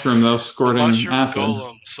the mushroom that was squirting acid.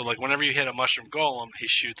 Golem. So like whenever you hit a mushroom golem, he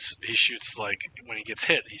shoots like when he gets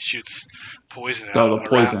hit, he shoots poison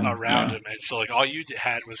around him. And so like all you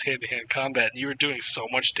had was hand-to-hand combat, and you were doing so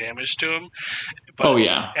much damage to him. But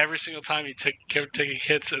every single time you kept taking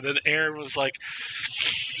hits, and then Aaron was like,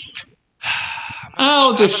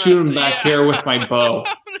 I'll just shoot him back here with my bow.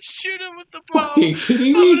 I'm gonna shoot him with the bow. Are you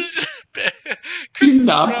kidding me? He's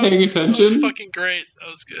not paying attention. That was fucking great. That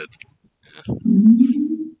was good.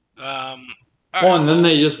 And then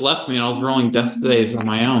they just left me, and I was rolling death saves on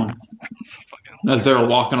my own as they were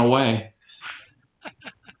walking away.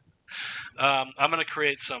 I'm going to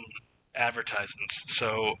create some advertisements.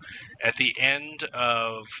 So at the end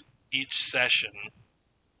of each session,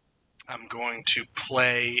 I'm going to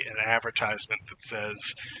play an advertisement that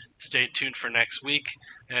says, stay tuned for next week,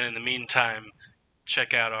 and in the meantime,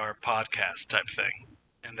 check out our podcast type thing,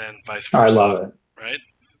 and then vice versa. I love it. Right?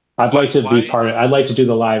 I'd like to be part of it. I'd like to do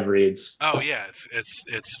the live reads. Oh yeah,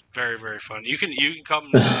 it's very, very fun. You can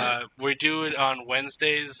come. We do it on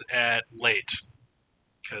Wednesdays at late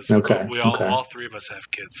because all 3 of us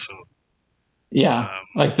have kids. So yeah,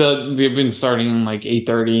 we've been starting like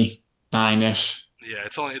 8:30, 9ish. Yeah,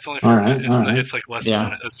 it's only for it's like less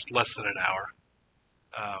than an hour.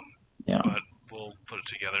 But we'll put it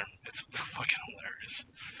together. It's fucking hilarious.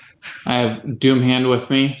 I have Doomhand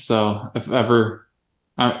with me, so if ever.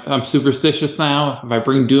 I'm superstitious now. If I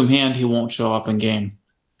bring Doomhand, he won't show up in game.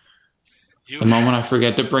 The moment I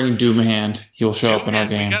forget to bring Doomhand, he'll show up in our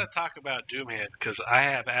game. We got to talk about Doomhand because I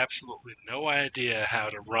have absolutely no idea how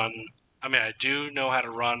to run I mean, I do know how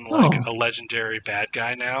to run like Oh. a legendary bad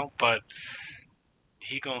guy now, but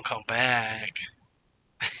he gonna come back.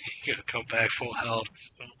 He gonna come back full health.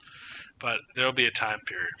 So. But there'll be a time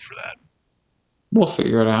period for that. We'll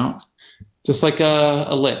figure it out. Just like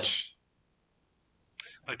a lich.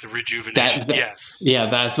 Like the rejuvenation. Yes. Yeah,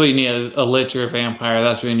 that's what you need. A lich or a vampire.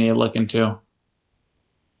 That's what you need to look into.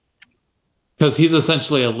 Because he's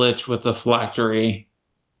essentially a lich with a phylactery.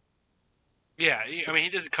 Yeah, I mean, he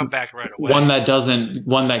doesn't come back right away. One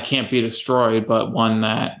that can't be destroyed, but one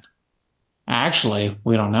that actually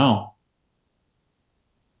we don't know.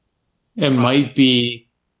 It might be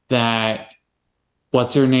that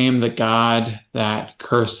what's her name, the god that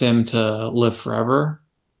cursed him to live forever,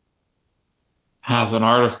 has an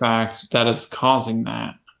artifact that is causing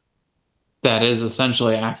that. That is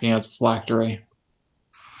essentially acting as a phylactery.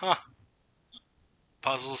 Huh.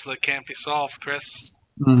 Puzzles that can't be solved, Chris.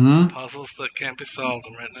 Mm-hmm. Puzzles that can't be solved.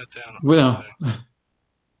 I'm writing that down. Well,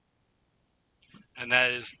 and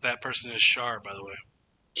that person is Shar, by the way.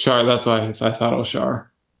 Shar. That's why I thought it was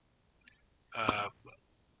Shar.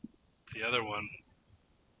 The other one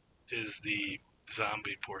is the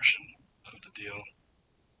zombie portion of the deal,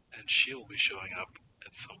 and she will be showing up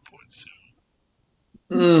at some point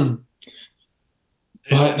soon.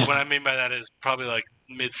 But what I mean by that is probably like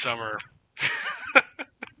midsummer.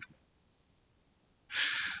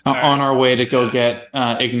 On our way to go get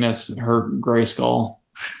Ignis her gray skull.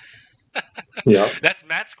 Yeah, that's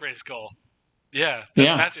Matt's gray skull. Yeah,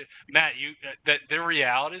 Matt. You the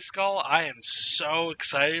reality skull. I am so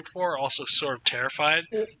excited for. Also, sort of terrified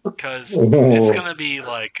because it's gonna be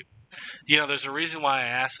like, there's a reason why I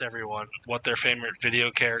asked everyone what their favorite video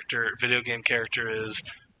game character is,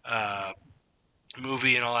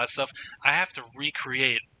 movie and all that stuff. I have to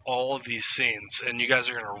recreate all of these scenes, and you guys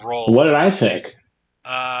are gonna roll. What did I think?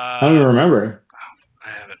 I don't even remember. I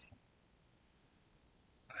haven't.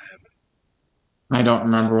 I don't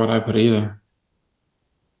remember what I put either.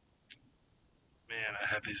 Man, I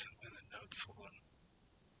have these in the notes.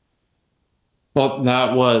 Hold on. Well,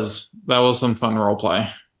 that was some fun role play.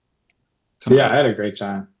 Yeah, I had a great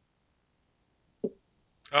time.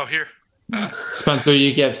 Oh, here. Spencer,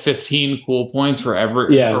 you get 15 cool points for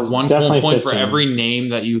every or one cool point 15. For every name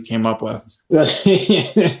that you came up with.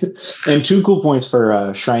 And 2 cool points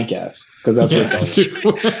for Shrank Ass, because that's what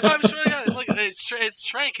I'm sure look, it's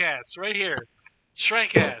Shrank Ass right here.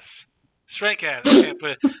 Shrank Ass. Shrank Ass. Okay,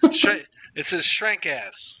 but it says Shrank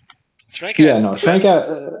Ass. Shrank Ass. Yeah, no, Shrank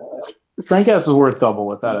Ass is worth double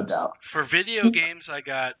without a doubt. For video games, I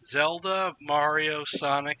got Zelda, Mario,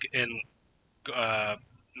 Sonic, and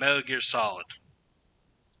Metal Gear Solid.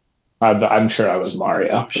 I'm sure I was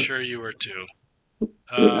Mario. I'm sure you were too.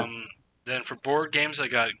 Then for board games, I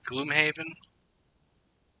got Gloomhaven.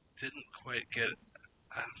 Didn't quite get it.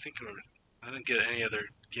 I didn't get any other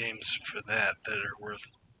games for that are worth.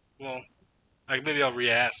 Well, maybe I'll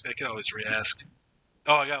re-ask. I can always re-ask.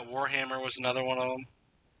 Oh, I got Warhammer was another one of them.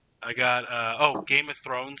 I got Game of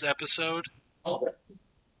Thrones episode.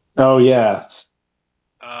 Oh yeah.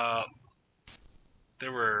 I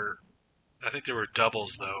think there were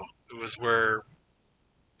doubles though. It was where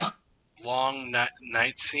long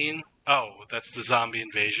night scene. Oh, that's the zombie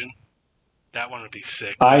invasion. That one would be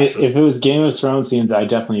sick. If it was Game of Thrones scenes, I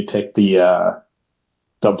definitely picked the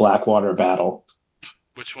Blackwater battle.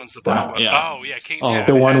 Which one's the Blackwater? Yeah. Oh yeah,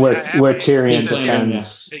 the one where Tyrion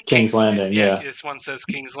defends King's Landing. Yeah, this one says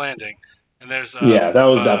King's Landing, and there's that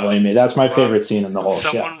was definitely me. That's my favorite scene in the whole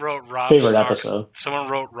show. Someone wrote episode. Someone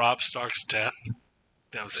wrote Robb Stark's death.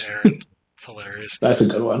 That was Aaron. It's hilarious. That's a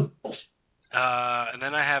good one. And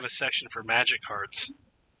then I have a section for magic cards.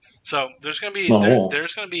 So there's going to be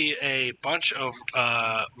there's going to be a bunch of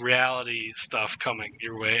reality stuff coming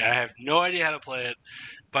your way. I have no idea how to play it,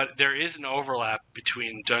 but there is an overlap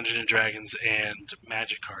between Dungeons and Dragons and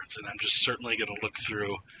magic cards, and I'm just certainly going to look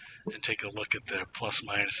through and take a look at the plus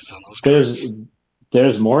minuses on those cards.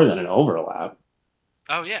 There's more than an overlap.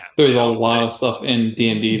 Oh yeah, there's a lot of stuff in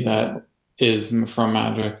D&D that is from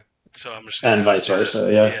Magic. So I'm just and vice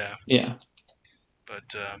versa. Yeah.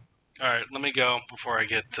 But all right, let me go before I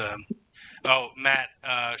get. Matt,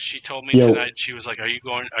 she told me tonight. She was like, "Are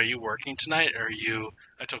you working tonight? Or are you?"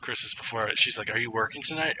 I told Chris this before. She's like, "Are you working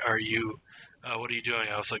tonight? Are you? What are you doing?"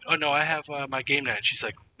 I was like, "Oh no, I have my game night." She's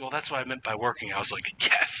like, "Well, that's what I meant by working." I was like,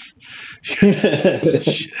 "Yes."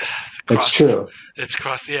 It's true. It's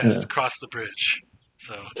across the bridge.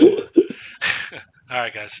 So, all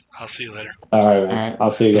right, guys. I'll see you later. All right. I'll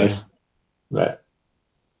see you guys. Bye.